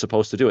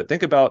supposed to do it.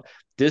 Think about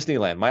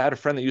Disneyland. I had a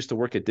friend that used to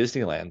work at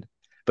Disneyland,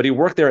 but he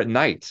worked there at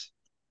night.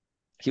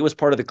 He was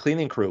part of the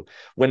cleaning crew.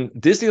 When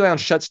Disneyland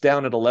shuts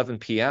down at 11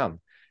 p.m.,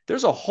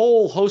 there's a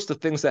whole host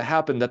of things that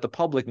happen that the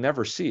public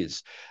never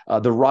sees.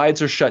 The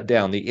rides are shut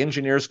down. The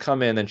engineers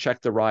come in and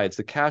check the rides.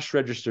 The cash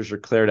registers are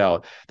cleared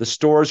out. The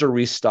stores are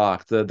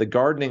restocked. The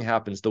gardening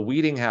happens. The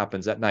weeding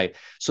happens at night.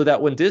 So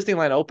that when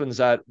Disneyland opens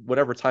at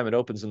whatever time it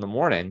opens in the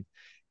morning,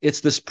 it's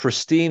this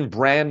pristine,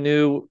 brand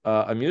new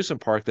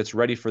amusement park that's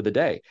ready for the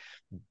day.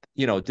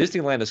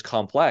 Disneyland is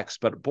complex,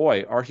 but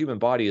boy, our human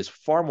body is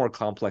far more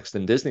complex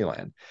than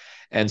Disneyland.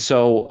 And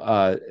so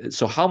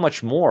how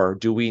much more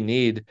do we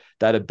need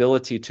that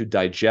ability to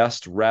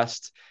digest,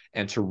 rest,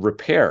 and to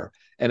repair?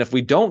 And if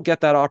we don't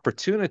get that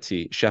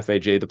opportunity, Chef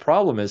AJ, the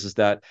problem is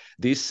that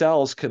these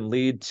cells can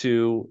lead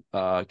to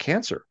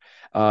cancer.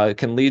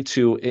 Can lead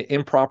to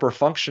improper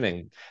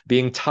functioning,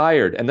 being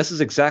tired. And this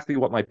is exactly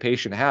what my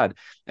patient had.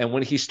 And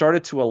when he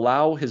started to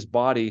allow his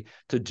body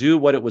to do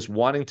what it was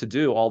wanting to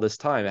do all this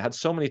time, it had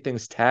so many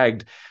things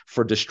tagged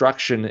for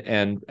destruction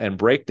and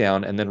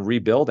breakdown and then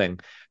rebuilding,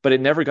 but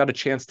it never got a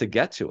chance to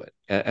get to it.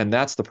 And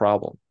that's the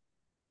problem.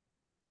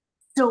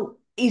 So,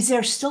 is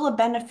there still a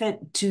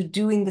benefit to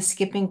doing the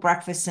skipping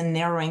breakfast and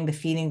narrowing the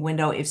feeding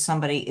window if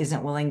somebody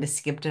isn't willing to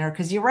skip dinner?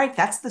 Because you're right,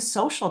 that's the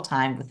social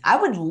time.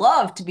 I would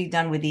love to be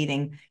done with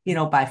eating,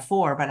 by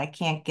 4, but I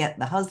can't get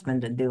the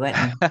husband to do it,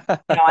 and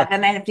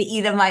then I have to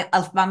eat by my,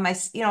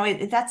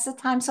 that's the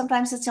time.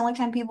 Sometimes it's the only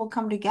time people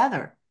come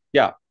together.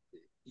 Yeah,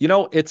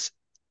 it's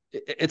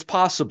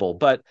possible,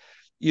 but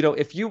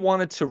if you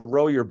wanted to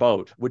row your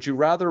boat, would you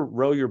rather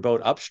row your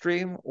boat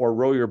upstream or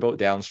row your boat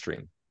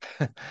downstream?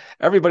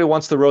 Everybody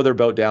wants to row their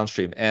boat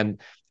downstream,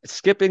 and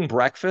skipping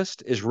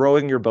breakfast is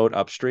rowing your boat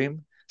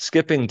upstream.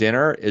 Skipping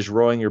dinner is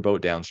rowing your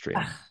boat downstream.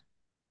 Yeah,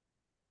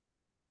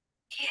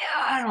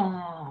 I don't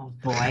know,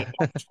 boy.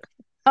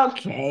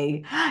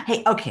 Okay.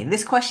 Hey, okay.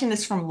 This question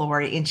is from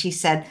Lori, and she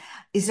said,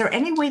 is there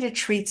any way to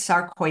treat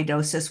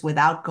sarcoidosis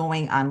without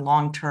going on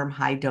long-term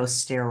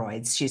high-dose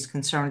steroids? She's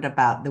concerned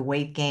about the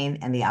weight gain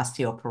and the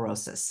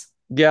osteoporosis.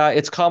 Yeah,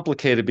 it's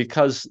complicated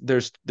because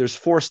there's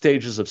 4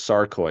 stages of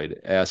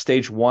sarcoid.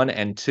 Stage 1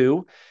 and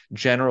 2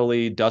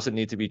 generally doesn't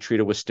need to be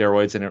treated with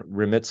steroids, and it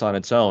remits on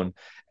its own.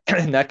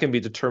 And that can be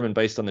determined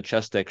based on the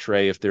chest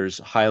X-ray if there's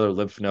hilar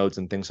lymph nodes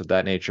and things of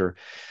that nature.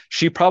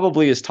 She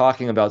probably is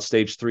talking about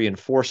stage 3 and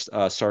 4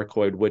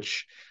 sarcoid,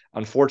 which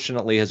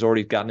unfortunately has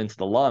already gotten into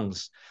the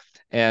lungs.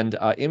 And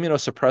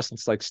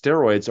immunosuppressants like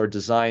steroids are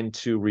designed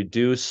to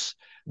reduce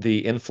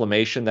the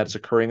inflammation that's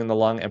occurring in the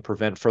lung and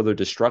prevent further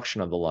destruction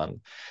of the lung.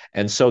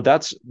 And so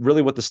that's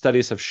really what the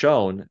studies have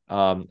shown.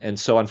 And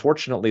so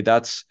unfortunately,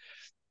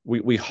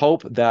 we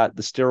hope that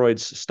the steroids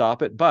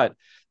stop it, but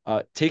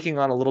taking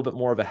on a little bit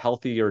more of a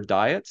healthier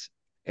diet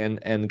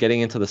and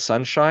getting into the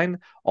sunshine,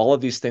 all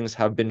of these things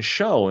have been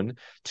shown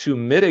to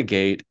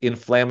mitigate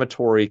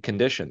inflammatory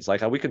conditions.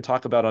 Like we can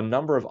talk about a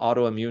number of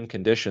autoimmune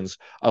conditions,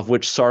 of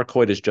which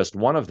sarcoid is just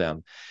one of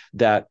them,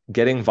 that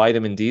getting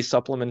vitamin D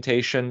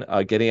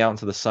supplementation, getting out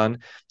into the sun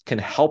can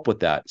help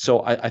with that.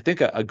 So I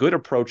think a good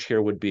approach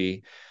here would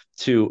be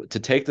to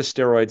take the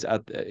steroids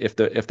if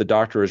the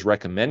doctor is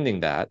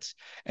recommending that,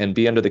 and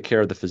be under the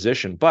care of the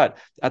physician. But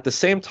at the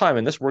same time,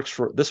 and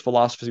this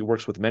philosophy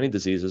works with many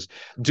diseases,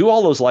 do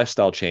all those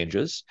lifestyle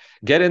changes,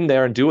 get in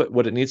there and do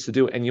what it needs to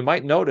do, and you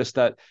might notice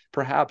that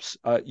perhaps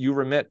you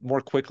remit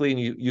more quickly and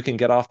you can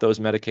get off those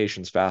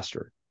medications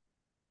faster.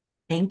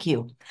 Thank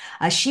you.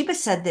 Sheba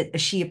said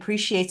that she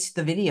appreciates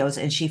the videos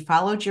and she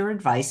followed your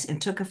advice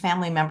and took a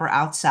family member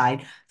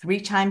outside 3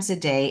 times a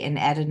day and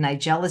added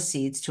Nigella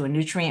seeds to a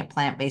nutrient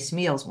plant-based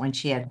meals when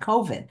she had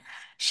COVID.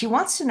 She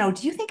wants to know,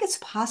 do you think it's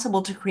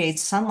possible to create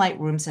sunlight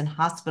rooms in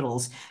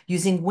hospitals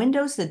using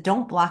windows that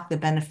don't block the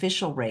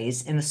beneficial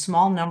rays in a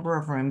small number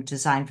of rooms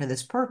designed for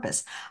this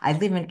purpose? I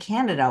live in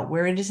Canada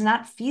where it is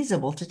not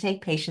feasible to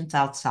take patients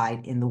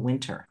outside in the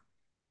winter.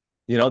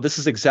 This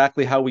is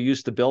exactly how we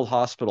used to build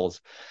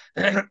hospitals.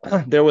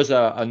 There was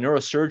a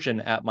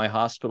neurosurgeon at my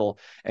hospital,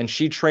 and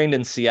she trained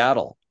in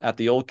Seattle at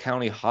the old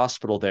county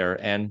hospital there.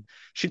 And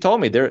she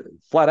told me there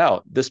flat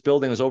out, this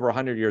building is over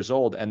 100 years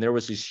old, and there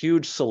was these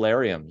huge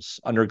solariums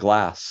under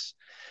glass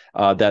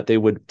that they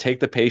would take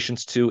the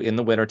patients to in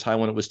the wintertime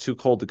when it was too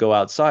cold to go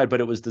outside.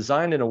 But it was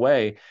designed in a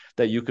way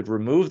that you could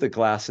remove the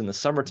glass in the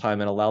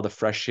summertime and allow the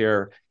fresh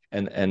air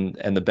and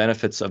the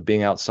benefits of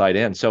being outside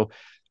in. So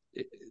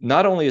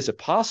not only is it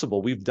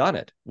possible, we've done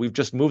it. We've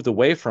just moved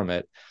away from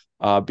it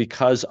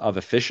because of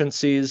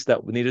efficiencies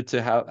that needed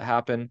to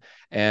happen,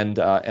 and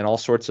all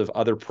sorts of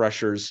other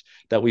pressures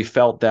that we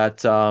felt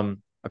that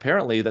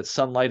apparently that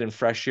sunlight and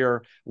fresh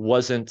air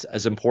wasn't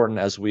as important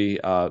as we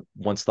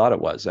once thought it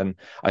was. And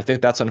I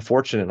think that's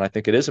unfortunate, and I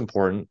think it is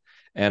important.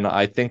 And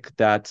I think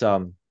that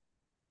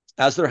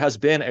as there has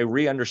been a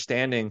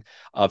re-understanding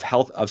of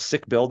health of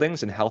sick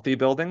buildings and healthy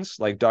buildings,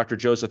 like Dr.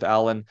 Joseph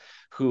Allen,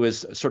 who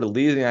is sort of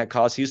leading that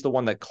cause. He's the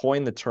one that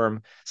coined the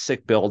term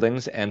sick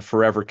buildings and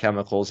forever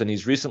chemicals. And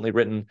he's recently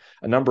written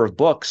a number of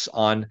books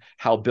on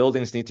how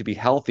buildings need to be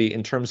healthy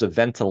in terms of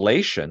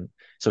ventilation.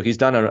 So he's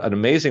done an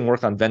amazing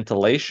work on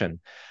ventilation.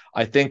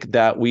 I think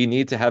that we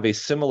need to have a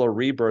similar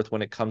rebirth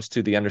when it comes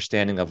to the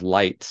understanding of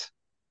light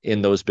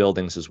in those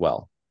buildings as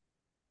well.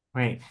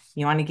 Right.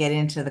 You want to get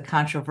into the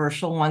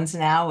controversial ones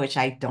now, which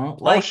I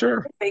don't Oh, like,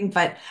 sure.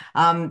 but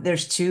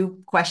there's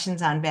 2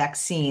 questions on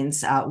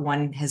vaccines.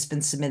 One has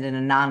been submitted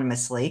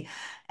anonymously,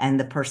 and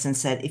the person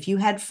said, if you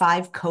had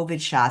 5 COVID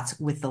shots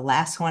with the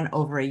last one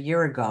over a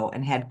year ago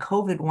and had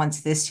COVID once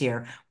this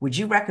year, would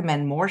you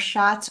recommend more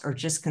shots or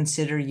just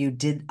consider you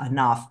did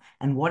enough?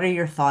 And what are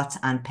your thoughts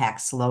on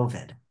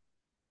Paxlovid?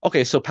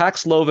 Okay, so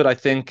Paxlovid, I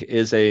think,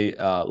 is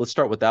let's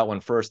start with that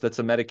one first. That's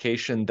a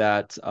medication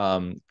that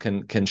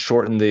can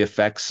shorten the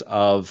effects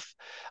of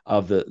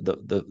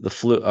the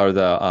flu or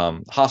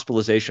the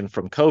hospitalization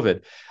from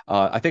COVID.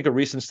 I think a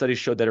recent study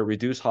showed that it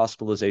reduced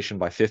hospitalization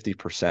by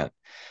 50%.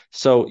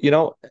 So,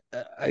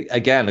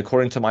 again,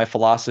 according to my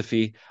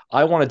philosophy,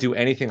 I want to do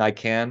anything I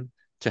can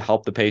to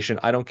help the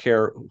patient. I don't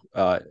care,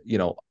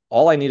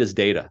 all I need is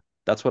data.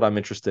 That's what I'm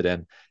interested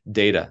in,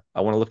 data.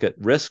 I want to look at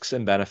risks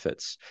and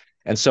benefits.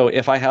 And so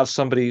if I have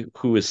somebody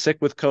who is sick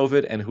with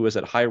COVID and who is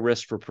at high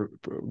risk for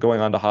going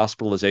on to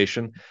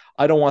hospitalization,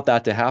 I don't want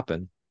that to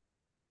happen.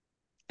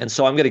 And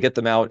so I'm going to get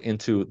them out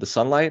into the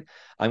sunlight.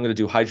 I'm going to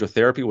do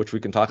hydrotherapy, which we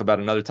can talk about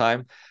another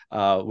time,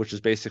 which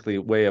is basically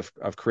a way of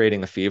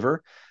creating a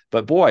fever.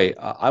 But boy,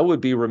 I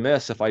would be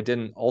remiss if I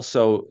didn't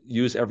also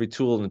use every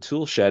tool in the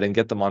tool shed and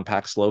get them on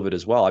Paxlovid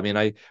as well. I mean,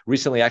 I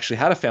recently actually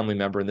had a family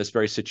member in this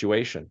very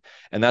situation,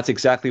 and that's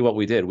exactly what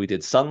we did. We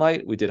did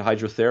sunlight, we did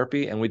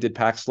hydrotherapy, and we did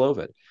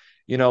Paxlovid.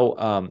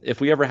 If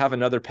we ever have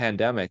another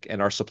pandemic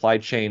and our supply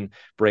chain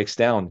breaks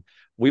down,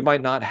 we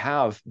might not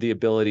have the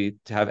ability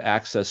to have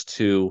access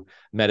to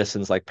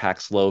medicines like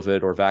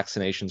Paxlovid or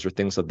vaccinations or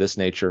things of this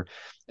nature.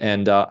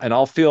 And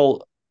I'll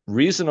feel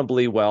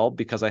reasonably well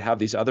because I have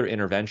these other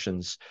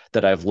interventions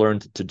that I've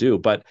learned to do.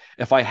 But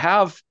if I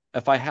have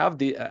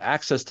the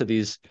access to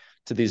these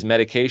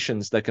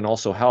medications that can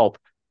also help,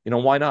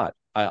 why not?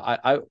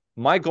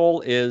 My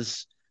goal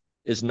is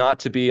not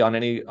to be on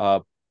any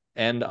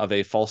end of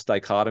a false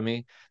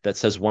dichotomy that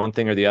says one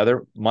thing or the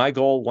other. My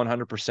goal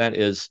 100%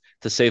 is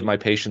to save my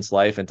patient's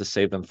life and to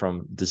save them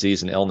from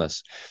disease and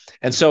illness.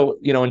 And so,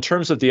 in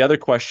terms of the other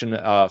question,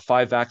 5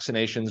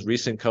 vaccinations,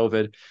 recent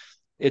COVID,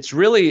 it's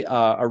really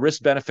a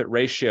risk-benefit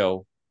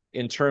ratio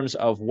in terms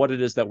of what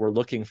it is that we're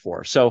looking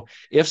for. So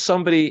if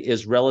somebody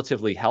is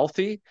relatively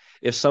healthy,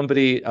 if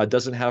somebody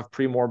doesn't have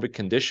premorbid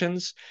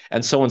conditions,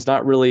 and someone's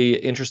not really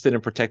interested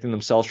in protecting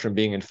themselves from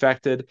being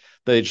infected,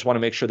 they just want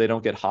to make sure they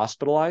don't get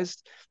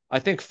hospitalized, I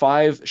think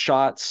 5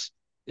 shots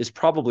is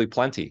probably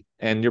plenty,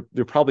 and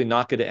you're probably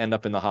not going to end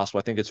up in the hospital.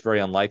 I think it's very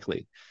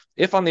unlikely.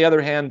 If, on the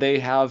other hand, they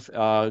have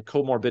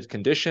comorbid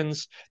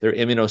conditions, they're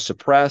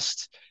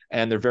immunosuppressed,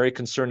 and they're very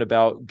concerned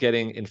about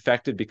getting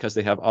infected because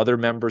they have other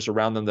members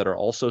around them that are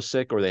also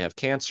sick or they have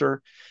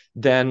cancer,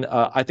 then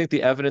I think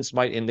the evidence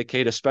might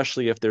indicate,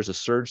 especially if there's a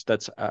surge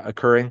that's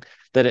occurring,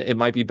 that it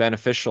might be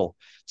beneficial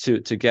to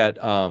get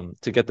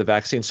the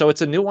vaccine. So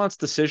it's a nuanced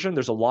decision.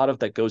 There's a lot of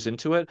that goes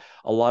into it,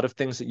 a lot of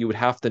things that you would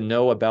have to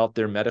know about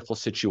their medical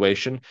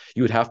situation.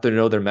 You would have to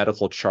know their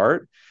medical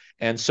chart.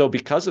 And so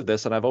because of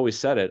this, and I've always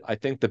said it, I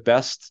think the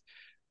best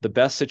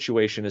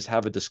situation is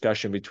have a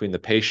discussion between the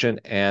patient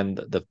and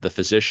the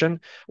physician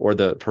or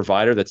the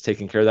provider that's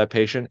taking care of that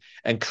patient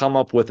and come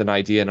up with an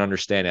idea and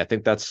understanding. I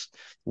think that's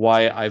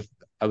why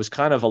I was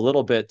kind of a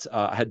little bit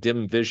had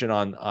dim vision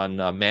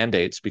on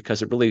mandates,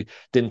 because it really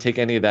didn't take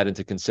any of that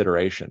into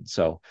consideration.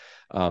 So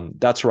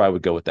that's where I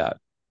would go with that.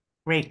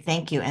 Great,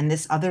 thank you. And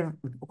this other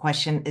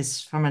question is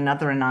from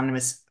another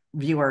anonymous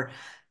viewer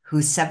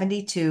who's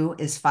 72,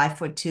 is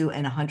 5'2"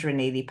 and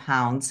 180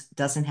 pounds,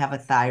 doesn't have a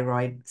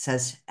thyroid,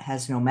 says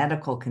has no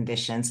medical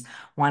conditions,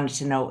 wanted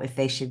to know if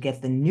they should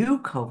get the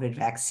new COVID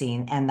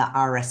vaccine and the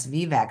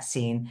RSV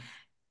vaccine.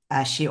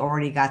 She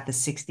already got the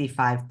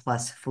 65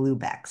 plus flu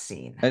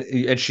vaccine.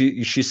 And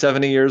she's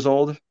 70 years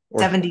old or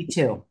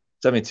 72.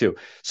 72.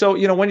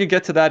 So, when you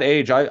get to that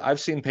age, I've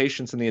seen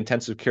patients in the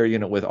intensive care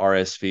unit with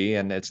RSV,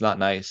 and it's not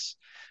nice.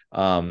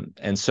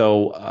 And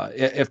so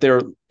if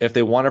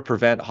they want to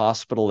prevent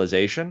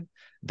hospitalization,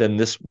 then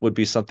this would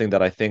be something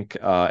that I think,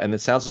 and it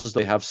sounds as though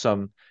they have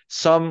some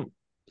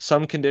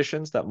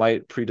conditions that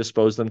might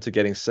predispose them to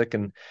getting sick.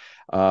 And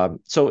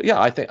so,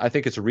 yeah, I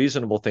think it's a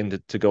reasonable thing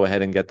to go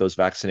ahead and get those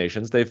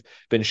vaccinations. They've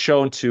been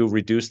shown to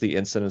reduce the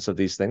incidence of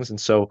these things.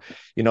 And so,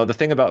 the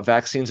thing about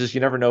vaccines is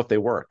you never know if they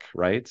work,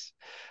 right?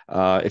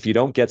 If you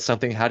don't get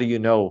something, how do you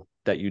know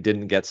that you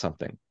didn't get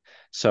something?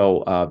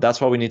 So that's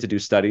why we need to do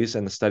studies,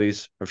 and the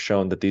studies have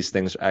shown that these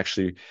things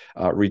actually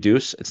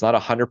reduce. It's not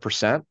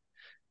 100%,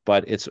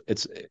 but it's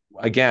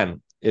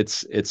again,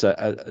 it's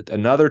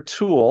another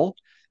tool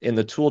in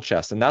the tool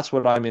chest, and that's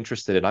what I'm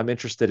interested in. I'm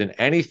interested in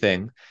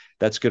anything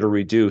that's going to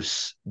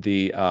reduce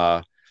the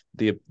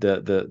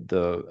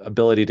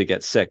ability to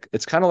get sick.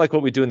 It's kind of like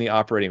what we do in the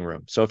operating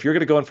room. So if you're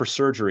going to go in for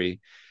surgery,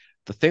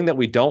 the thing that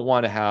we don't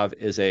want to have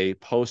is a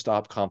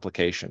post-op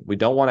complication. We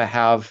don't want to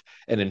have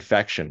an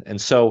infection. And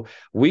so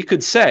we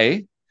could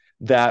say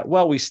that,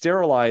 well, we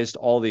sterilized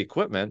all the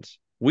equipment.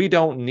 We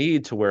don't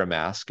need to wear a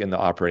mask in the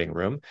operating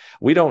room.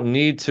 We don't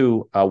need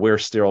to wear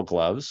sterile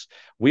gloves.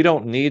 We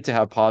don't need to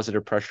have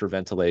positive pressure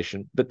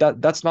ventilation. But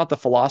that's not the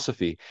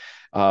philosophy.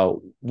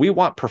 We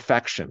want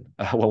perfection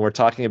when we're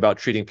talking about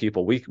treating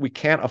people. We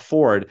can't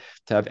afford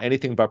to have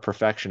anything but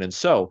perfection. And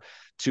so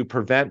to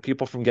prevent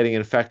people from getting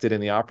infected in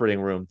the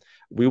operating room,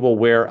 we will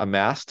wear a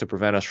mask to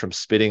prevent us from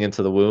spitting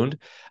into the wound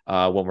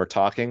when we're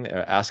talking,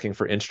 asking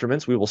for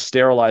instruments. We will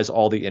sterilize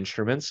all the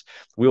instruments.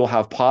 We will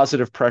have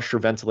positive pressure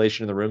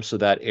ventilation in the room so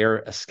that air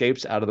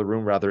escapes out of the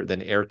room rather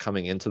than air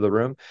coming into the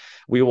room.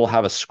 We will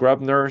have a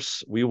scrub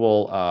nurse. We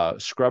will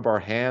scrub our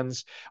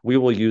hands. We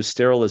will use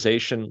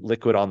sterilization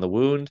liquid on the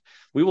wound.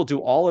 We will do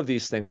all of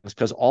these things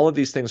because all of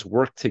these things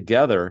work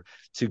together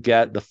to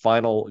get the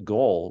final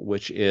goal,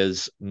 which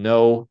is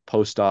no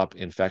post-op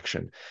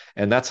infection.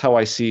 And that's how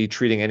I see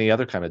treating any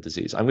other kind of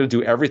disease. I'm going to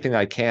do everything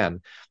I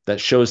can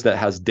that shows that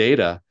has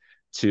data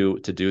to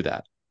do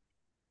that.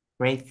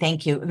 Great,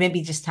 thank you.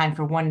 Maybe just time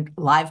for one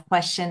live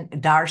question.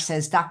 Dar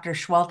says, Dr.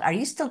 Seheult, are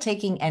you still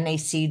taking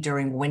NAC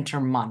during winter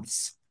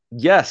months?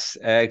 Yes,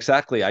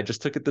 exactly. I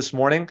just took it this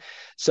morning.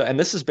 So, and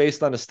this is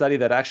based on a study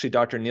that actually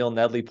Dr. Neil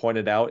Nedley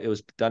pointed out. It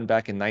was done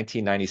back in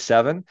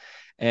 1997.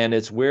 And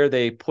it's where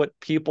they put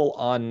people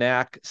on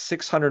NAC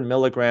 600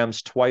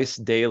 milligrams twice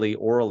daily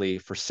orally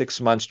for 6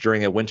 months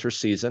during a winter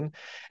season.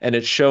 And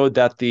it showed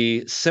that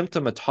the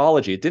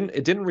symptomatology, it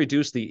didn't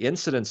reduce the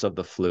incidence of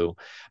the flu,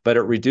 but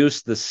it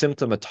reduced the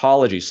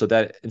symptomatology, so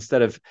that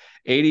instead of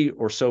 80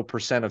 or so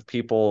percent of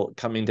people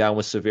coming down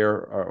with severe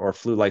or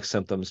flu-like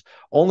symptoms,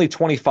 only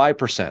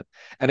 25%.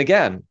 And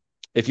again,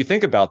 if you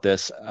think about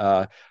this,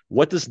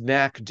 what does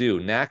NAC do?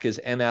 NAC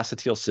is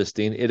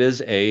N-acetylcysteine. It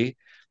is a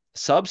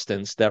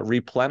substance that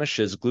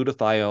replenishes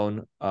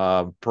glutathione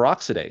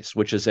peroxidase,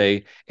 which is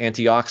a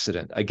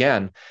antioxidant.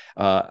 Again,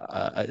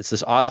 it's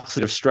this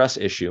oxidative stress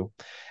issue.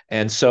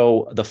 And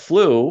so the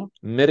flu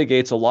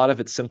mitigates a lot of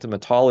its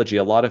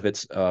symptomatology, a lot of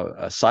its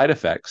side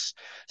effects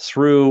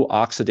through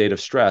oxidative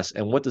stress.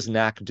 And what does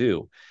NAC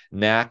do?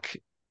 NAC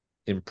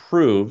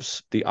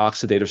improves the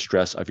oxidative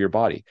stress of your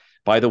body.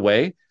 By the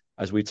way,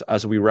 as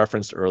we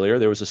referenced earlier,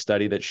 there was a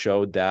study that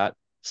showed that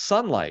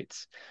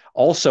sunlight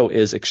also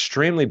is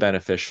extremely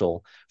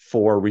beneficial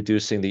for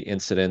reducing the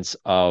incidence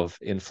of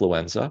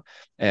influenza.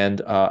 And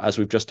as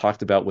we've just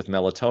talked about with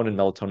melatonin,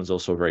 melatonin is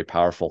also a very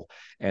powerful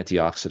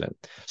antioxidant.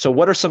 So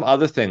what are some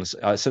other things?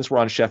 Since we're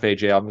on Chef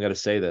AJ, I'm going to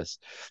say this.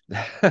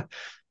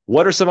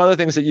 What are some other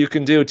things that you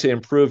can do to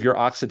improve your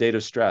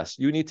oxidative stress?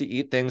 You need to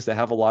eat things that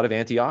have a lot of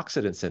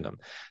antioxidants in them.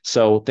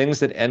 So things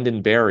that end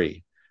in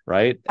berry,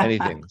 right?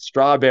 Anything,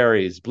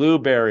 strawberries,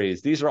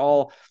 blueberries, these are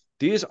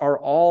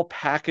all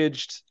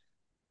packaged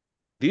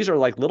These are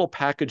like little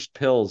packaged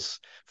pills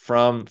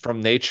from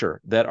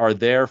nature that are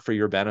there for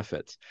your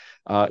benefit.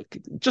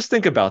 Just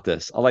think about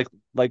this. Like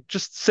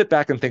just sit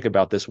back and think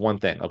about this one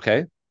thing,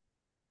 okay?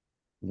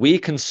 We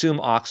consume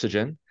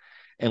oxygen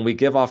and we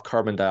give off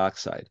carbon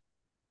dioxide.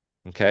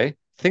 Okay.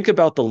 Think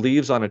about the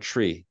leaves on a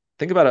tree.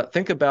 Think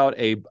about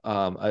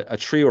a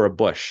tree or a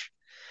bush.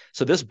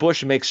 So this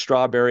bush makes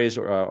strawberries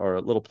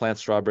or little plant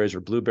strawberries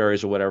or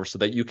blueberries or whatever so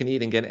that you can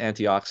eat and get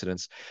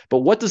antioxidants. But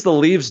what does the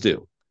leaves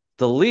do?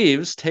 The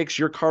leaves takes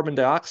your carbon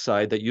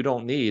dioxide that you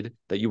don't need,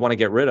 that you want to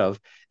get rid of,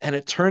 and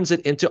it turns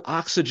it into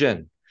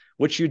oxygen,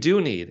 which you do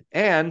need.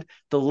 And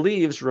the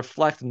leaves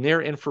reflect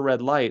near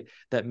infrared light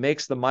that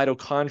makes the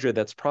mitochondria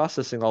that's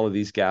processing all of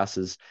these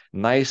gases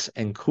nice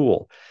and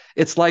cool.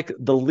 It's like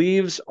the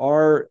leaves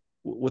are,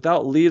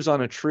 without leaves on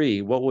a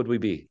tree, what would we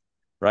be?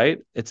 Right?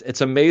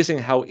 It's amazing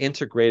how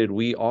integrated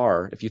we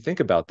are, if you think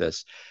about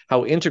this,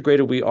 how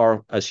integrated we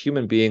are as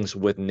human beings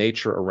with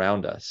nature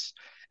around us.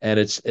 And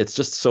it's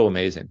just so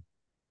amazing.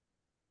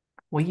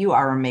 Well, you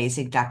are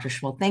amazing, Dr.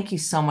 Schmoll. Thank you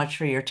so much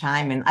for your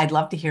time. And I'd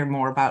love to hear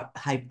more about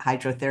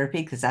hydrotherapy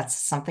because that's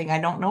something I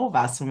don't know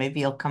about. So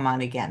maybe you'll come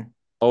on again.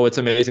 Oh, it's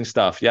amazing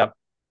stuff. Yep.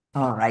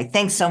 All right.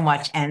 Thanks so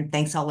much. And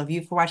thanks all of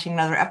you for watching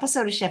another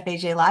episode of Chef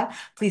AJ Live.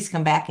 Please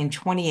come back in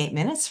 28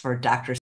 minutes for Dr.